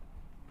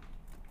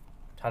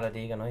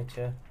 Talladega Nights,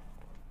 yeah.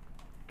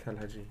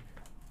 Tallahassee.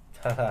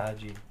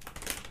 Tallahassee.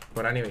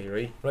 But anyway,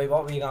 right? Right,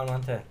 what were you going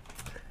on to?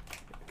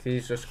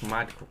 These are just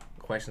mad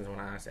questions I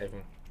want to ask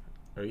everyone,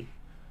 right?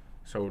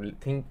 So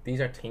think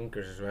these are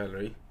thinkers as well,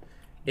 right?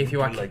 If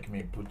you are like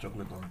me, put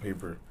chocolate on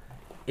paper.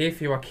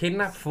 if you were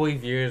kidnapped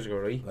 5 years ago,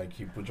 right? Like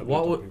you put chocolate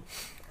What on would- paper.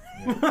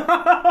 Yeah.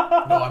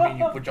 No, I mean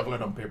you put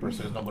chocolate on paper,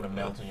 so it's not gonna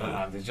melt in your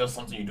hands. It's just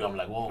something you do. I'm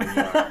like, whoa,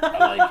 yeah.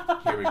 I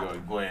like. Here we go.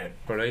 Go ahead.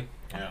 But right,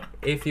 Yeah.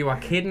 if you were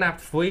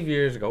kidnapped 5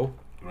 years ago,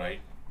 Right.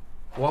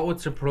 what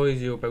would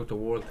surprise you about the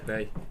world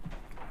today?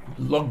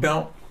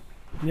 Lockdown.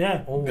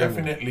 Yeah. Oh.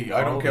 Definitely.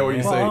 I don't Oh, care what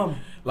you yeah. say. Bomb.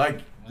 Like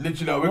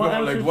literally, we're What going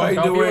else like, is why So are they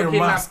if you were wearing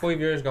kidnapped masks? 5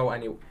 years ago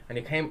and you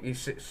came,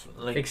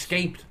 Like-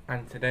 escaped,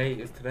 and today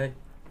is today,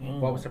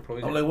 what would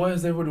surprise I'm you? like, why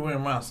is everybody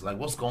wearing masks? Like,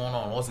 what's going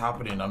on? What's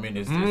happening? I mean,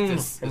 it's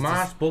this.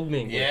 Mask bugged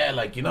me. Yeah,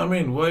 like you know what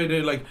I mean. Why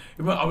they like?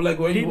 I'm like,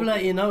 why People you?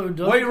 that you know Why are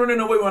don't. you running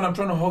away when I'm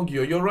trying to hug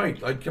you? You're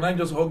right. Like, can I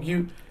just hug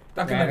you?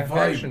 That kind Yeah, of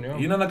affection, vibe. yeah.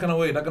 You know that kind of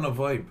way. That kind of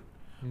vibe.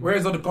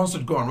 Where's all the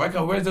concert going?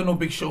 Where's there no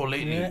big show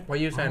lately? Yeah. What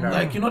are you saying, Darren?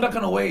 Like you know that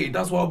kind of way.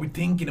 That's what I'll be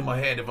thinking in my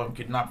head if I'm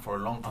kidnapped for a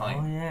long Oh,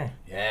 time. yeah.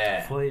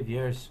 Yeah, 5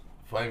 years.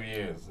 5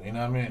 years. You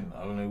know what I mean?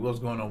 I mean, what's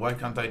going on? Why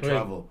can't I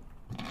travel?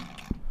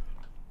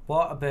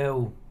 What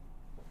about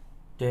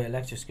the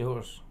electric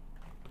scooters?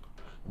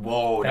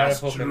 Whoa, Darren that's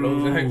fucking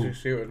loves electric true.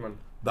 scooters, man.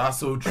 That's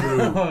so true.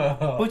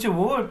 But you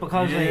would,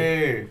 because like,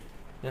 Yeah.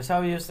 that's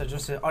how we used to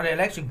just say, or the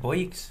electric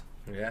bikes.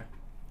 Yeah.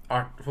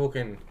 Or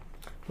fucking.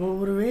 Well,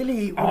 would it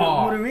really,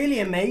 Oh. would it really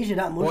amaze you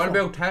that much? What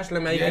though? about Tesla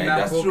making Yeah, that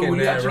that's fucking true.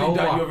 Actually, that, you're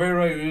robot? very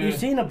right. Yeah. You've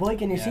seen a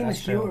bike and you've Yeah, seen a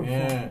that's true. scooter before.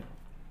 Yeah.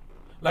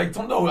 Like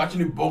something that will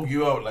actually bug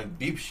you out, like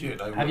deep shit.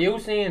 Like, Have you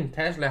seen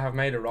Tesla have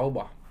made a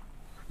robot?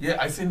 Yeah,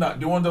 I seen that.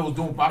 The one that was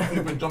doing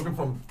backflip and jumping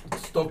from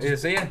stuff. Did you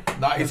see it?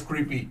 That is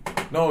creepy.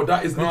 No,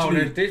 that is No, they're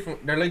literally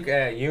different. They're like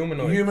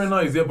humanoids.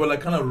 humanoids, yeah, but like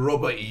kind of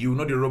rubber. You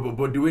know the rubber,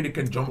 but the way they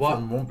can jump What?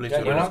 from one place Yeah,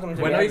 to you're the not other. going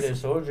to When be I able to do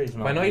s- surgeries,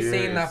 man. When I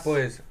seen that, Yes.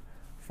 boys,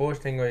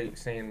 first thing I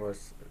seen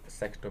was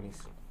sex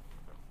dummies.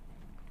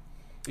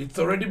 It's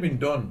already been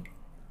done.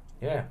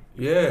 Yeah.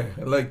 Yeah,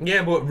 like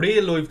Yeah, but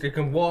real life they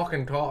can walk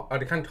and talk, or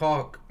they can't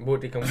talk, but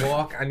they can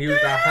walk and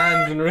use their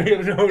hands in real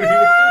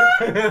life.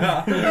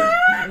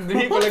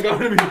 People are going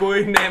to be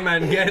buying them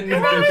and getting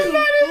them.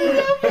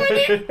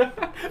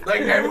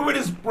 like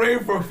everybody's praying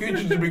for a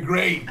future to be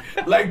great.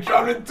 Like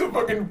traveling to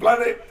fucking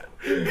planet.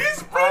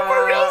 He's praying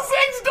for real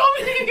sex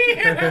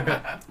dummy.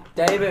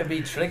 David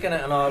be tricking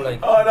it and all, like,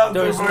 Oh, that's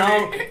there's so no,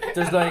 funny.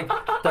 there's like,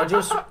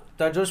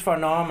 they're just for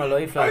normal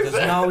life. Like, there's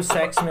no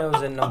sex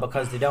moves in them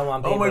because they don't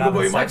want people Oh my god,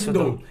 but having sex imagine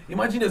with though. them.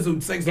 Imagine there's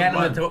a sex Get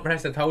man. him to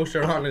press the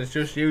toaster on and it's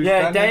just you.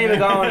 Yeah, standing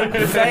David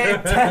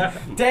there.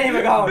 going.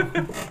 David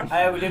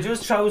going. Will you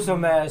just throw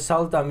some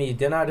salt on me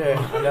dinner there?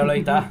 And they're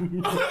like that.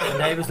 And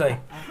Dave was like,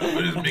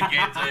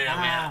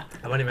 I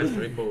want to mess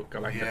with but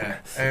go back Yeah,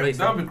 there. Right,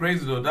 that'd be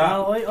crazy though. That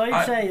No,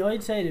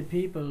 I'd say the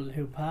people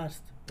who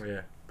passed.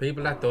 Yeah.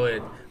 People that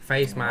died,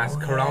 face mask,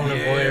 yeah,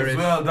 coronavirus. as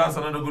well. That's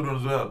another good one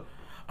as well.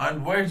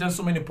 And why is there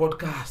so many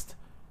podcasts?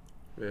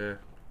 Yeah.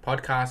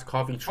 Podcast,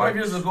 coffee trucks. 5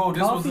 years ago,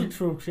 this Coffee was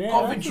trucks, yeah.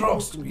 coffee that's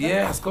trucks. what-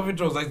 Yes, coffee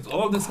trucks. Like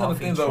all these kind of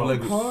Coffee things. I was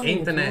like, trucks.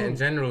 Internet in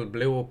general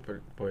blew up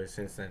by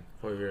since then,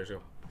 5 years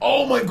ago.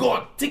 oh my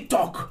god,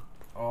 TikTok.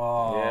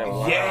 oh. Yeah,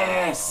 wow.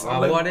 Yes.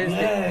 Wow, Like, what is it?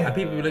 yeah. And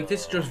people be like,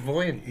 this is just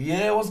Vine.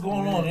 Yeah, what's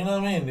going on? You know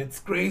what I mean? It's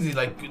crazy.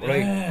 Like, Right.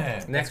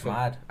 yeah. Next one.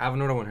 mad. I have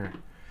another one here.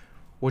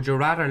 Would you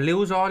rather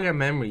lose all your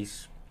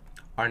memories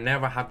or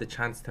never have the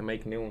chance to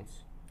make new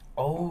ones?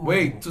 Oh.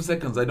 Wait, 2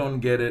 seconds. I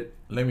don't get it.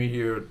 Let me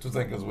hear. 2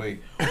 seconds.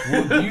 Wait.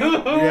 Would you?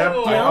 Yep, I The have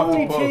to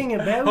only pause. thing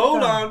about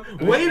Hold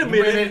that, on, wait a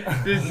minute.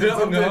 There's There's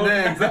something something going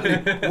there, on.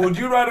 exactly. Would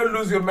you rather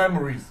lose your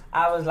memories?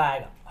 I was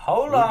like,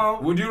 hold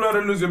on. Would you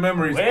rather lose your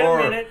memories Wait a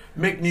or minute.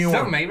 make new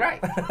Something ones? ain't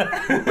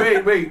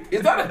right. Wait.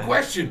 Is that a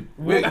question?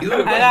 Wait, is that a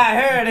And question?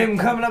 I heard him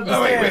coming up the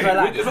Oh, stairs. wait.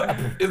 Like,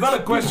 Is that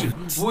a question?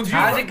 Would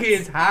How's you your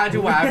kids? How's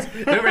your wives?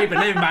 They're raping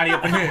everybody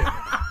up in here.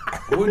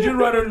 would you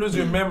rather lose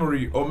your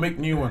memory or make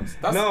new ones?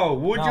 That's No,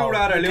 would no, you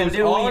rather you can lose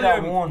do all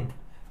either your... one.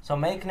 So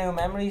make new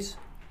memories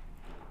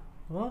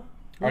what?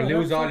 Or No,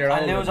 lose that's all not- your and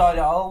old lose ones? all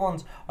your old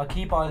ones, or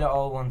keep all your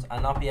old ones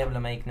and not be able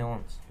to make new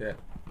ones. Yeah.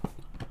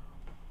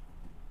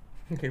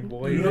 Okay,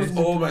 boy. lose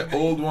all my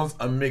old ones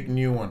and make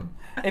new one.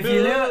 If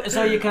you lose,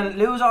 so you can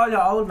lose all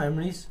your old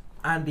memories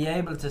and be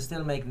able to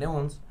still make new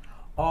ones,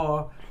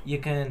 or you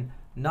can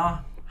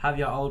not have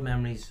your old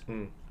memories.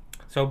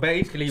 So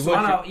basically, So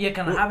what no, you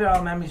can have your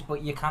old memories,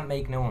 but you can't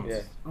make new ones.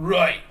 Yeah.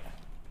 Right.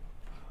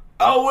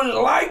 I would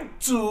like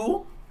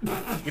to.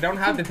 you don't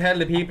have to tell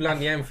the people on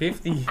the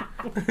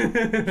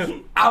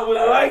M50. I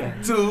would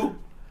like to.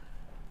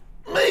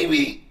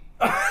 Maybe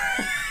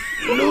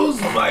lose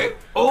my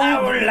old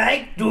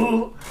like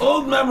to.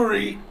 old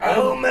memory.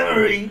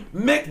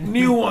 Make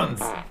new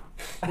ones.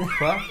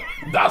 What?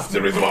 That's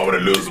the reason why I want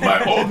to lose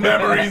my old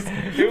memories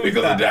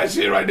because of that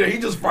shit right there. He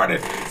just farted.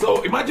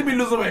 So imagine me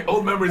losing my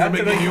old memories and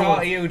That's what making I new thought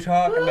ones. you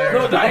talking there.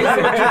 No,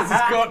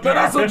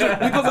 that's so just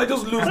because I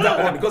just lose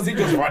that one because he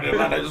just farted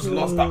and I just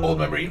lost that old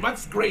memory.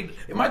 That's great.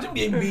 Imagine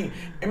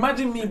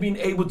me being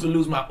able to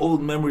lose my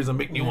old memories and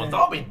make new ones.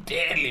 That would be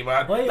deadly,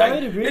 man. Well, like,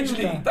 I'd agree with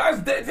literally,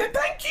 that.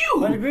 thank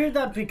you. I agree with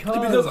that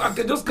Because I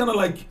could just kind of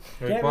like,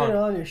 get rid of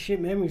all your shit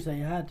memories that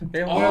you had.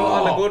 Yeah, what are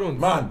all the good ones?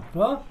 man.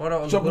 What? What are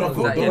all the Chop good up,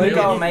 ones that don't you make knew?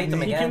 Go make them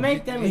You again. can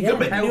make them You can again.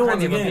 make How new can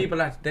ones you have again. people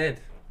that's dead?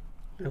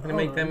 How can you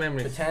make them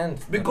memories?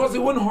 Pretend. Because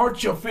it wouldn't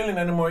hurt your feeling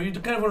anymore. You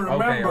can't even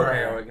remember. Okay,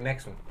 all right,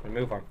 next one. We'll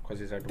move on because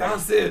these are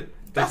That's it.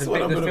 That's there's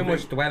what I'm there's gonna too do.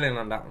 much dwelling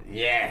on that one.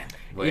 Yeah.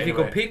 But If you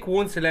anyway. could pick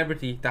one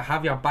celebrity to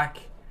have your back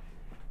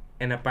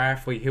in a bar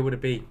fight, who would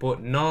it be?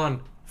 But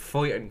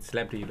non-fighting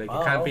celebrity. Like,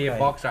 Oh, it can't be a okay.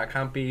 boxer, it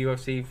can't be a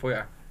UFC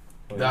fighter.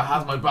 that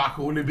has my back,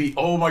 who will it be?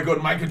 Oh my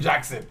god, Michael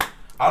Jackson.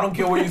 I don't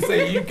care what you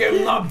say. You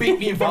cannot beat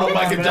me in front of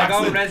Michael But I go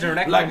Jackson.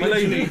 resurrect Like him, will I?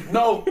 literally.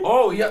 No.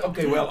 Oh yeah.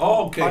 Okay. Well.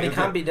 Oh, okay. Oh, they okay.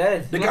 can't be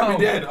dead. They can't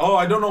be dead. Oh,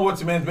 I don't know what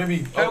you meant. Maybe.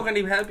 How Oh, can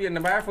he help you in the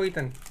bar fight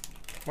then?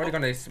 What are you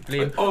gonna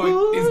split?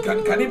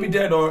 can he be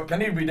dead or can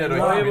he be dead or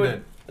No, he he can't be would-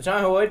 dead? Do you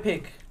know who I'd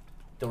pick?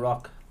 The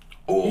Rock.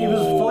 Oh, He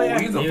was a fighter.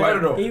 he's a He fighter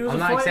was a- though. He was I'm a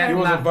not fighter. He accepting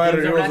was a that.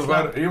 fighter. He He was a was a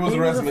fighter. He was a He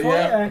was a wrestler.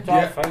 Yeah. fighter. It's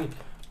all Yeah. fake.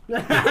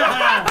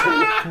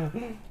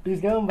 He's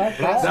going back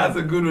to that. That's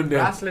a good one there.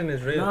 Wrestling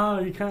is real. No,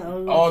 you can't.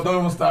 Oh, don't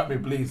even stop me,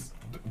 please.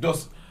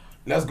 Just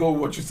let's go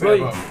with what you said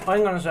Right, about.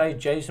 I'm gonna say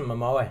Jason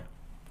Momoa.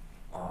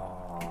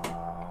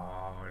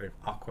 Oh, the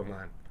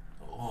Aquaman.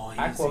 Oh, he's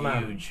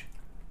Aquaman. huge.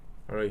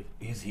 Right.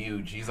 He's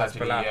huge. He's That's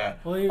actually Bala. yeah.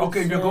 Well, you would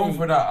Okay, if you're going say-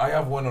 for that, I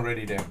have one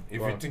already. Then, if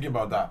Go you're on. thinking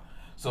about that,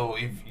 so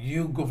if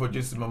you go for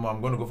Jason Momoa,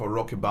 I'm gonna go for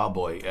Rocky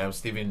Balboa.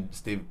 Stephen.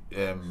 Stephen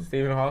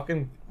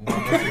Hawking. No,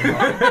 not Stephen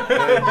Hawking.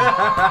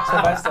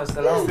 Sylvester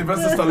Stallone.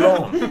 Sylvester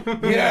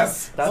Stallone.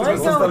 Yes, That's Why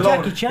Sylvester not Stallone.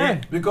 Jackie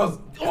Chan? Because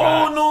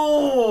oh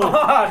no.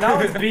 That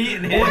was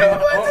beating him.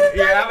 Oh,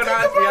 you haven't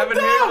heard mine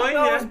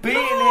That was yet?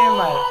 beating him, No,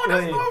 man.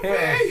 that's not Right,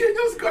 fair. here. You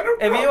just got to.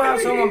 If you have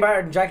someone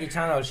better than Jackie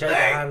Chan, I'll shake your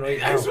hand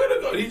right I now. swear to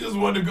God, he just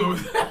wanted to go.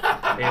 with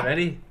Are you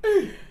ready?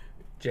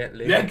 Jet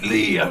Li. Jet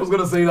Li. I was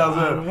gonna say that as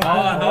well. Oh, hold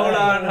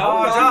on, hold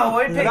Oh, on. Joe,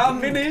 I'd pick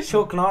Not finished.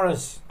 Chuck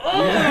Norris.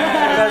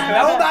 Because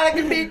nobody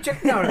can beat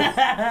Chuck Norris.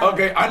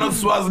 Okay, Arnold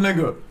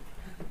Schwarzenegger.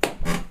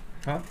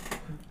 Huh?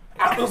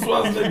 Arnold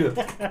Schwarzenegger.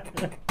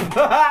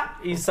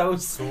 He's so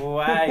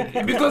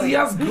swag. Because he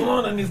has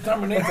gun and he's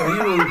Terminator. He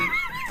will.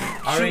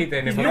 Alright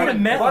then, if You're I'm a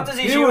metal. What does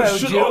he He shoot will out?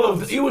 shoot all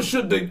of. Jewels?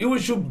 He will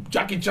shoot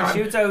Jackie Chan.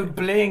 Shoots out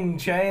bling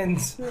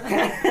chains.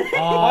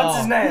 Oh. What's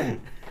his name?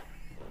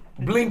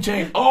 Blink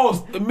chain.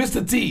 Oh,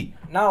 Mr. T.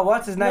 No,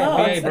 what's his name? No,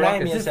 What's it's the Brock.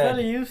 name It's you the fella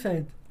said? you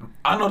said.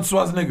 Arnold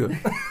Schwarzenegger.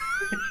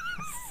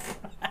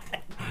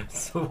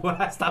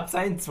 Stop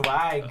saying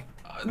swag.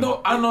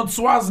 No, Arnold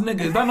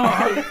Schwarzenegger. Is that not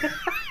how?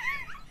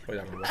 I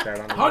don't know what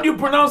they're on. How do you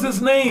pronounce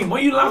his name? Why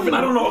are you laughing?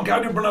 I don't know. Okay, how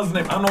do you pronounce his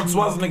name? Arnold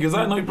Schwarzenegger. Is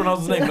that how you pronounce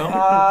his name? No.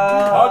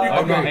 How do you?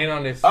 I'm not Okay. in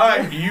on this.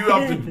 Alright, you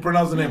have to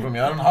pronounce the name for me.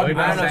 I don't know how do you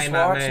I'm pronounce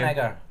not it. saying that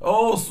name. Schwarzenegger.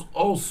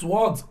 Oh,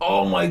 Swartz.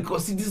 Oh my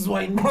God. See, this is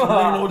why I need to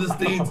learn all these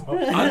things.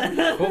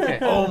 Okay.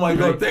 Oh my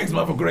God. Thanks,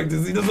 man, for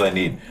correcting. See, this is what I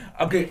need.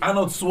 Okay,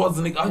 Arnold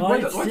Schwarzenegger. Why I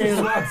the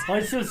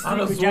Swartz? still stick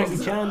Arnold with Jackie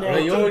Schwarzenegger. Chan Right, there.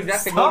 you're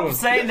that's a good Stop one.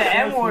 saying the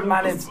M word,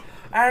 man. It's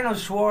Arnold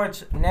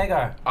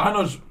Schwarzenegger.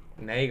 Arnold.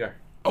 Nager.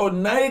 Oh,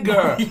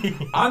 Niger.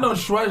 Arnold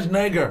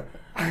Schwarzenegger.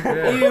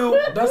 Ew,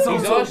 that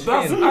sounds He's so.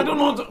 Austrian. That's, I don't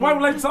know. Why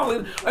would I sound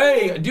like?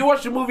 Hey, do you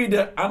watch the movie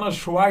The Arnold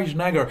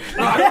Schwarzenegger?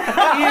 No,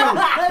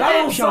 that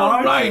don't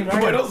sound right.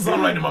 But it doesn't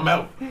sound right in my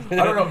mouth. I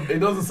don't know. It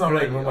doesn't sound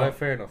right in my mouth.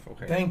 Fair enough.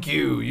 Okay. Thank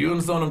you. You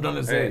understand what I'm trying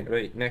to say?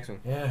 Right, next one.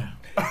 Yeah.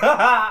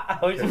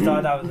 I just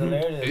thought that was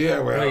hilarious. Yeah,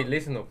 well. Right,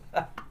 listen up.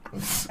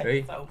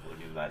 Right. So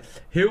funny, man.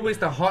 Who is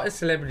the hottest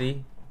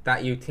celebrity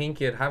that you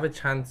think you'd have a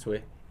chance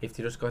with if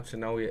they just got to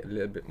know you a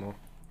little bit more?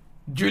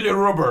 Julia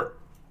Roberts.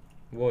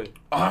 Why?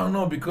 I don't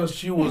know, because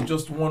she was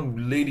just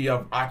one lady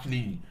I've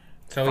actually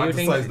So you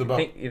fantasized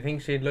about. you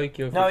think she'd like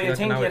you? If No, she you got to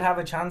think know you'd you? have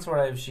a chance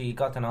where if she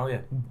got to know you?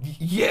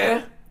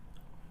 Yeah.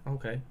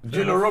 Okay.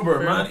 Julia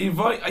Roberts, man.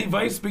 If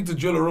I speak to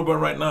Julia Roberts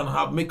right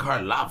now and make her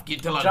laugh,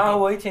 tell her. John,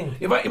 what do you think?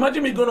 If I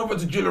imagine me going over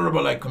to Julia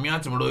Roberts like, come here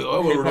to me, I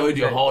will ride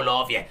your whole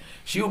off you.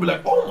 She will be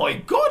like, oh my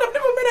God, I've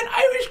never met an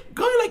Irish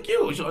guy like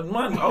you. She,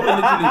 man, I would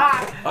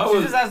She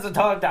literally, just has to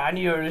talk to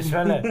any Irish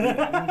fella.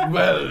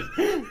 well,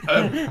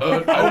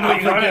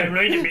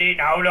 really bleeding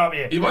out of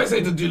you. if I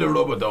say to Julia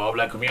Roberts though, I'm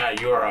like, come here,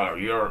 you're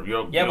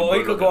Yeah, but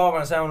I could go over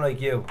and sound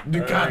like you.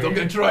 You can't,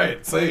 okay, try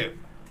it, say it.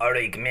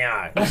 Alright, come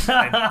here.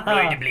 I'm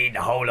ready to bleed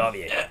the whole of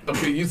you.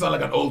 Okay, you sound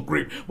like an old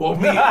creep. Well,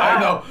 me, I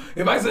know.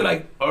 If I say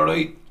like,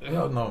 alright,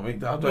 hell no, make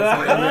that. How do I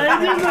say it?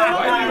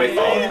 Why do you make?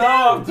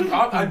 Oh no,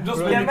 I'm just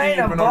You making made it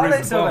a for no bollocks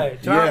reason. of it.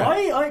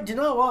 Yeah. Do you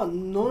know what?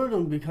 None of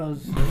them,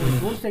 because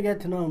like, once they get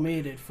to know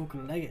me, they'd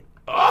fucking leg it.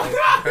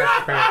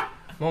 Fair.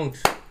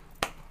 Monks.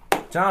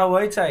 John,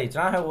 what I'd say?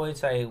 John, how I'd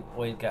say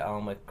we'd get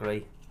on with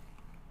great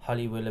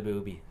Holly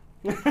Willoughby.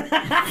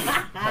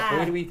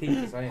 Why do we think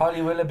the same?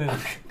 Holly Willoughby.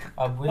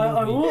 I would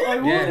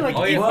Yeah, like,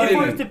 I if would.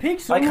 I was to pick I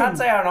someone. can't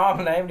say her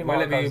normal name anymore.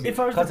 Willoughby. If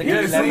I was to Because it pick Yeah,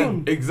 keeps see,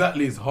 someone.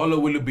 exactly, it's Hollow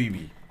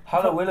Willoughby.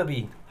 Holly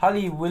Willoughby.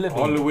 Holly Willoughby.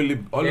 Hollow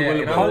Willoughby. Yeah, you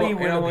Willoughby. know, Holly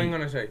what, you know what Willoughby. I'm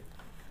gonna say?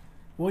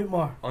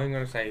 Whitmore. I'm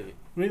gonna say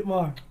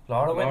Whitmore.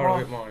 Laura Laura Whitmore.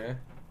 Whitmore, yeah.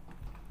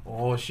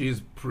 Oh, she's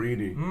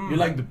pretty. You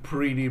like the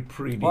pretty.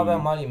 What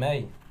about Molly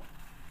May?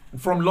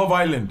 From Love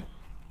Island?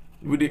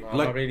 With it, I'm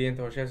like not really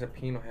into her. She has a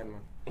peanut head,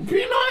 man.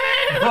 peanut head.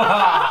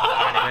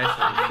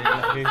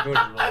 She's good.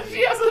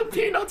 She has a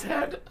peanut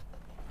head.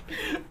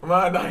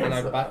 Man, And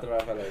I nice. battered her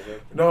fella as well.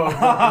 No.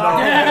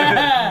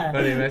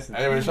 Very messy.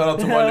 Anyway, shout out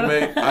to Molly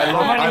May.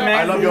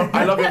 I love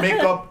your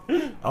makeup.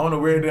 I want to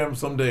wear them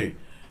someday.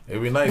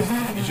 It'd be nice.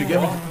 You should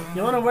get me.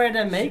 You want to wear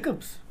them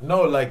makeups?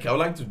 No, like I would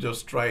like to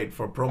just try it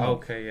for promo.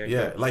 Okay,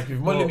 yeah. Yeah, like if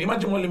Molly,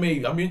 imagine Molly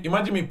May. I mean,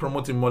 imagine me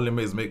promoting Molly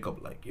May's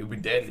makeup. Like it'd be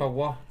deadly. For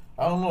what?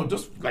 I don't know,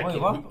 just like Wait,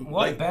 what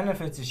like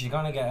benefits is she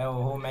gonna get out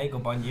of her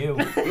makeup on you?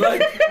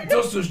 like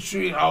just to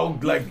see how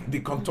like the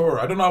contour.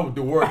 I don't know how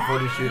the word for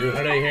this shit is.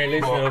 Alright, here,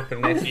 listen up for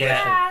the next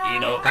question. You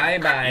know. Bye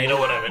bye. You know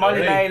what I mean. Molly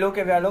right? May, look,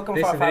 if you're looking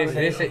for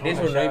Listen, this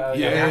one, right?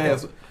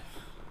 Yes. You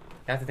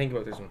have to think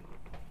about this one.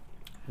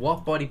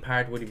 What body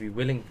part would you be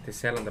willing to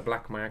sell on the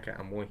black market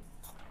and why?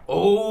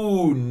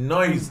 Oh,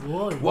 nice.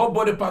 Why? What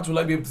body parts will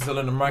I be able to sell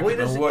in the Why market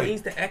does and it why?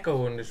 needs to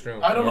echo in this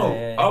room? I don't know.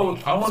 Yeah.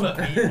 I wanna.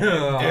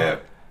 Yeah.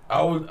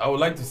 I would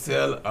like to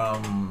sell.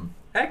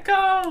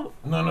 Echo!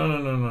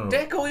 No.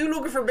 Deco, you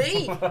looking for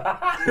me?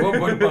 What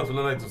body parts would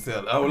I like to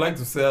sell? I would like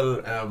to sell.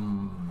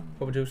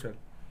 What would you say?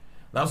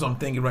 That's what I'm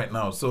thinking right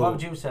now. So What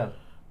would you sell?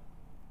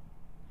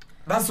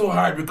 that's so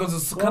hard because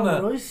it's What kind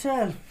of. would I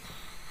sell?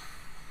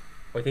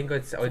 I think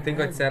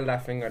I'd sell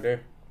that finger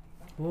there.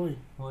 Why?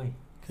 Why?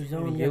 Because you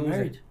don't Maybe want to get use it.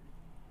 married.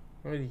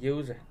 Don't really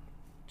use it.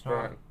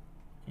 John,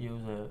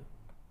 use it.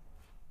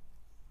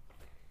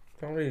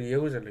 Don't really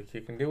use it. Like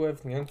you can do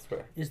everything else with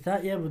it. Is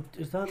that, yeah, but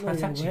is that not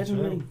That's your actually wedding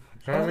true. ring?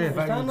 Do you know what I Is mean?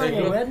 that not Like,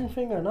 your look, wedding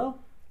finger, no?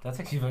 That's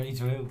actually very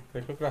true.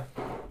 like, look at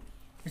that.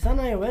 Is that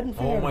not your wedding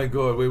finger? Oh my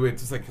god! Wait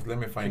 2 seconds. Let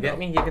me You find get out.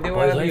 me? You can do Boys,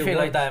 whatever I you feel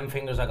want. like them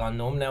fingers are gone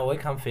numb now. I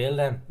can't feel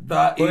them.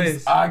 That is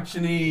Boys.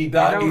 actually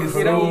that is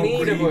You don't so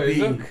need it, boys. creepy.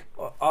 Look.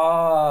 Oh,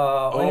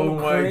 Oh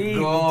I'm my creeped.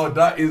 god,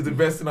 that is the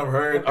best thing I've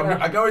heard.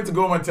 I can't wait to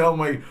go home and tell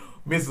my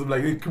missus,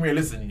 like, hey, come here,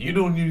 listen, you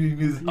don't need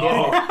this.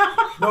 Oh,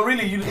 no,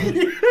 really, you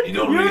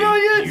don't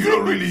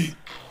really.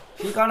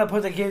 She's gonna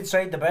put the kid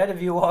straight to bed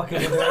if you walk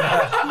in the door.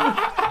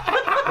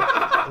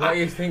 What are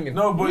you thinking?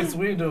 No, but it's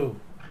weird though.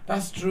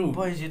 That's true.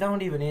 Boys, you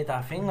don't even need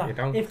that You finger.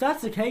 don't. If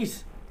that's the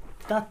case,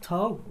 that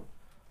toe.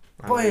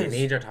 You Boys.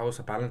 need your toes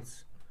to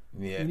balance.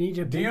 Yeah. You need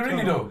your Do big you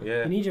really toe. though?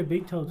 Yeah. You need your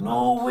big toe to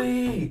No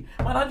way,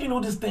 man! How do you know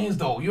these things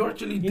though? You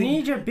actually think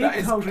need your big that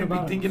is toe to creepy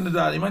balance. thinking of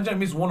that. Imagine I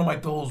miss one of my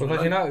toes. Because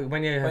right? you know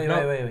when you have Wait,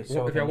 no, wait.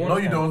 So if you're then No,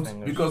 one, you don't,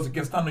 fingers. because you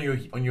can stand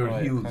on your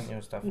Right, heels. can't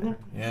use stuff.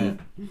 Yeah.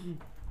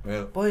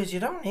 Well, Boys, you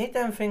don't need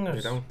them you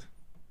fingers. don't.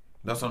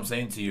 That's what I'm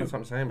saying to you. That's what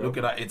I'm saying, bro. Look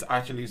at that. It's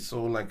actually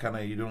so like kind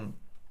of you don't.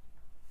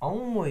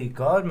 Oh my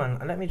god,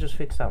 man. Let me just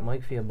fix that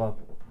mic for you, Bob.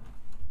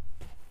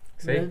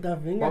 See? Well,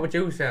 that finger. What would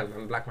you sell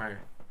on the black market?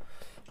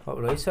 What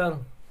would I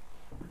sell?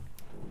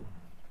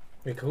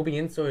 It could be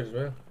inside as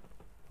well.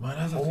 Man,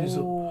 that's actually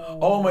so.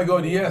 Oh my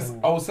god, yes.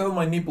 I will sell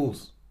my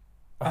nipples.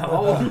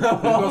 Oh.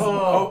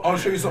 Because I'll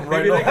show you something right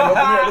Maybe now. like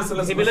Come here, listen.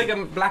 It'd be like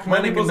a black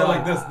My mannequin nipples are doll.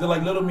 like this. They're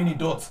like little mini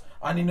dots,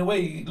 and in a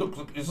way, it looks.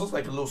 It's just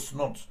like a little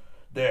snot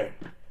there.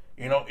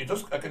 You know, I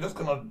can just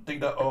kind of take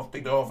that off.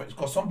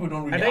 Because some people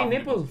don't really. Are they have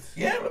nipples?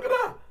 Yeah, look at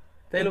that.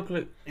 They look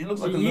like. It looks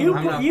like a You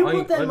little. put, you I-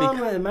 put them I'd be- on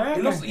with a marker.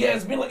 It looks, yeah,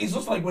 it's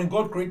just like when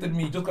God created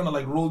me, he just kind of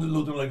like rolled it,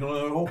 looking like,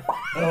 oh,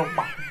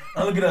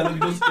 and look at that,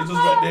 look, it's just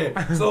right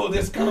there. So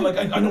there's kind of like,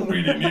 I don't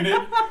really need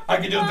it. I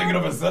can just take it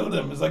up and sell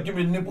them. It's like, give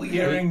me a nipple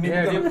earring,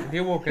 Yeah, nipple. do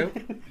you walk out?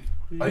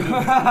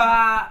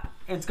 I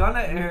It's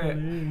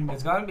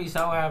gonna be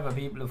so hard for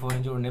people to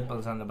find your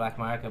nipples on the black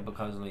market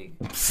because like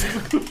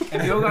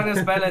if you're gonna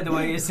spell it the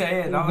way you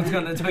say it, no one's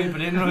gonna type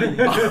it in right.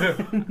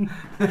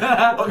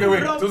 okay,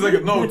 wait, 2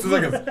 seconds. No, 2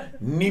 seconds.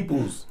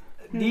 Nipples.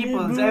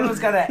 Nipples, everyone's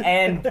gonna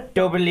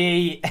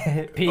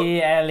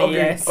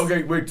N-E-E-P-L-E-S.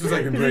 Okay, wait, 2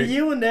 seconds, There's a wait.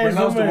 U in there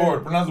Pronounce the somewhere.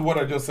 word. Pronounce the word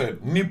I just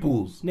said.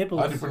 Nipples.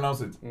 Nipples. How do you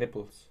pronounce it?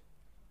 Nipples.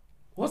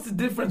 What's the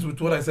difference with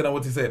what I said and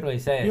what he said?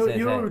 Right, say it, You say it,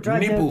 you say were it.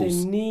 dragging out the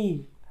Nipples.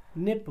 knee.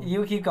 Nipple.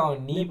 You keep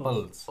going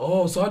nipples.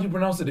 Oh, so how do you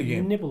pronounce it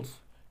again? Nipples.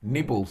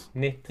 Nipples.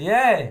 Knit.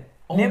 Yeah.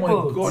 Oh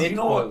Nipples. my god, you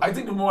know what? Nipples. I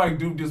think the more I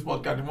do this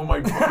podcast, the more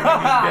my fucking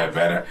English get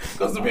better.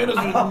 Because to be honest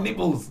with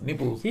you,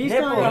 nipples. He's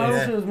Nipples. going on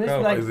Yeah. to his miss Go.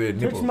 Is like, it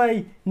touch nipples?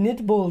 my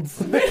nipbles.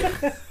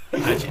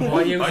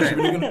 What you I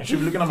should say?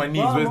 be looking at my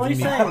knees. What am I Where's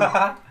the knee? saying?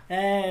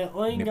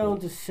 I'm Nipple. going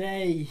to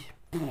say...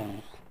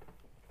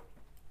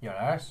 Your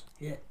arse.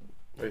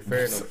 Right,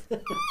 fair enough.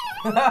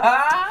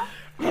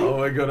 Oh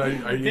my god, are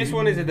you... This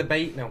one is a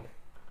debate now.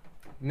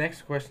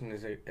 Next question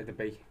is a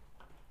debate.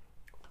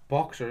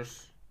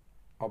 Boxers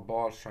or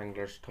ball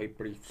stranglers type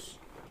briefs?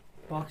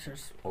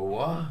 Boxers. Oh,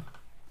 what?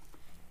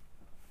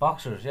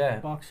 Boxers, yeah.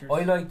 Boxers.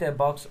 I like the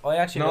box. I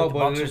actually No, like the but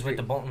boxers literally- with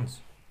the buttons.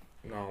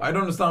 No. I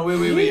don't understand.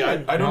 Wait. I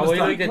don't No, I like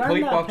understand. the Weren't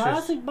tight that boxers.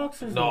 plastic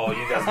boxers? No,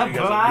 you guys are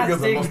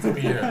Plastic. must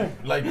be here.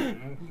 Like,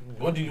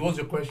 what's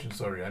your question?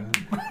 Sorry.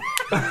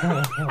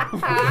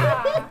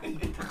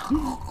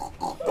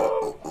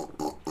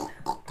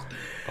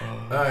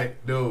 Alright,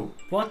 no.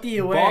 What do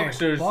you wear?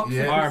 Boxers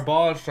Yes. are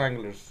ball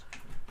stranglers.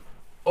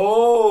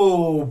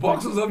 Oh,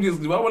 boxers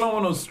obviously. Why would I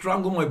want to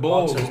strangle my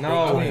balls? Boxers. No,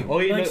 I I mean,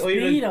 like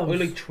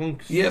Speedos.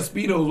 trunks. yeah,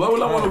 speedos. Why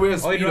would I want to wear a I'd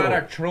speedo?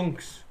 rather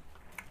trunks.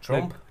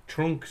 Trump. Like,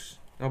 trunks.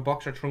 No,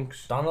 boxer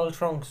trunks. Donald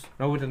Trunks.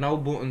 No, with the no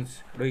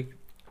buttons. Like,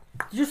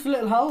 Just a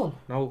little hole.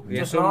 no.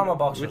 Just some- normal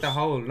boxers. With the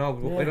hole. No,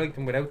 Yeah. I like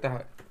them without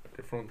the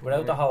front.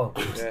 Without the hole.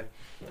 Yeah.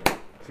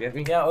 You get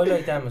me? Yeah, I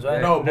like them as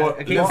well. No,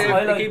 but it listen, keeps,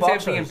 I it like keeps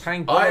everything in boxers.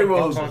 prank.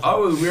 I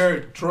will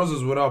wear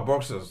trousers without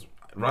boxers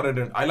rather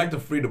than I like to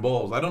free the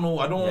balls. I don't know.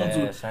 I don't want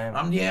Yeah, to. same.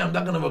 I'm that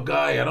kind of a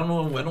guy. I don't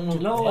know. I don't know. Do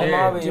you know I'm what?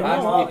 always- Do you I'm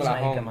know always what? people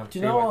at naked, home. man. Do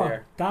you See know what what?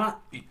 they're- That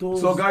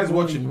does. So guys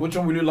watching, which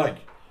one will you like?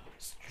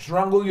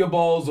 Strangle your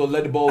balls or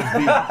let the balls be?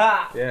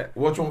 Yeah.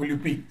 Which one will you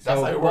pick? That's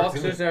So how it works.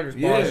 boxers isn't it? are ball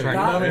Yeah,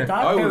 stranglers. I mean, That-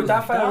 I that- would-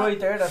 That fella right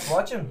there that's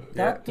watching.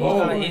 That Yeah.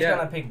 does. Oh, He's yeah.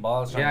 gonna pick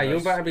ball Yeah, stranglers.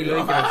 you better be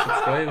liking and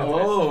subscribing.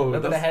 Oh, Look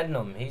at the that's- head in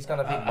him. He's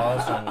gonna pick ball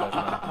stranglers,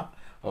 man.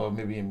 Oh,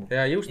 maybe him.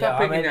 Yeah, you Yeah, stop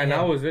I'm picking your ready, yeah.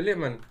 nose, will you,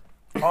 man?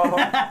 Oh,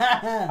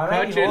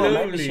 How'd you maybe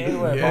lovely?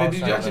 she'll wear Yeah, ball did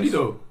you actually stranglers.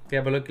 though?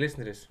 Yeah, but look, listen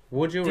to this.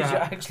 Would you Did you rather?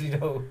 actually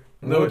though?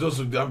 No, just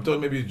I'm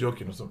told maybe he's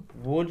joking or something.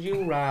 Would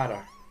you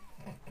rather?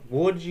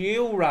 Would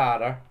you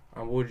rather?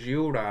 And would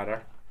you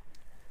rather?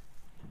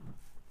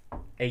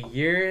 A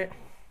year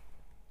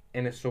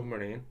in a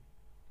submarine,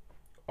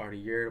 or a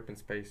year up in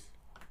space?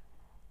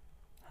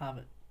 Have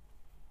it.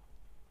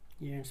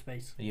 You're in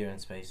space. A year in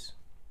space.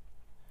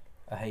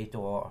 I hate the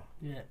water.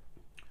 Yeah.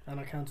 And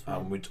I can't swim.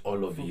 I'm with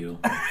all of you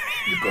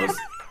because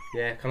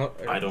Yeah, can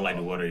I don't like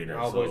the water either.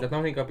 No, so. boys, I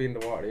don't think I'll be in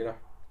the water either.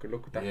 Good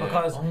luck with that. Yeah.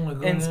 Because Oh my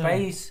God, in yeah.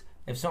 space,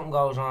 if something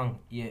goes wrong,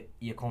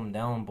 you come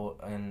down, but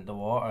in the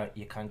water,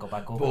 you can't go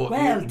back up. But-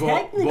 Well, but-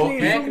 technically,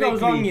 if something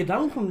goes wrong, technically- you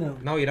don't come down.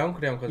 No, you don't go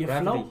down because You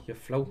gravity. float. You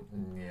float.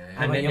 Yeah,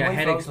 And then you your might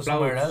head float to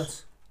somewhere explodes.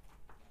 else.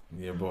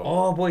 yeah, but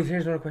Oh, boys,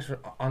 here's another question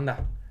on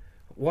that.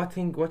 What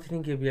do you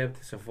think you'll be able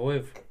to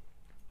survive?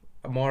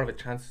 More of a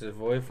chance to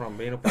survive from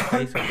being up in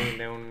space or being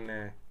down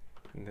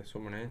in the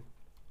submarine?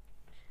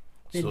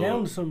 They're So-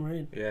 down the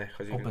submarine. Yeah,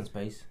 because you Up in can.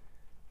 space.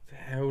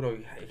 How do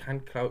you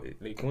can't cloud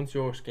like once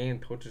your skin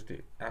touches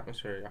the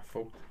atmosphere, you're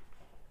fucked.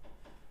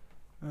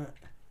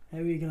 How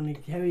are you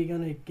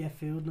gonna get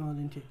food and all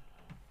into you?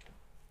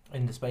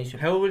 In the spaceship.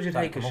 How would you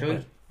That take a come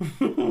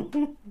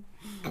up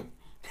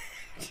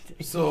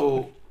shit?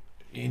 so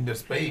in the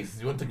space,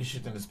 you want to take a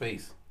shit in the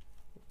space?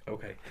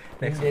 Okay.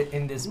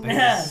 In the space.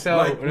 Yeah. So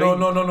Like, no,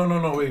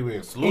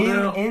 wait, slow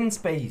down. In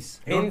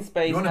space. in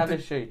space, you wanna have a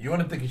take- shit. You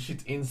want to take a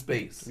shit in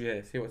space?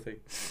 Yeah, see what's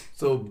like.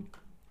 So,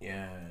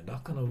 yeah,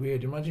 that's kind of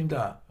weird. Imagine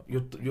that.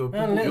 Your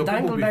Well, little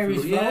dangleberries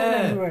floating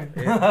everywhere.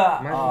 Yeah.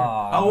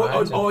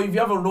 Imagine Or if you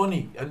have a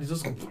runny and it's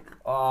just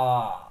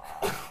Oh.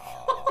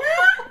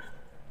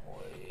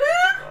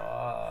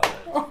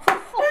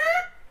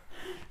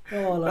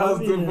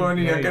 too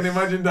funny. I can Nice.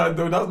 imagine that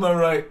though. That's not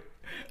right.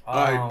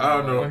 I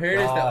don't know. Well,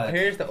 God.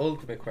 here's the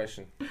ultimate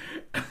question,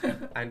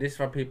 and this is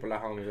for people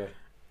at home as well.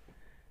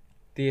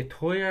 Do you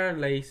tie your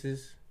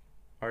laces,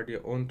 or do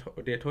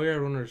you tie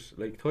your runners,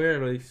 like tie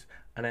your lace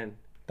and then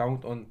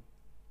don't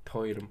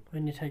untie them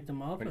When you take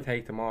them off. when you like,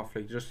 take them off?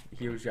 Like just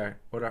use your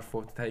other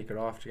foot to take it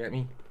off. Do you get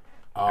me?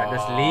 And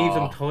just leave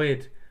them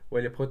tied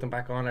while you put them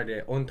back on, or do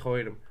you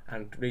untie them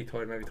and retie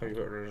them every time you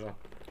put your runners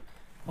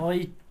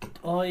on?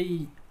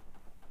 I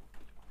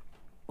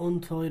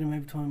untie them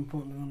every time I'm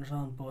putting the runners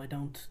on, but I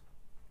don't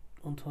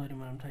untie them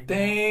when I'm taking them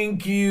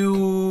Thank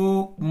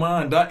you,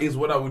 man. That is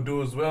what I would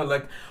do as well.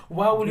 Like,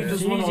 why would you off.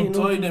 just It's want to easy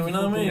untie enough them? You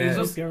know what I mean? Yeah. It's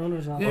to just keep your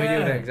runners on. Yeah. I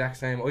do the exact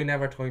same. I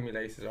never tie my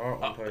laces or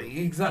untie them.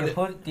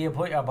 exactly. Do you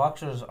put your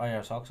boxers or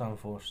your socks on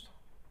first?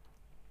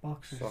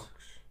 Boxers. Socks.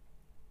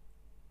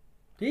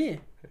 Do you?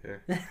 Yeah.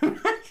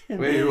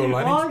 Wait, hold on,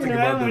 I need to Walking think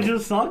around about with this.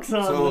 just socks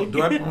on. So like.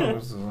 do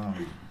I?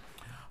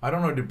 I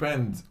don't know. It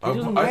depends. He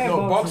doesn't I wear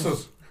know boxers.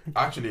 boxers.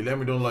 Actually, let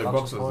me don't like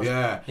Boxers boxers. first.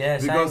 Yeah. Yeah,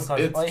 same, Because because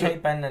it's I ju-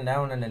 hate bending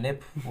down in the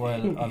nip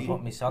while I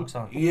put my socks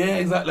on. Yeah,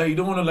 exactly. Like, you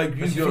don't want to like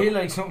use You your feel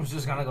like something's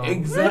just gonna go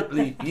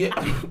exactly.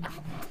 Yeah.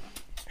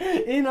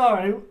 In or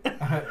out.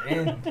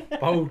 in.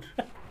 Both.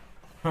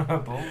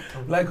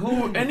 Both. Like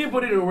who?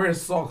 Anybody that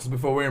wears socks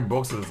before wearing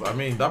boxers. I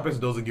mean, that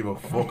person doesn't give a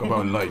fuck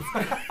about life.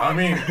 I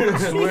mean, I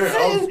swear,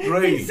 I'm He's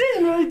straight.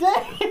 sitting right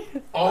there.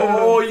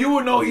 Oh, you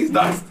would know he's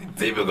that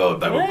typical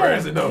type of Yeah,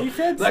 person though. he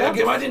said Like I socks.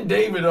 can imagine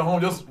David at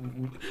home just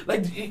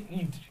like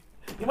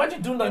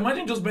imagine doing that.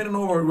 Imagine just bending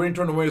over when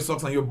trying to wear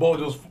socks and your ball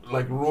just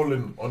like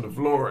rolling on the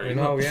floor. You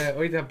know, yeah.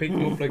 I'd have picked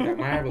them up like that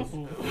marbles.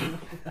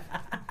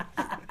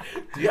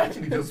 Do you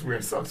actually just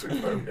wear socks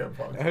with your I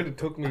pocket? had to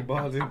tuck my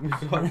balls into my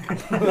sock.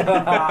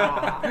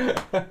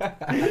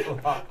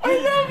 I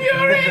love you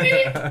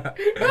already. That's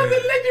a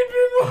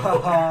legendary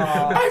move.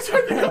 I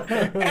swear to God,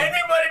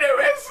 anybody that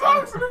wears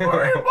socks before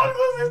wearing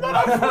boxers is not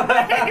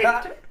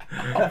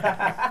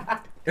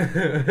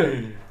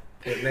afraid.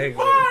 Get legs.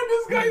 Man,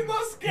 this guy's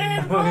not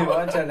scared. bro.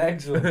 Watch your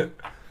next one.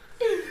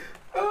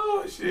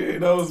 Oh shit,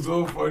 that was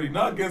so funny.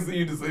 Now I can't see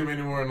you the same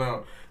anymore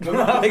now. 'Cause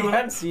No, I I'm gonna-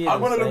 can't see it I'm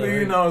the gonna look at same you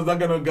way. now as that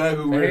kind of guy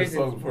who So wears here's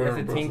socks you for have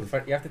to think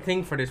for you have to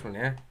think for this one,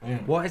 yeah. Yeah.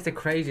 What is the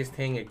craziest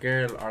thing a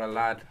girl or a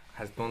lad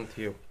has done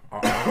to you or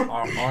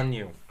on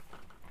you?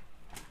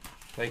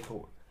 Like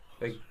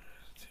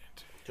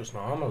Just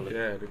normal. Like.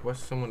 yeah, like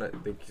what's someone that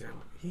like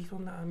he's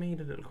done that to me,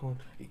 the little cunt.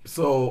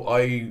 So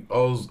I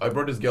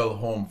brought this girl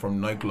home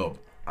from nightclub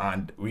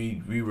and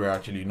we were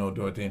actually doing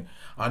a thing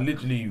and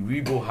literally we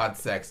both had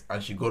sex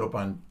and she got up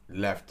and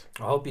left.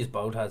 I hope you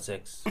both had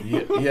sex. Yeah,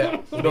 yeah.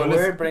 It'd No, be listen.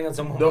 weird bringing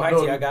someone No, back no,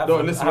 to your gaff no,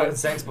 and listen, having right.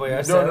 sex by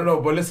yourself. No,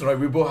 but listen, right,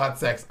 we both had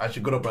sex and she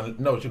got up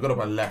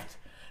and left.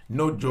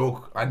 No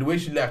joke. And the way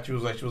she left, she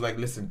was like,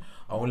 listen,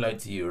 I won't lie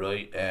to you,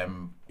 right?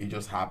 It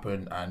just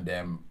happened and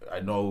I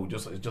know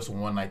it's just a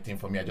one night thing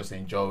for me. I just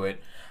enjoy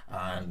it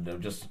and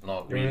I'm just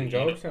not You really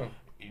enjoy it, so?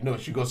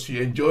 she goes,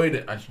 she enjoyed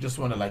it and she just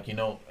wanna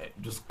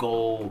just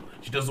go.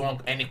 She doesn't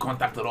want any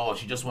contact at all.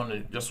 She just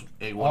wanna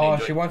Oh,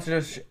 enjoy. she wants to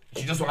just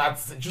She just wanna have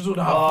fun. she wanted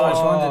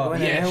to go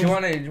in Yeah, and she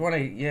out. wanna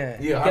yeah.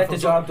 Yeah, Get the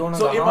job done.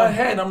 So and in go my home.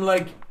 head, I'm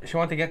like, She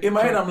want to get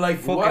why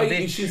fucking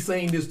is she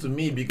saying this to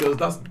me? Because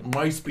that's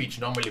my speech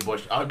normally,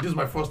 but this is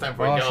my first time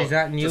for Oh, a girl she's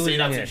at to say using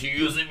that it. she's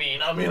using me. You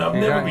know what I mean? I've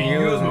She's never at been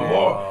using used it.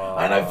 before,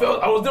 and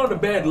I was there on the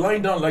bed,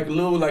 lying down like a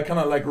little, like kind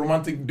of like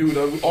romantic dude,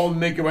 all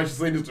naked when she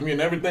saying this to me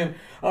and everything.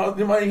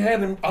 In my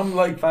head, I'm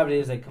like, Fabio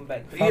is like, come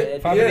back. Yeah,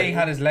 Probably yeah. he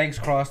had his legs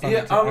crossed on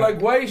yeah, the I'm like,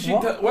 why is she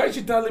What? why is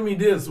she telling me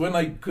this when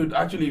I could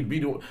actually be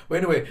the? But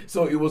anyway,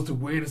 so it was the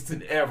weirdest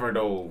thing ever,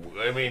 though.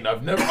 I mean, I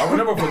will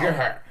never forget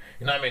her.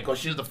 You know what I mean? Because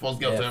she's the first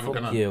girl to Yeah, ever fuck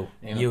kind of. you.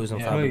 You know, Using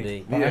yeah. Fabio Right.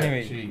 D. But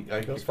anyway,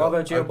 I just what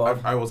about you, Bob?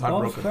 I was Bob's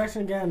heartbroken.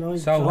 question again. I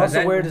So what's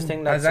has the weirdest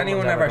thing that has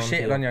anyone someone's ever ever done to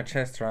shitted you? on your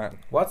chest, right?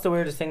 What's the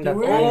weirdest thing that?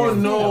 The Oh weirdest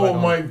no,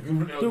 thing- my!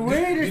 The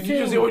weirdest Did you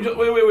just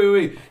thing-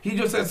 wait! He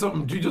just said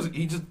something.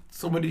 He just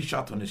somebody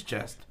shot on his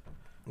chest.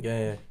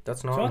 Yeah,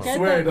 that's So normal. get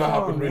Swear that that from,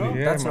 happened no? really.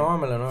 Yeah, That's man.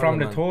 normal and all, From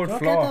the man. third Not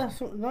floor. get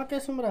that. Not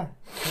get some of that.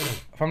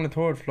 From the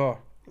third floor.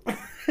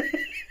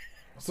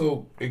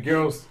 So a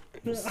girl's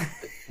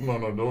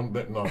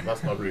no,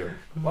 that's not real.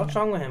 What's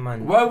wrong with him,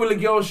 man? Why will a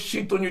girl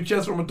shit on your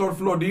chest from a third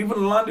floor? They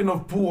even land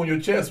enough poo on your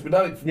chest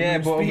without Yeah,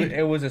 but speed.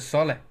 it was a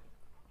solid.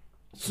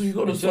 So you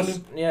got to It solid.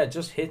 just, yeah, it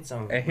just hits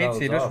him. It hits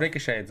you, just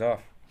ricochets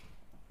off.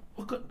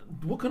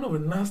 What kind of a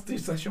nasty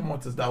session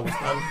what is that? We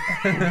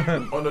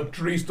stand on a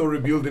 3-story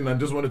building and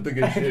just want to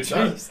take a shit.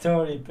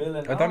 Three-story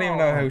building. I don't even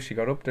know how she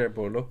got up there,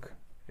 but look,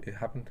 it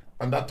happened.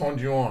 And that turned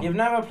you on. You've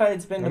never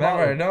played spin the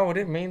bottle. No, I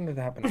didn't mean that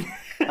to happen.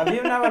 Have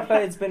you never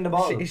played spin the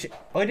bottle?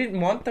 I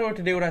didn't want her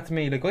to do that to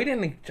me. Like, I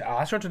didn't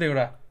ask her to do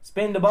that.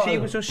 Spin the bottle. She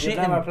was just You've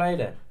shitting. never played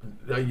it.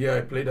 Yeah,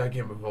 I played that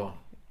game before.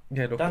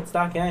 Yeah, look. That's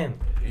that game.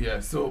 Yeah,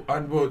 so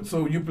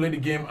you played the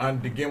game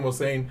and the game was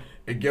saying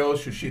a girl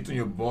should shit on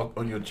your butt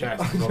on your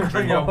chest.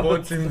 On your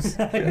butt seems.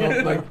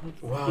 Like,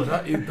 wow,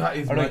 that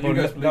is Alright, man,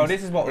 you guys but no, please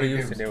this is what we play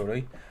used to games. do,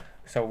 right?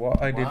 So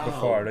what I did Wow.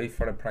 before, right,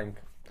 for the prank,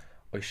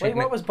 I shit Wait,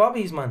 what was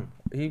Bobby's, man?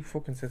 He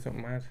fucking said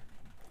something mad.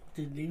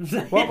 Didn't even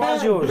say What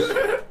was yours?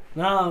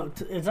 No,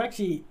 it's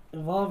actually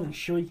involving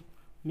shite.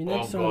 My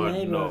next door God,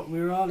 neighbour, no. we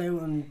were all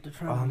out on the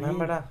trampoline. Oh,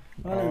 remember that?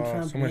 All out on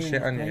Oh, someone trampoline,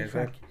 shit on you great as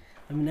well. crack.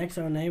 And my next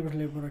door neighbour's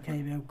little brother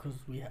came out because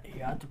he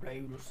had to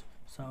play with us.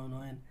 So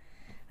annoying.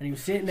 And he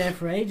was sitting there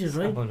for ages,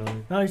 right? No,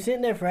 he was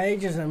sitting there for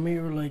ages, and we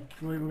were like,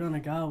 right, we're gonna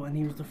go. And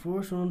he was the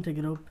first one to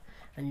get up,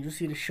 and you just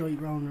see the shite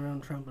rolling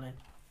around the trampoline.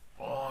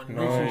 Oh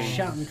No. no. He's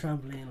shot on the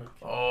trampoline. Like.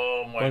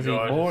 Oh my Was he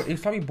god. bored?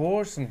 He's probably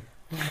bored.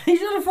 He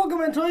should have fucking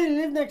went to he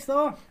lived next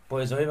door.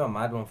 Boys, I have a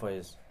mad one for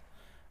you.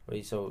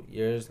 Right, so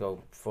years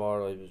ago,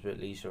 before I was with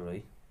Lisa,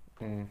 right?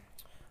 Mm.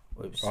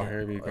 I was, Oh,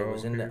 here we go, I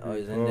was in the, here I we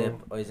was in the,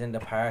 go. I was in the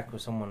park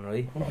with someone,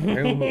 right?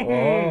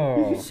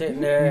 Oh.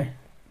 Sitting there,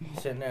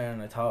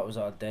 and I thought it was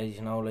all dead,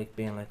 you know, like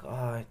being like,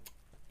 oh,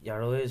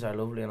 your eyes are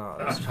lovely and all.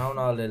 I was throwing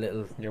all the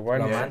little You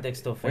weren't. romantic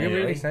stuff Were you in,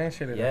 really right? saying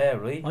shit like Yeah,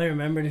 right. I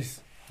remember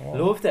this. that? Oh.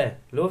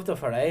 Loved it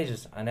for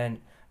ages, and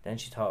then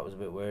she thought it was a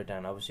bit weird.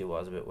 Then obviously it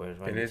was a bit weird.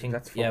 When It you is, think,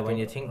 that's yeah, fucked when up.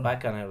 you think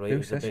back on it, right, Who it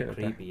was a says shit bit like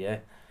that? creepy, yeah.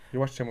 You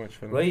watch too much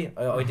film. Right,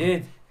 I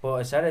did, but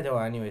I said it to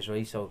her anyways,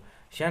 right. So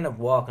she ended up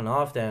walking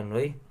off then,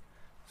 right.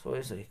 So I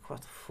was like,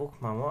 what the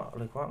fuck, man? What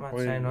am I Why-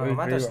 saying? why I'm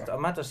agree with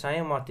I'm at the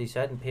saying what they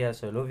said in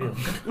PS. I love you.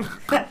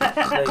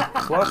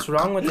 Like, what's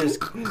wrong with this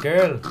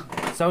girl?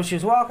 So she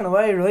was walking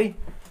away, right,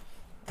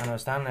 and I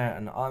was standing there,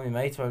 and all my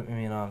mates were with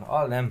me and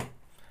all them,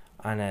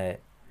 and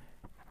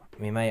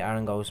my mate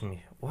Aaron goes to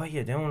me, "What are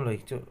you doing?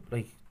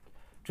 Like,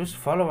 just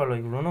follow her,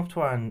 like, run up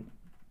to her and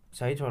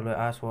say to her, like,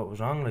 ask what was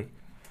wrong, like."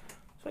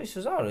 So he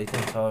says, "Alright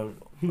then." So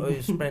I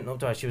was sprinting up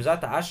to her. She was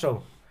at the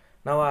Astro.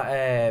 Now,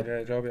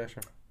 Yeah, Joby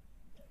Asher.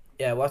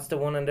 yeah, what's the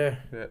one in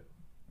there?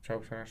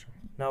 Joby Asher.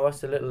 No, what's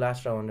the little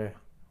Astro in there?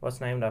 What's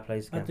the name of that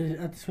place At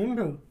again? the swim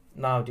pool.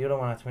 No, the other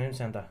one at the Swim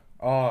Centre.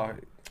 Oh.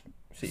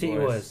 City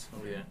Boys.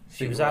 Oh yeah.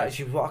 She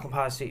was walking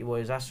past City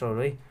Boys Astro,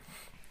 right?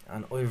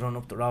 And I run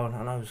up the road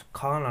and I was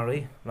calling her,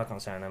 right? I'm not gonna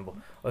say her name, but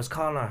I was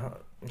calling her.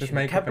 And Just she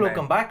make kept up a looking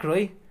name. back,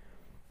 right?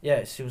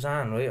 Yeah,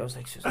 Suzanne, right? I was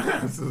like,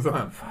 Suzanne.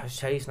 Suzanne. I was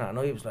chasing her and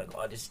I was like,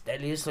 oh, this is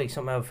deadly. It's like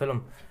something out of a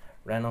film.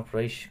 Ran up,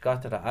 right? She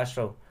got to the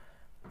Astro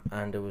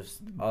and there was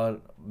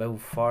about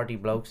 40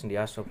 blokes in the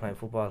Astro playing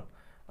football.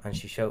 And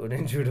she shouted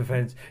in through the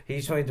fence,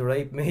 "He's trying to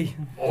rape me."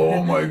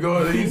 Oh my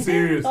god, are you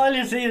serious? All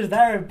you see is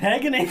Darren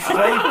pegging it.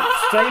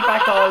 Straight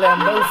back to all them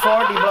about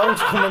 40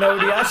 blokes coming out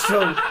of the Astro.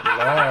 Lord.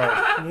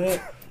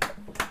 Yeah.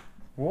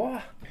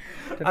 What?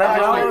 And you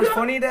know what was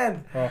funny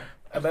then? Oh.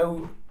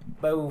 About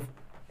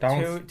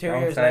Don't- two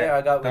don't years say later, it.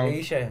 I got with Don't.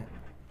 Alicia.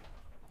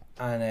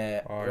 And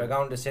Oh, we were yeah.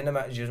 going to the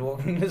cinema. She was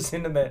walking in the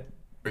cinema.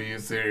 Are you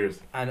serious?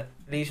 And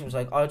Alicia was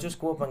like, "I'll just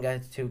go up and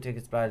get 2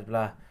 tickets, blah,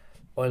 blah.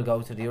 I'll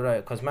go to the other."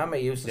 Because remember,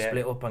 you used to Yeah.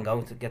 split up and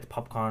go to get the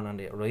popcorn and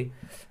the right.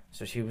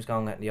 So she was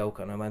going at the yoke,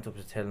 and I went up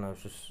to the till, and I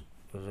was just,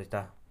 it was like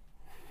that.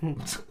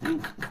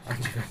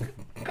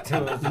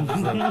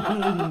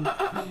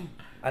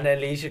 And then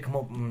Alicia come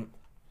up and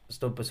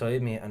stood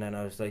beside me, and then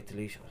I was like to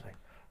Alicia, I was like,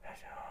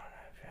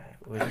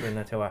 whispering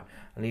it to her,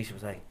 and Alicia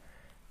was like,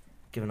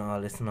 giving it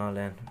all this and all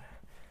then.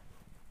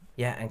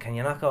 Yeah, and can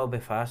you not go a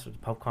bit faster with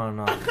the popcorn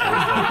and all?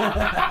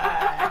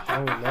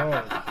 Oh,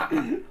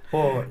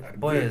 Lord. But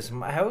boys,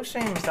 how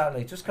shame is that?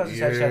 Like, just because I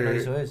said she had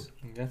nice eyes.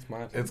 That's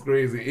mad. It's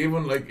crazy.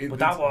 Even like But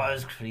that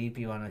was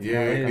creepy when it.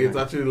 yeah, it's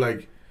actually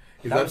like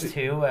it's that was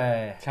actually too.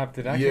 Cap,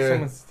 did actually Yeah.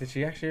 someone, did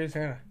she actually say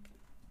that?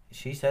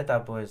 She said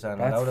that, boys, and a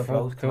That's load of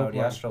blokes fucked came up, out of the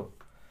man. Astro,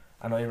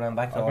 and I ran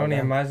back I to all can only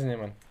them. imagine it,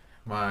 man.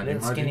 man.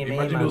 Little skinny me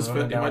Imagine man those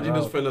running down imagine the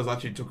those road. fellas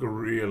actually took a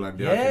reel and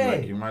they Yeah.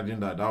 actually like imagine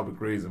that would be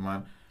crazy,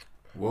 man.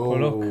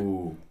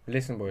 Whoa,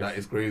 Listen, boys. that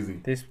is crazy.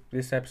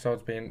 This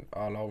episode's been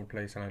all over the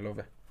place and I love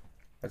it.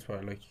 That's what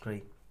I like.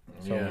 Great.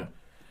 So- Yeah.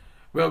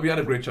 Well, we had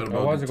a great chat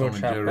about was the a good Tom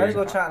and chat. Jerry. Very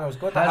good chatting. It was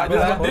good. to Has have been-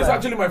 you. This is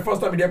actually my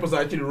first time in the episode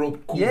I actually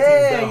wrote cool things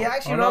Yeah, down. you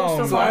actually Oh, wrote no.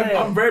 stuff So on it.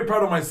 I'm very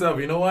proud of myself.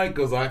 You know why?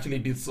 Because I actually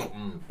did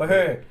something. But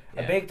here,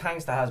 Yeah. a big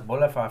thanks to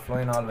Hasbullah for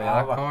flying all the way Ah,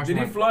 of over. course, Did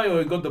he man. fly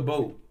or he got the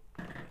boat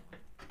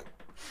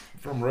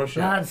from Russia?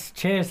 Lads,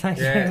 cheers, thanks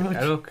very Yeah,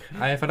 much. look,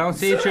 if I don't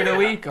see you through the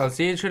week, I'll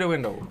see you through the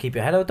window. Keep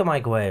your head out the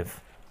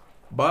microwave.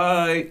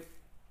 Bye.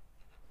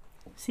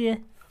 See ya.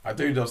 I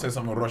thought you just said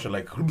something in Russia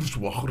like I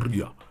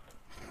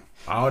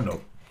don't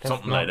know.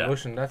 Something like that.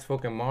 Russian, that's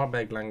fucking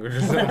Marbeg language.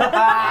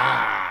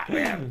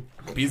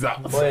 Pizza.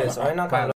 Boys, I'm not gonna